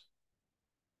puntos.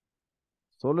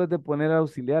 Solo es de poner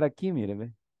auxiliar aquí,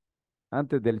 míreme,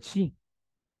 antes del chi.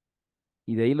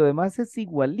 Y de ahí lo demás es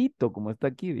igualito, como está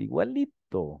aquí,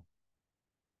 igualito.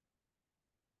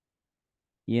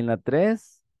 Y en la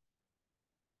 3,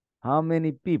 how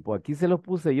many people? Aquí se los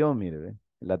puse yo, mire, ve.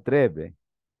 La 3, ve.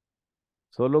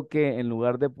 Solo que en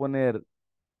lugar de poner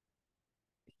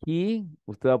he,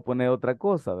 usted va a poner otra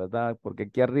cosa, ¿verdad? Porque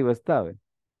aquí arriba está, ve.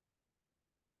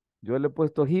 Yo le he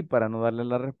puesto he para no darle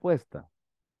la respuesta.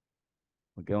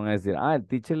 Porque van a decir, ah, el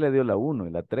teacher le dio la 1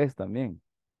 y la 3 también.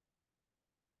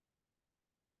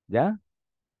 ¿Ya?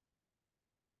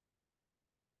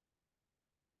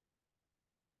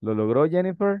 ¿Lo logró,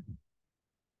 Jennifer?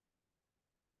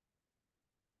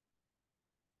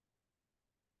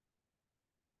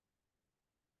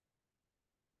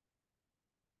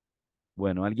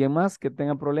 Bueno, ¿alguien más que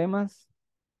tenga problemas?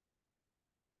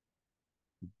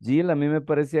 Jill, a mí me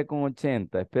parecía con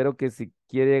 80. Espero que si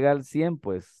quiere llegar al 100,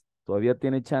 pues todavía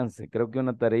tiene chance. Creo que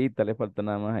una tareita le falta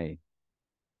nada más ahí.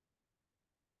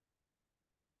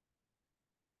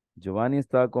 Giovanni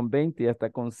estaba con 20 y ya está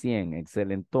con 100.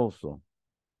 Excelentoso.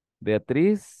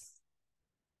 Beatriz,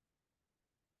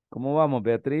 ¿cómo vamos,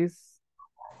 Beatriz?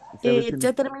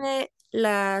 Ya terminé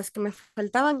las que me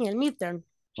faltaban y el midterm.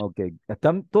 Ok,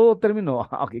 todo terminó.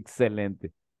 Ah, ok,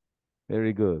 excelente.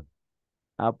 Very good.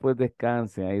 Ah, pues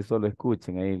descansen, ahí solo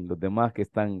escuchen, ahí los demás que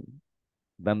están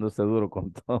dándose duro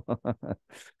con todo.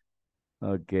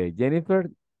 Ok, Jennifer,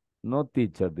 no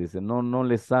teacher, dice, no, no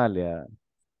le sale a...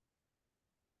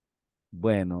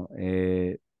 Bueno,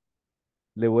 le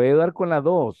voy a ayudar con la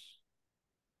 2,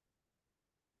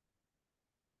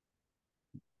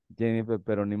 Jennifer,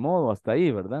 pero ni modo, hasta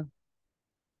ahí, ¿verdad?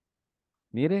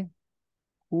 Mire,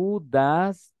 who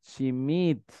does she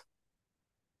meet?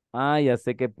 Ah, ya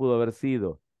sé que pudo haber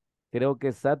sido. Creo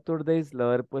que Saturdays la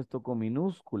haber puesto con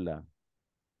minúscula.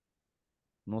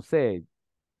 No sé,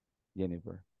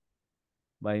 Jennifer.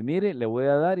 Va y mire, le voy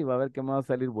a dar y va a ver que me va a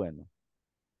salir bueno.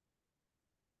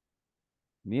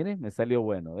 Mire, me salió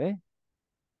bueno, ¿eh?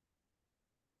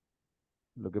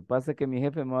 Lo que pasa es que mi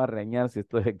jefe me va a regañar si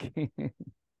estoy aquí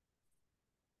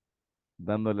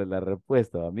dándole la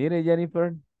respuesta. ¿Va? Mire,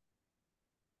 Jennifer,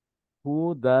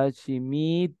 who does she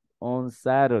meet on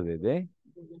Saturday? ¿Ve?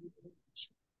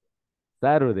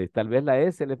 Saturdays, tal vez la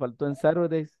S le faltó en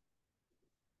Saturdays.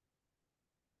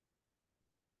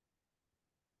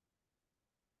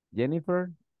 Jennifer,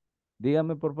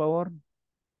 dígame por favor.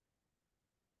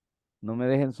 No me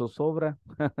dejen zozobra.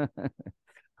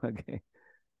 Ok.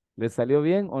 ¿Le salió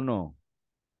bien o no?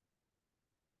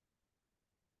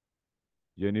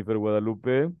 Jennifer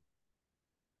Guadalupe.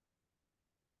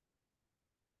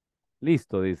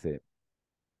 Listo, dice.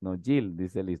 No, Jill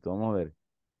dice listo. Vamos a ver.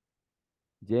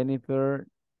 Jennifer.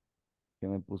 ¿Qué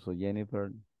me puso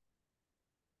Jennifer?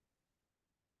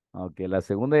 Ok, la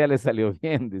segunda ya le salió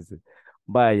bien, dice.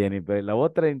 Vaya, Jennifer. La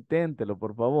otra inténtelo,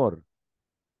 por favor.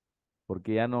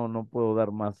 Porque ya no puedo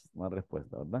dar más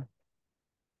respuesta, ¿verdad?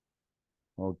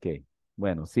 Ok.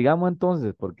 Bueno, sigamos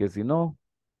entonces, porque si no,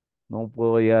 no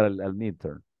puedo llegar al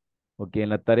midterm. Ok, en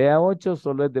la tarea 8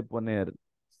 solo es de poner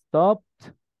stopped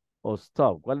o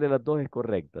stop. ¿Cuál de las dos es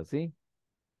correcta? ¿Sí?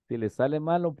 Si les sale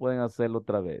malo, pueden hacerlo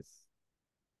otra vez.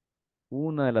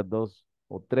 Una de las dos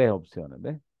o tres opciones,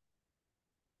 ¿ves?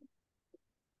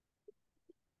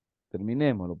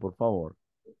 Terminémoslo, por favor.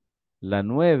 La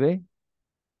 9,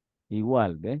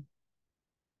 igual, ¿ves?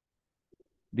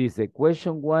 Dice,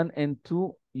 question 1 and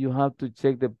 2 you have to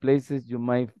check the places you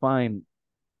might find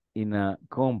in a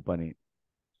company,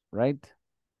 right?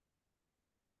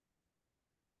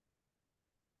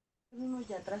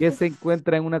 ¿Qué se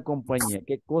encuentra en una compañía?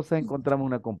 ¿Qué cosas encontramos en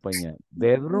una compañía?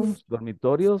 Bedrooms,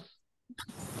 dormitorios,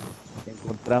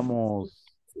 encontramos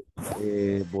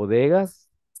bodegas.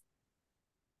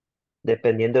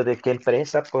 Dependiendo de qué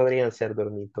empresa podrían ser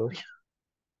dormitorios.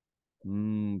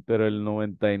 Pero el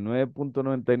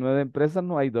 99.99 de empresas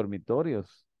no hay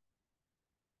dormitorios.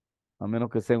 A menos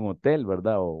que sea un hotel,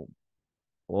 ¿verdad? O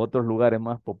otros lugares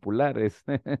más populares.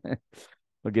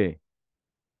 Ok.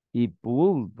 Y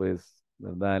pool, pues,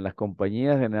 ¿verdad? En las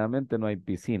compañías generalmente no hay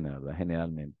piscina, ¿verdad?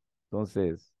 Generalmente.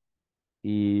 Entonces,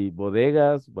 y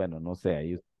bodegas, bueno, no sé,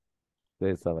 ahí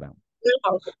ustedes sabrán.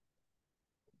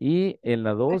 Y en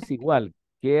la 2 igual,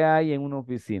 ¿qué hay en una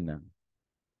oficina?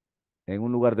 En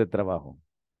un lugar de trabajo.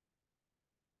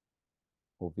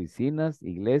 Oficinas,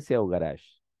 iglesia o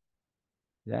garage.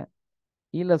 ¿Ya?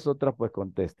 Y las otras pues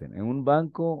contesten. En un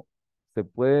banco se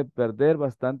puede perder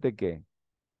bastante ¿qué?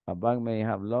 A bank may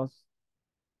have lost.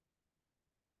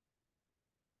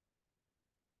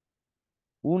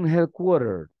 Un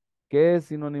headquarter. ¿Qué es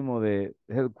sinónimo de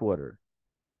headquarter?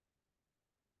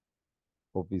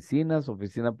 Oficinas,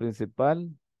 oficina principal.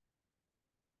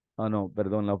 Ah, no,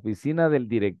 perdón, la oficina del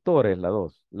director es la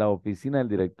 2. La oficina del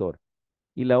director.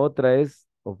 Y la otra es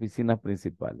oficinas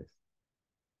principales.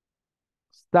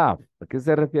 Staff. ¿A qué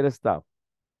se refiere staff?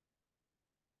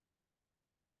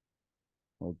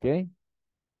 ¿Ok?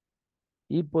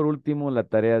 Y por último, la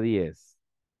tarea 10.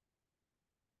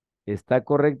 ¿Está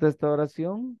correcta esta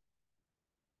oración?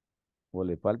 ¿O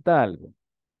le falta algo?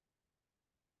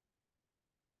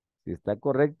 Si está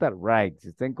correcta, right. Si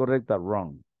está incorrecta,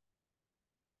 wrong.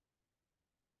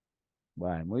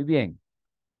 Bueno, muy bien.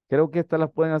 Creo que estas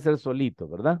las pueden hacer solitos,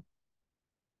 ¿verdad?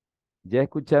 Ya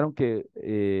escucharon que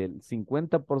el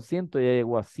 50% ya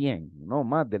llegó a 100, no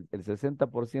más del el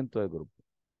 60% del grupo.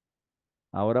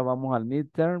 Ahora vamos al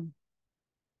midterm.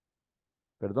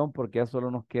 Perdón, porque ya solo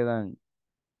nos quedan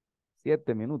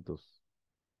 7 minutos.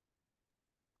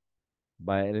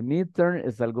 Va, el midterm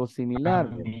es algo similar.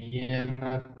 Y en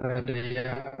la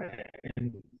tarea,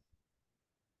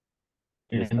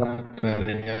 Está en la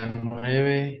tarea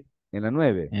 9, en la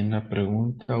 9. en la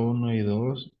pregunta 1 y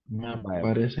 2, me Vaya,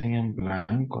 aparecen en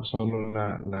blanco, solo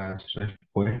las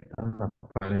respuestas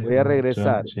voy a aparecen en opción,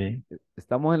 regresar. sí.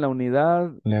 Estamos en la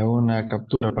unidad. Le hago una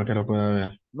captura para que lo pueda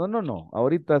ver. No, no, no.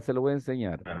 Ahorita se lo voy a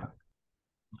enseñar. Ah,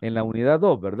 En la unidad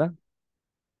 2, ¿verdad?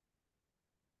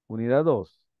 Unidad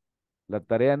 2. La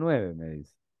tarea 9 me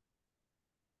dice.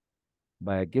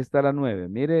 Vaya, aquí está la 9.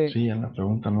 Mire, sí, en la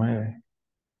pregunta 9.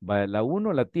 vaya, la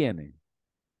 1 la tiene.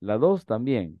 La 2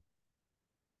 también.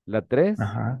 La 3,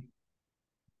 Ajá.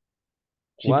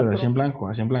 Sí, pero 4. así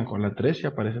en blanco. La 3 sí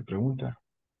aparece pregunta.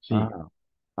 Sí.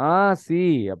 Ah,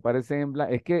 sí, aparecen en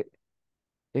blanco.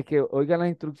 Es que oigan las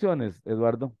instrucciones,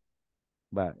 Eduardo.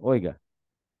 Va, oiga.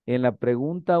 En la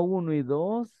pregunta 1 y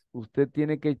 2, usted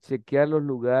tiene que chequear los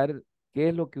lugares, qué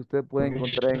es lo que usted puede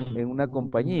encontrar en una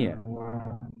compañía.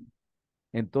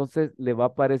 Entonces le va a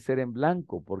aparecer en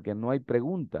blanco porque no hay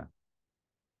pregunta.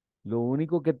 Lo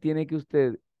único que tiene que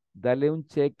usted darle un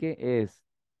cheque es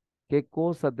qué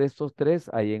cosas de estos tres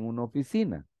hay en una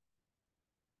oficina.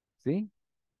 ¿Sí?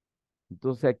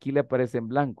 Entonces aquí le aparece en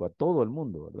blanco a todo el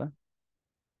mundo, ¿verdad?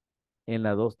 En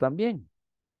la 2 también.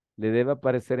 Le debe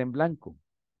aparecer en blanco.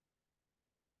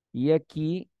 Y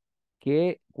aquí,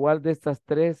 ¿cuál de estas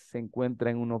tres se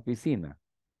encuentra en una oficina?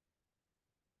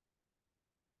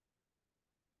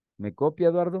 ¿Me copia,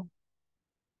 Eduardo?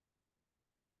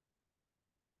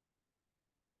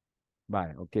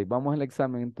 Vale, ok, vamos al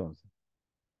examen entonces.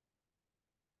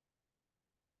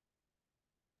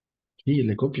 Sí,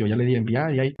 le copio, ya le di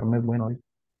enviar y ahí internet bueno hoy.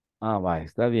 Ah, va,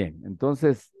 está bien.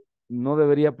 Entonces, no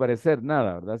debería aparecer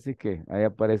nada, ¿verdad? Así que ahí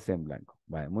aparece en blanco.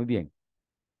 Vale, muy bien.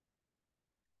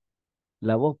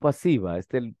 La voz pasiva,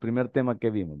 este es el primer tema que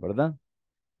vimos, ¿verdad?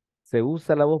 Se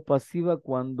usa la voz pasiva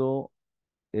cuando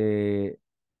eh,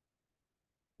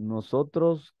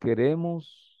 nosotros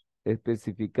queremos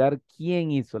especificar quién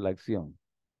hizo la acción.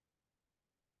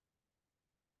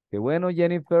 Qué bueno,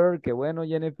 Jennifer, que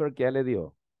ya le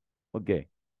dio. Ok.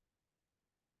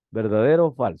 ¿Verdadero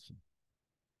o falso?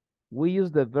 We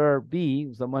use the verb be,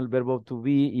 usamos el verbo to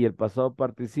be y el pasado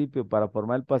participio para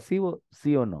formar el pasivo,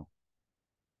 ¿sí o no?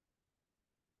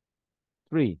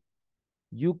 3.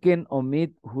 You can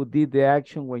omit who did the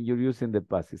action when you're using the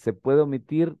passive. Se puede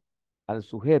omitir al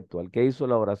sujeto, al que hizo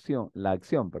la oración, la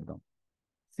acción, perdón.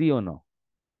 ¿Sí o no?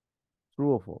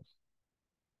 True o false.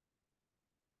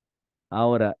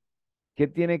 Ahora, ¿Qué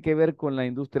tiene que ver con la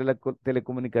industria de la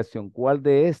telecomunicación? ¿Cuál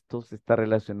de estos está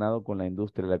relacionado con la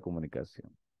industria de la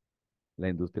comunicación? ¿La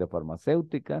industria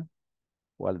farmacéutica?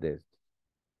 ¿Cuál de estos?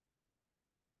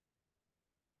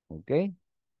 ¿Ok?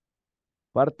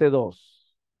 Parte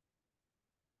 2.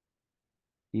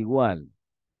 Igual.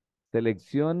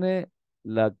 Seleccione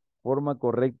la forma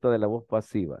correcta de la voz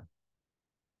pasiva.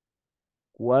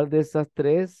 ¿Cuál de esas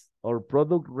tres? Our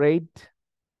product rate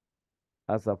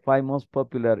as a five most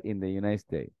popular in the United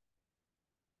States.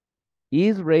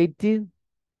 Is rated,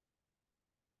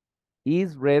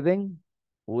 is reading,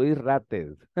 o is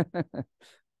rated.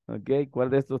 ¿Ok?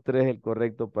 ¿Cuál de estos tres es el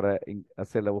correcto para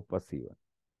hacer la voz pasiva?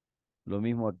 Lo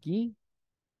mismo aquí.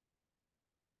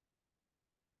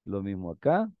 Lo mismo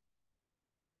acá.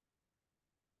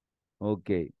 Ok.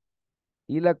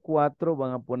 Y la 4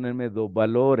 van a ponerme dos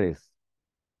valores.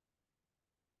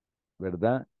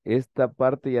 ¿Verdad? Esta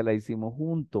parte ya la hicimos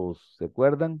juntos. ¿Se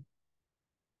acuerdan?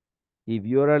 If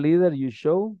you're a leader, you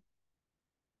show.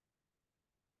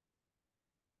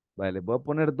 Vale, les voy a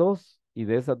poner dos y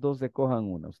de esas dos escojan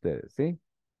una ustedes, ¿sí?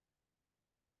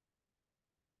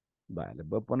 Vale, les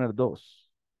voy a poner dos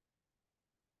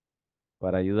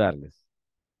para ayudarles.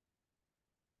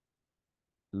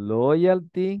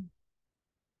 Loyalty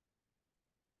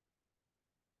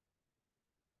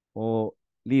o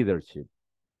leadership.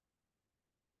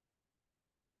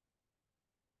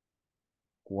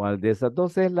 ¿Cuál de esas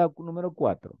dos es la número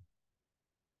 4?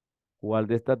 ¿Cuál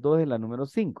de estas dos es la número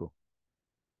 5?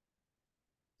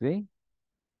 ¿Sí?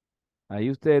 Ahí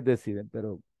ustedes deciden,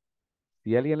 pero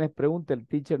si alguien les pregunta, el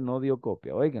teacher no dio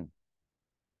copia. Oigan.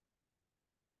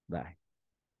 Ay,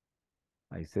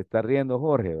 ahí se está riendo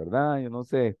Jorge, ¿verdad? Yo no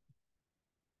sé.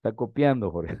 Está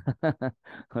copiando, Jorge.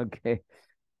 Ok,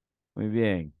 muy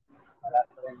bien.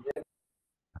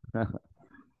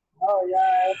 No, ya,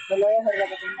 solo es lo que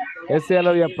tenía que Ese ya lo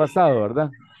había pasado,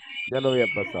 ¿verdad? Ya lo había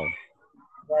pasado.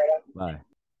 Vale.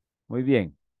 Muy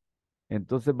bien.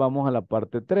 Entonces vamos a la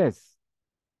parte 3.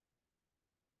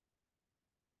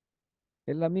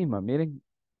 Es la misma, miren.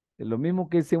 Es lo mismo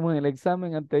que hicimos en el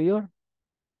examen anterior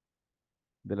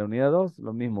de la unidad 2,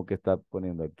 lo mismo que está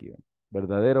poniendo aquí. ¿Ven?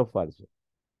 ¿Verdadero o falso?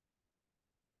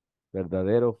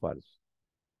 ¿Verdadero o falso?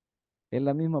 Es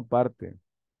la misma parte.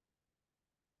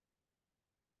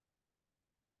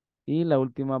 Y la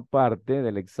última parte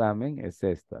del examen es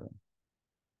esta. ¿Ven?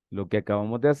 Lo que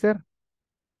acabamos de hacer.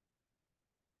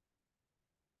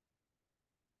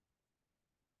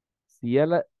 Si ya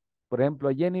por ejemplo,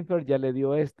 a Jennifer ya le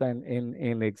dio esta en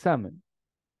el examen.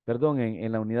 Perdón,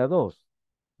 en la unidad 2.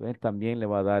 Entonces también le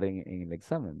va a dar en el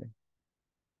examen. ¿Ven?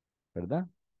 ¿Verdad?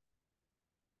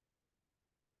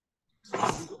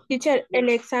 Teacher, el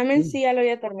examen Sí. sí ya lo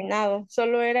había terminado.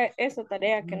 Solo era esa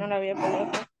tarea que no la había podido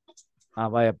hacer. Ah,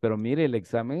 vaya, pero mire, el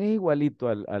examen es igualito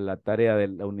a la tarea de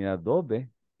la unidad 2, ¿ve?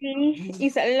 Sí, y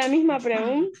sale la misma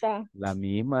pregunta. La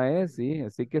misma es, sí.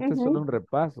 Así que este es solo Ujú. un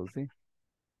repaso, sí.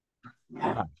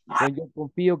 Entonces yo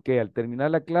confío que al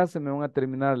terminar la clase me van a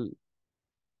terminar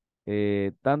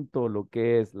tanto lo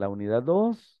que es la unidad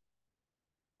 2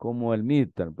 como el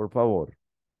midterm, por favor.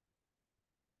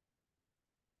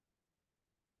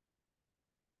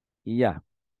 Y ya,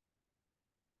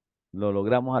 lo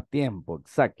logramos a tiempo,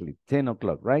 exactly, 10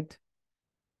 o'clock, right?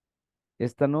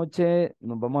 Esta noche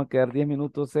nos vamos a quedar 10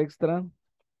 minutos extra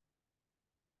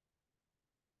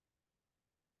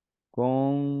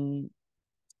con,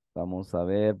 vamos a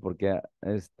ver, porque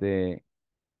le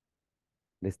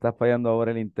está fallando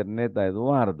ahora el internet a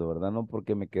Eduardo, ¿verdad? No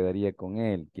porque me quedaría con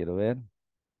él, quiero ver.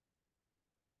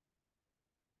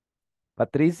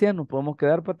 Patricia, ¿nos podemos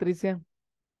quedar, Patricia?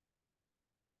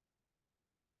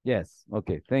 Yes,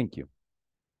 okay, thank you.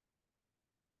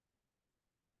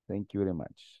 Thank you very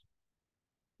much.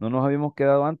 No nos habíamos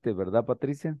quedado antes, ¿verdad,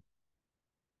 Patricia?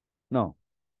 No.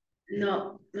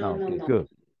 No, No, no, no, okay, no. good.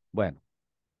 Bueno,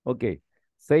 okay.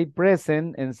 Say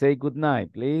present and say good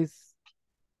night, please.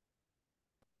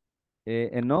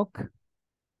 Enoch,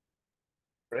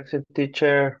 Present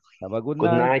teacher. have a good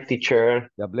Good night. night, teacher.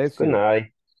 God bless Good you.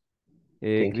 night.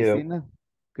 Thank you. Cristina,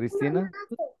 Cristina,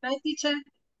 Bye, teacher.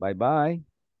 bye bye.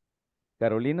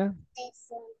 Carolina,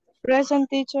 Present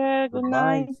teacher, good goodbye.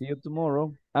 night. See you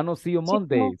tomorrow. Ah, no, see you See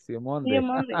Monday. See you you Monday.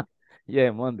 Monday.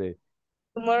 Yeah, Monday.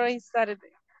 Tomorrow is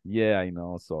Saturday. Yeah, I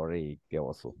know. Sorry. Qué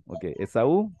oso. Okay.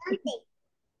 Esaú,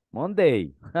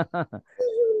 Monday.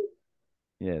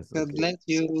 Yes, God okay. bless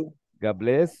you. God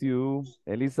bless you.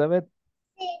 Elizabeth,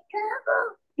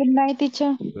 Good night,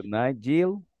 teacher. good night.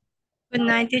 Jill, Good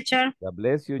night, teacher. God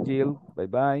bless you, Jill. Bye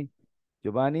bye.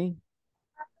 Giovanni,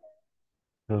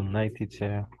 Good night,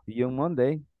 teacher. see you on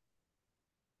Monday.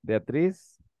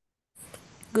 Beatriz,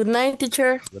 Good night,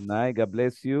 teacher. Good night. God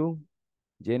bless you.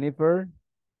 Jennifer.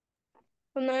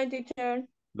 Good night, teacher.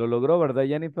 ¿Lo logró, verdad,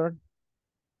 Jennifer?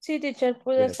 Sí, teacher,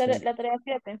 pude Yes. hacer la tarea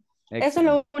 7. Eso es Excellent.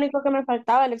 lo único que me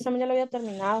faltaba, el examen ya lo había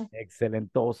terminado.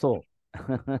 Excelentoso.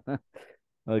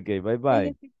 Ok, bye Thank bye.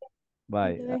 you, teacher.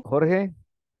 Bye. Okay. Jorge.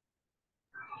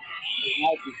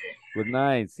 Good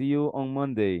night. See you on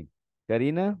Monday.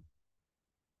 Karina.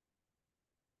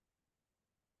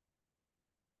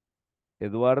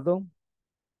 Eduardo.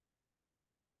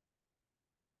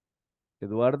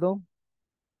 Eduardo.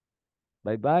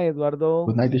 Bye bye, Eduardo.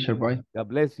 Good night, teacher. Bye. God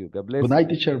bless you. God bless Good you. night,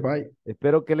 teacher. Bye.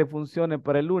 Espero que le funcione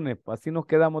para el lunes. Así nos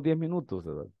quedamos 10 minutos,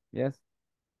 Eduardo. Yes.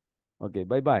 Ok,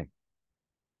 bye bye.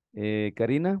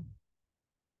 Karina.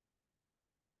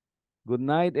 Good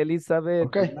night, Elizabeth.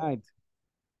 Okay. Good night.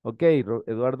 Ok,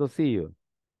 Eduardo, see you.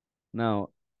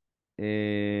 Now,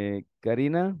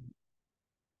 Karina.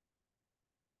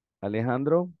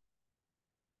 Alejandro.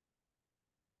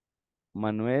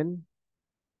 Manuel.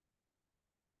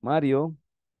 Mario.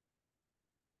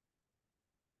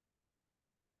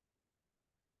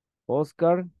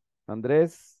 Oscar.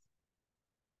 Andrés.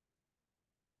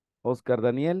 Oscar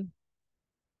Daniel.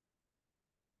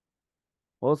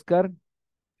 Oscar.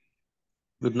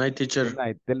 Good night, teacher. Good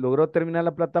night. ¿Te logró terminar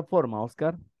la plataforma,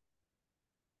 Oscar?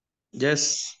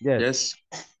 Yes, Yes. yes.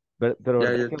 Pero Ya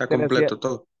 ¿verdad que está usted le hacía completo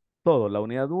todo. todo? La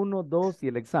unidad 1, 2 y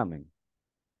el examen.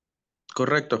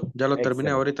 Correcto, ya lo terminé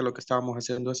Excelente. ahorita lo que estábamos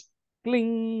haciendo es.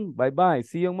 Cling. Bye bye.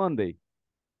 See you on Monday.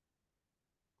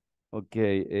 Ok.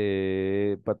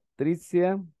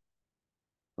 Patricia.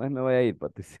 Pues me voy a ir,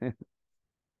 Patricia.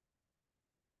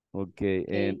 Ok.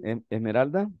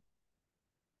 Esmeralda.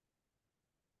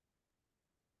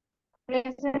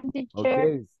 Present, Ok.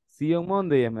 teacher. See you on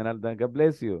Monday, Esmeralda. God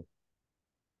bless you.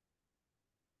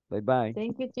 Bye bye.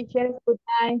 Thank you, teacher. Good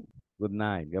night. Good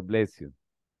night. God bless you.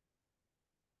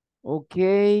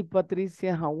 Okay,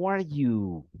 Patricia, how are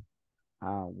you?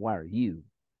 How are you?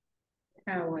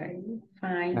 How are you?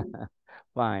 Fine.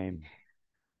 Fine.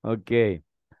 Okay.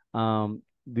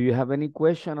 Do you have any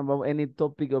question about any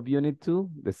topic of Unit 2?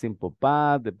 The simple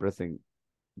past, the present,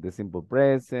 the simple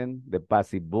present, the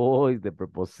passive voice, the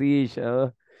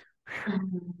preposition.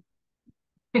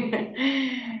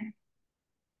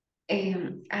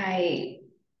 Hay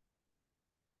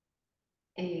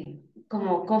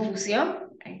como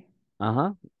confusión.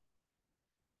 Ajá.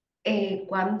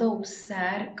 ¿Cuándo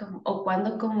usar o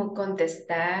cuándo como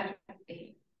contestar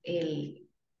el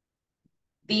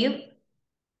did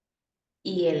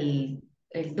y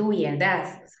el do y el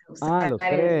das? O sea, Ah, usar los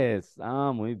tres.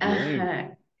 Ah, muy bien.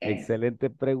 ajá, Excelente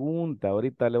pregunta.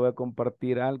 Ahorita le voy a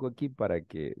compartir algo aquí para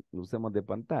que lo usemos de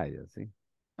pantalla, ¿sí?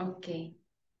 ok.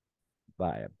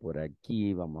 Vaya, por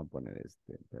aquí vamos a poner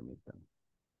este, permítanme.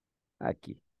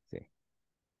 Aquí, sí.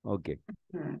 Ok,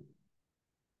 Ujú.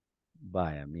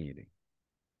 vaya, mire.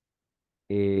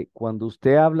 Cuando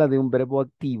usted habla de un verbo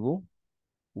activo,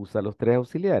 usa los tres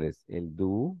auxiliares, el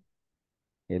do,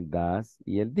 el das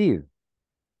y el did.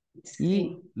 Y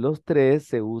Sí. los tres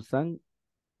se usan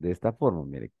de esta forma,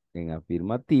 mire, en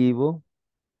afirmativo,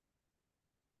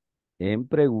 en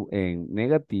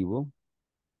negativo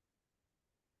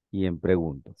y en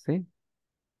pregunta, ¿sí?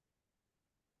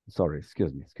 Sorry,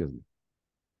 excuse me, excuse me.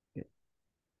 Ok.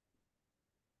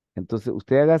 Entonces,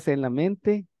 usted hágase en la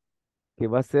mente que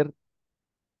va a ser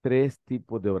tres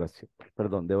tipos de oración,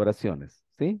 perdón, de oraciones,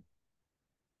 ¿sí?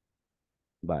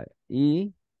 Vaya,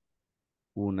 y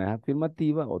una es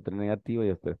afirmativa, otra negativa y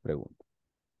otra es pregunta.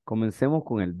 Comencemos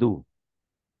con el do.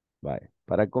 Vaya,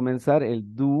 para comenzar,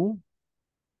 el do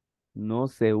no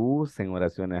se usa en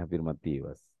oraciones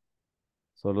afirmativas.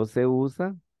 Solo se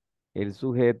usa el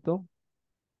sujeto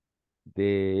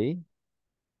de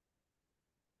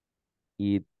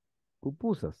y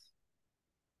pupusas.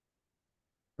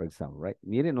 For example, right?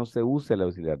 Mire, no se usa el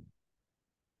auxiliar do.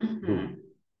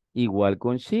 Ujú. Igual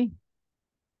con she.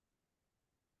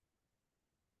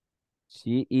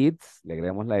 She eats, le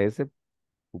agregamos la S,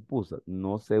 pupusas.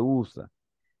 No se usa.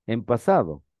 En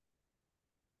pasado,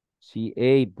 she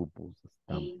ate pupusas.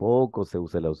 Ey. Tampoco se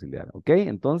usa el auxiliar. ¿Ok?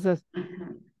 Entonces,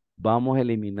 Ujú. vamos a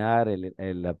eliminar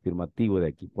el afirmativo de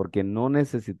aquí, porque no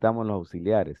necesitamos los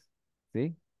auxiliares.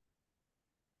 ¿Sí?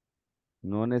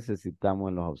 No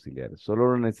necesitamos los auxiliares.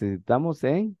 Solo lo necesitamos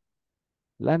en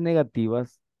las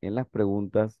negativas, en las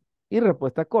preguntas y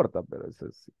respuesta corta, pero eso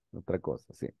es otra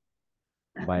cosa, ¿sí?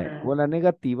 Vaya, Ajá. con la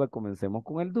negativa comencemos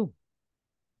con el do.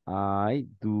 I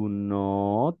do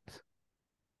not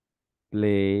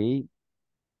play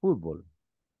football.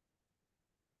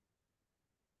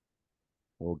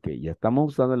 Ok, ya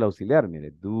estamos usando el auxiliar,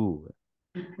 mire, do.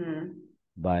 Ujú.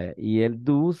 Vaya, y el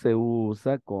do se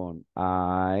usa con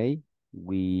I,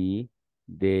 we,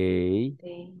 they,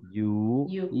 you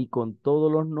y con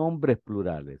todos los nombres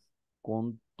plurales.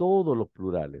 Con todos los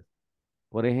plurales.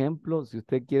 Por ejemplo, si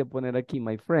usted quiere poner aquí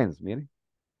my friends, mire.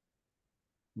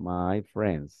 My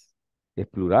friends. Es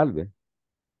plural, ¿ve?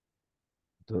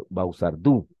 Entonces, va a usar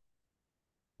do.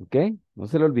 ¿Ok? No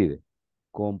se le olvide.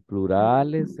 Con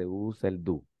plurales se usa el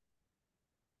do.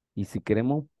 Y si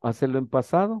queremos hacerlo en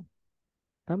pasado,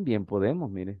 también podemos,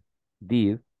 mire.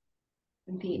 Did,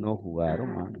 no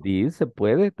jugaron. Did se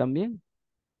puede también.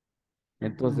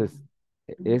 Entonces,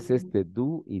 es este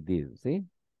do y did, ¿sí?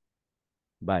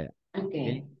 Vaya.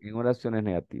 En oraciones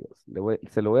negativas.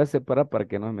 Se lo voy a separar para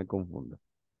que no me confunda.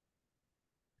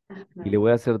 Y le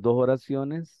voy a hacer dos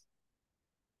oraciones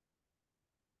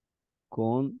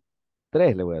con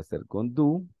tres. Le voy a hacer con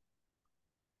do,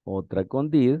 otra con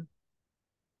did.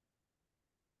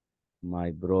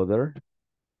 My brother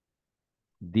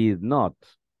did not,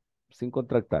 sin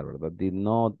contractar, ¿verdad? Did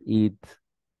not eat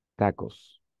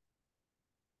tacos.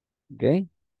 ¿Ok?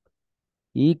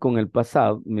 Y con el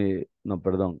pasado, no,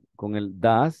 perdón, con el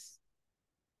does,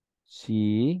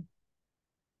 she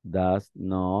does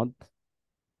not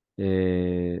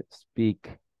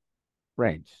speak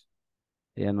French.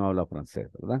 Ella no habla francés,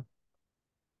 ¿verdad?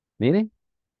 Miren,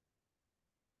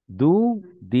 do,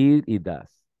 did y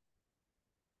does.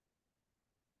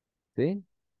 ¿Sí?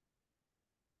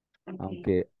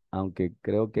 Aunque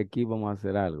creo que aquí vamos a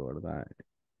hacer algo, ¿verdad?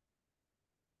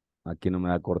 Aquí no me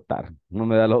da a cortar, no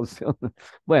me da la opción.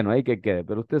 Bueno, ahí que quede,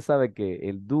 pero usted sabe que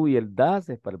el do y el das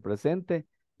es para el presente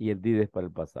y el did es para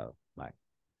el pasado. Vale.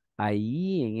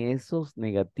 Ahí en esos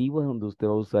negativos es donde usted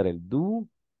va a usar el do,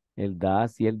 el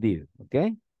das y el did, ¿ok?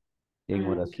 En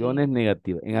oraciones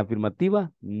negativas. En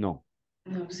afirmativa, no.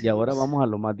 No Y se ahora usa. vamos a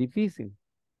lo más difícil,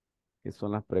 que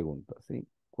son las preguntas, ¿sí?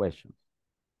 Questions.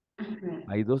 Ujú.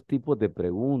 Hay dos tipos de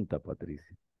pregunta,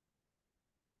 Patricia.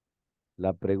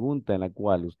 La pregunta en la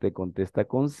cual usted contesta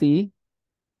con sí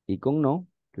y con no,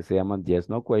 que se llaman yes,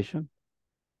 no question.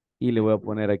 Y le voy a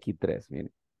poner aquí tres,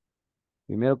 miren.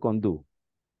 Primero con do.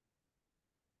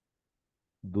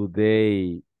 Do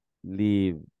they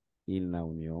live in la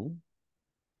unión?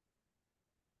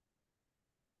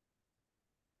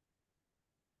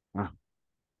 Ah,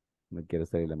 me quiere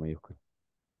salir la mayúscula.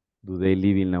 Do they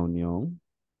live in la unión?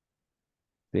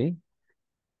 ¿Sí?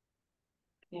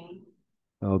 Ok.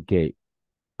 Ok.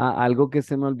 Ah, algo que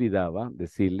se me olvidaba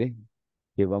decirle,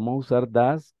 que vamos a usar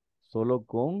das solo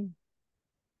con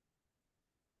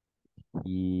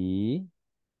y,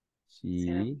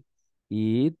 Será- she,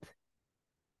 it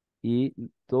y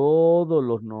todos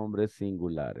los nombres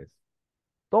singulares.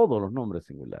 Todos los nombres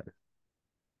singulares.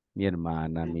 Mi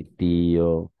hermana, mi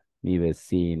tío, mi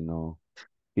vecino,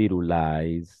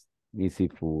 Firulais,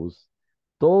 Misifus,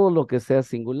 todo lo que sea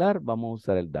singular, vamos a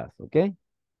usar el das, ¿ok?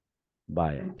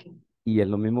 Vaya. ok. Y es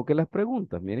lo mismo que las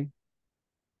preguntas, miren.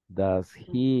 Does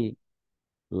he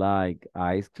like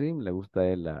ice cream? ¿Le gusta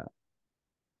el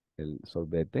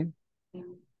sorbete?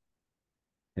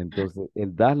 Entonces,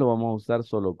 el das lo vamos a usar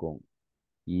solo con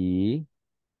he,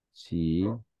 she,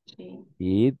 Sí.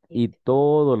 it y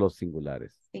todos los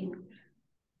singulares. Sí.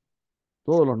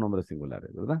 Todos los nombres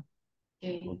singulares, ¿verdad?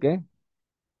 Ok. ¿Ok?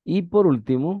 Y por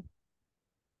último,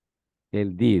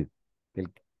 el did.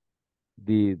 El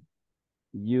did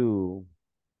you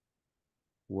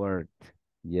worked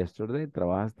yesterday?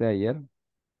 ¿Trabajaste ayer?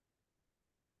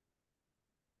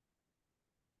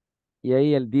 Y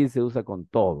ahí el did se usa con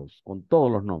todos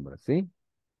los nombres, ¿sí?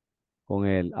 Con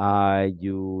el I,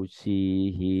 you,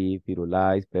 she, he,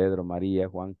 Firulais, Pedro, María,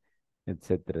 Juan,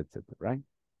 etcétera, etcétera, right?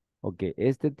 Ok,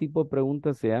 este tipo de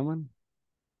preguntas se llaman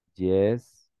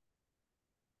yes,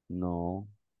 no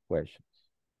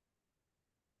questions.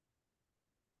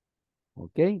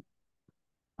 Ok,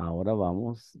 ahora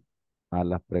vamos a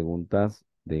las preguntas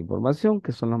de información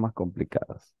que son las más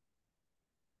complicadas.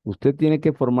 Usted tiene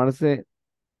que formarse,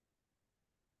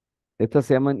 estas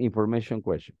se llaman information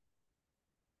question.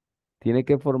 Tiene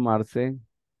que formarse,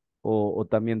 o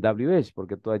también WH,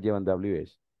 porque todas llevan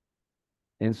WH,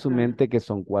 en su mente que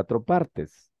son cuatro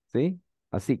partes, ¿sí?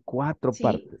 Así, cuatro Sí.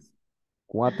 partes.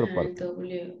 Cuatro Ajá, el partes.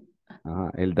 W.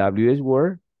 Ajá. El W es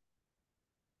where.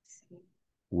 Sí.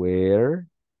 Where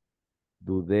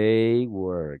do they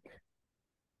work?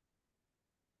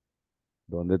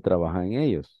 ¿Dónde trabajan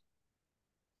ellos?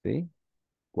 ¿Sí?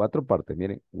 Cuatro partes,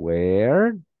 miren.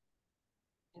 Where,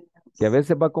 que a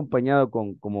veces va acompañado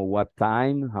con como what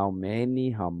time, how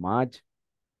many, how much,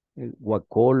 what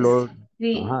color.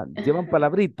 Sí. Ajá. Llevan Ajá.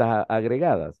 palabritas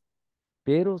agregadas,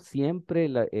 pero siempre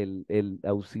el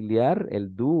auxiliar,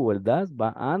 el do o el das,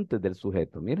 va antes del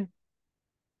sujeto, mire.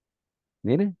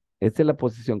 Mire, esta es la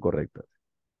posición correcta.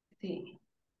 Sí.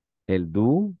 El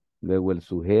do, luego el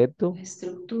sujeto, La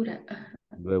estructura. Ajá.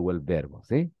 luego el verbo,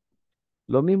 ¿sí?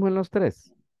 Lo mismo en los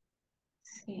tres.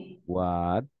 Sí.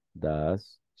 What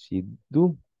does she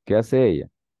do? ¿Qué hace ella?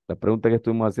 La pregunta que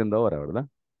estuvimos haciendo ahora, ¿verdad?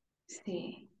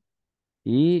 Sí.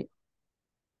 Y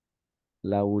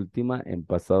la última en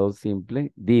pasado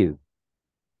simple, did.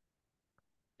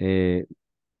 Eh,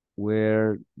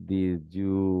 where did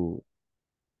you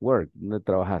work? ¿Dónde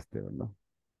trabajaste, verdad?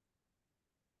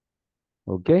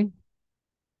 ¿Ok?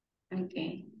 Ok.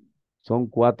 Son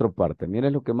 4 partes.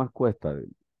 Miren lo que más cuesta.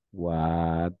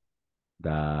 What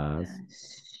does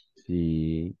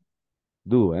she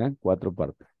do? 4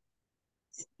 partes.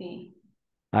 Sí.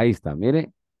 Ahí está,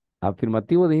 mire.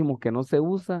 Afirmativo dijimos que no se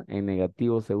usa, en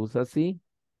negativo se usa así,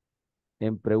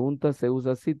 en pregunta se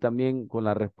usa así también con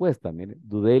la respuesta, mire.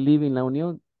 ¿Do they live in la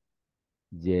unión?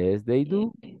 Yes, they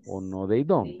do, o no, they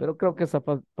don't. Pero creo que esa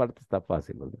parte está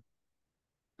fácil, ¿verdad?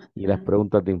 Y las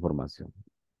preguntas de información.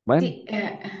 Bueno, Sí,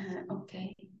 ajá, ok.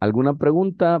 ¿alguna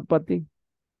pregunta, Pati?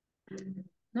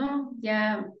 No,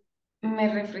 ya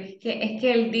me refresqué. Es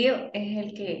que el deal es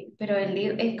el que, pero el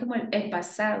deal es como el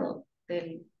pasado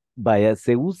del. Vaya,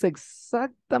 se usa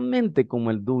exactamente como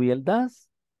el do y el das,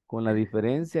 con la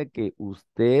diferencia que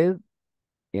usted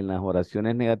en las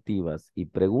oraciones negativas y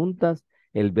preguntas,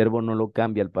 el verbo no lo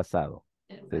cambia al pasado.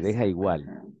 El Se deja pasado, igual,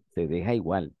 ajá. se deja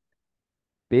igual.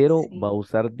 Pero va a Sí.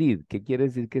 usar did. ¿Qué quiere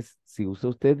decir? Que si usa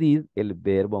usted did, el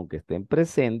verbo, aunque esté en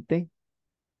presente,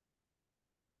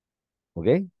 ¿ok?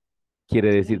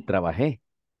 Quiere decir Ok. trabajé.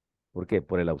 ¿Por qué?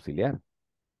 Por el auxiliar.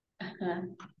 Ajá.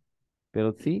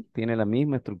 Pero sí, tiene la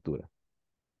misma estructura.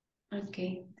 Ok.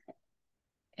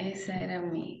 Esa era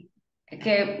mi.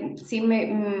 Que sí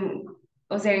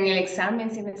o sea, en el examen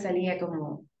sí me salía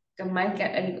que mal que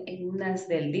en unas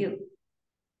del deal.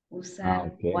 Ah, Usar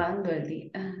ok. cuando el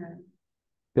deal. Ajá.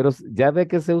 Pero ya ve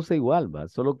que se usa igual, ¿va?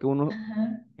 Solo que uno,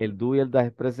 Ajá. el do y el das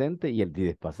es presente y el did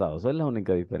es pasado. Esa es la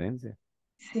única diferencia.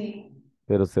 Sí.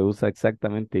 Pero se usa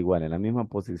exactamente igual, en la misma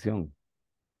posición.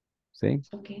 ¿Sí?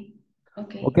 Ok.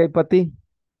 Ok. Ok, Pati.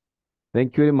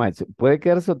 Thank you very much. Puede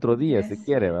quedarse otro día si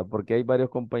quiere, Gracias. ¿va? Porque hay varios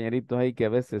compañeritos ahí que a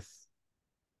veces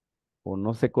o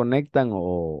no se conectan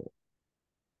o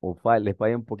les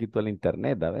falla un poquito el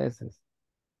internet a veces.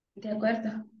 De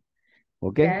acuerdo.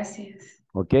 ¿Ok? Gracias.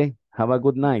 Ok. Have a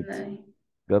good Good night. night.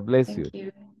 God bless Thank you.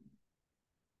 you.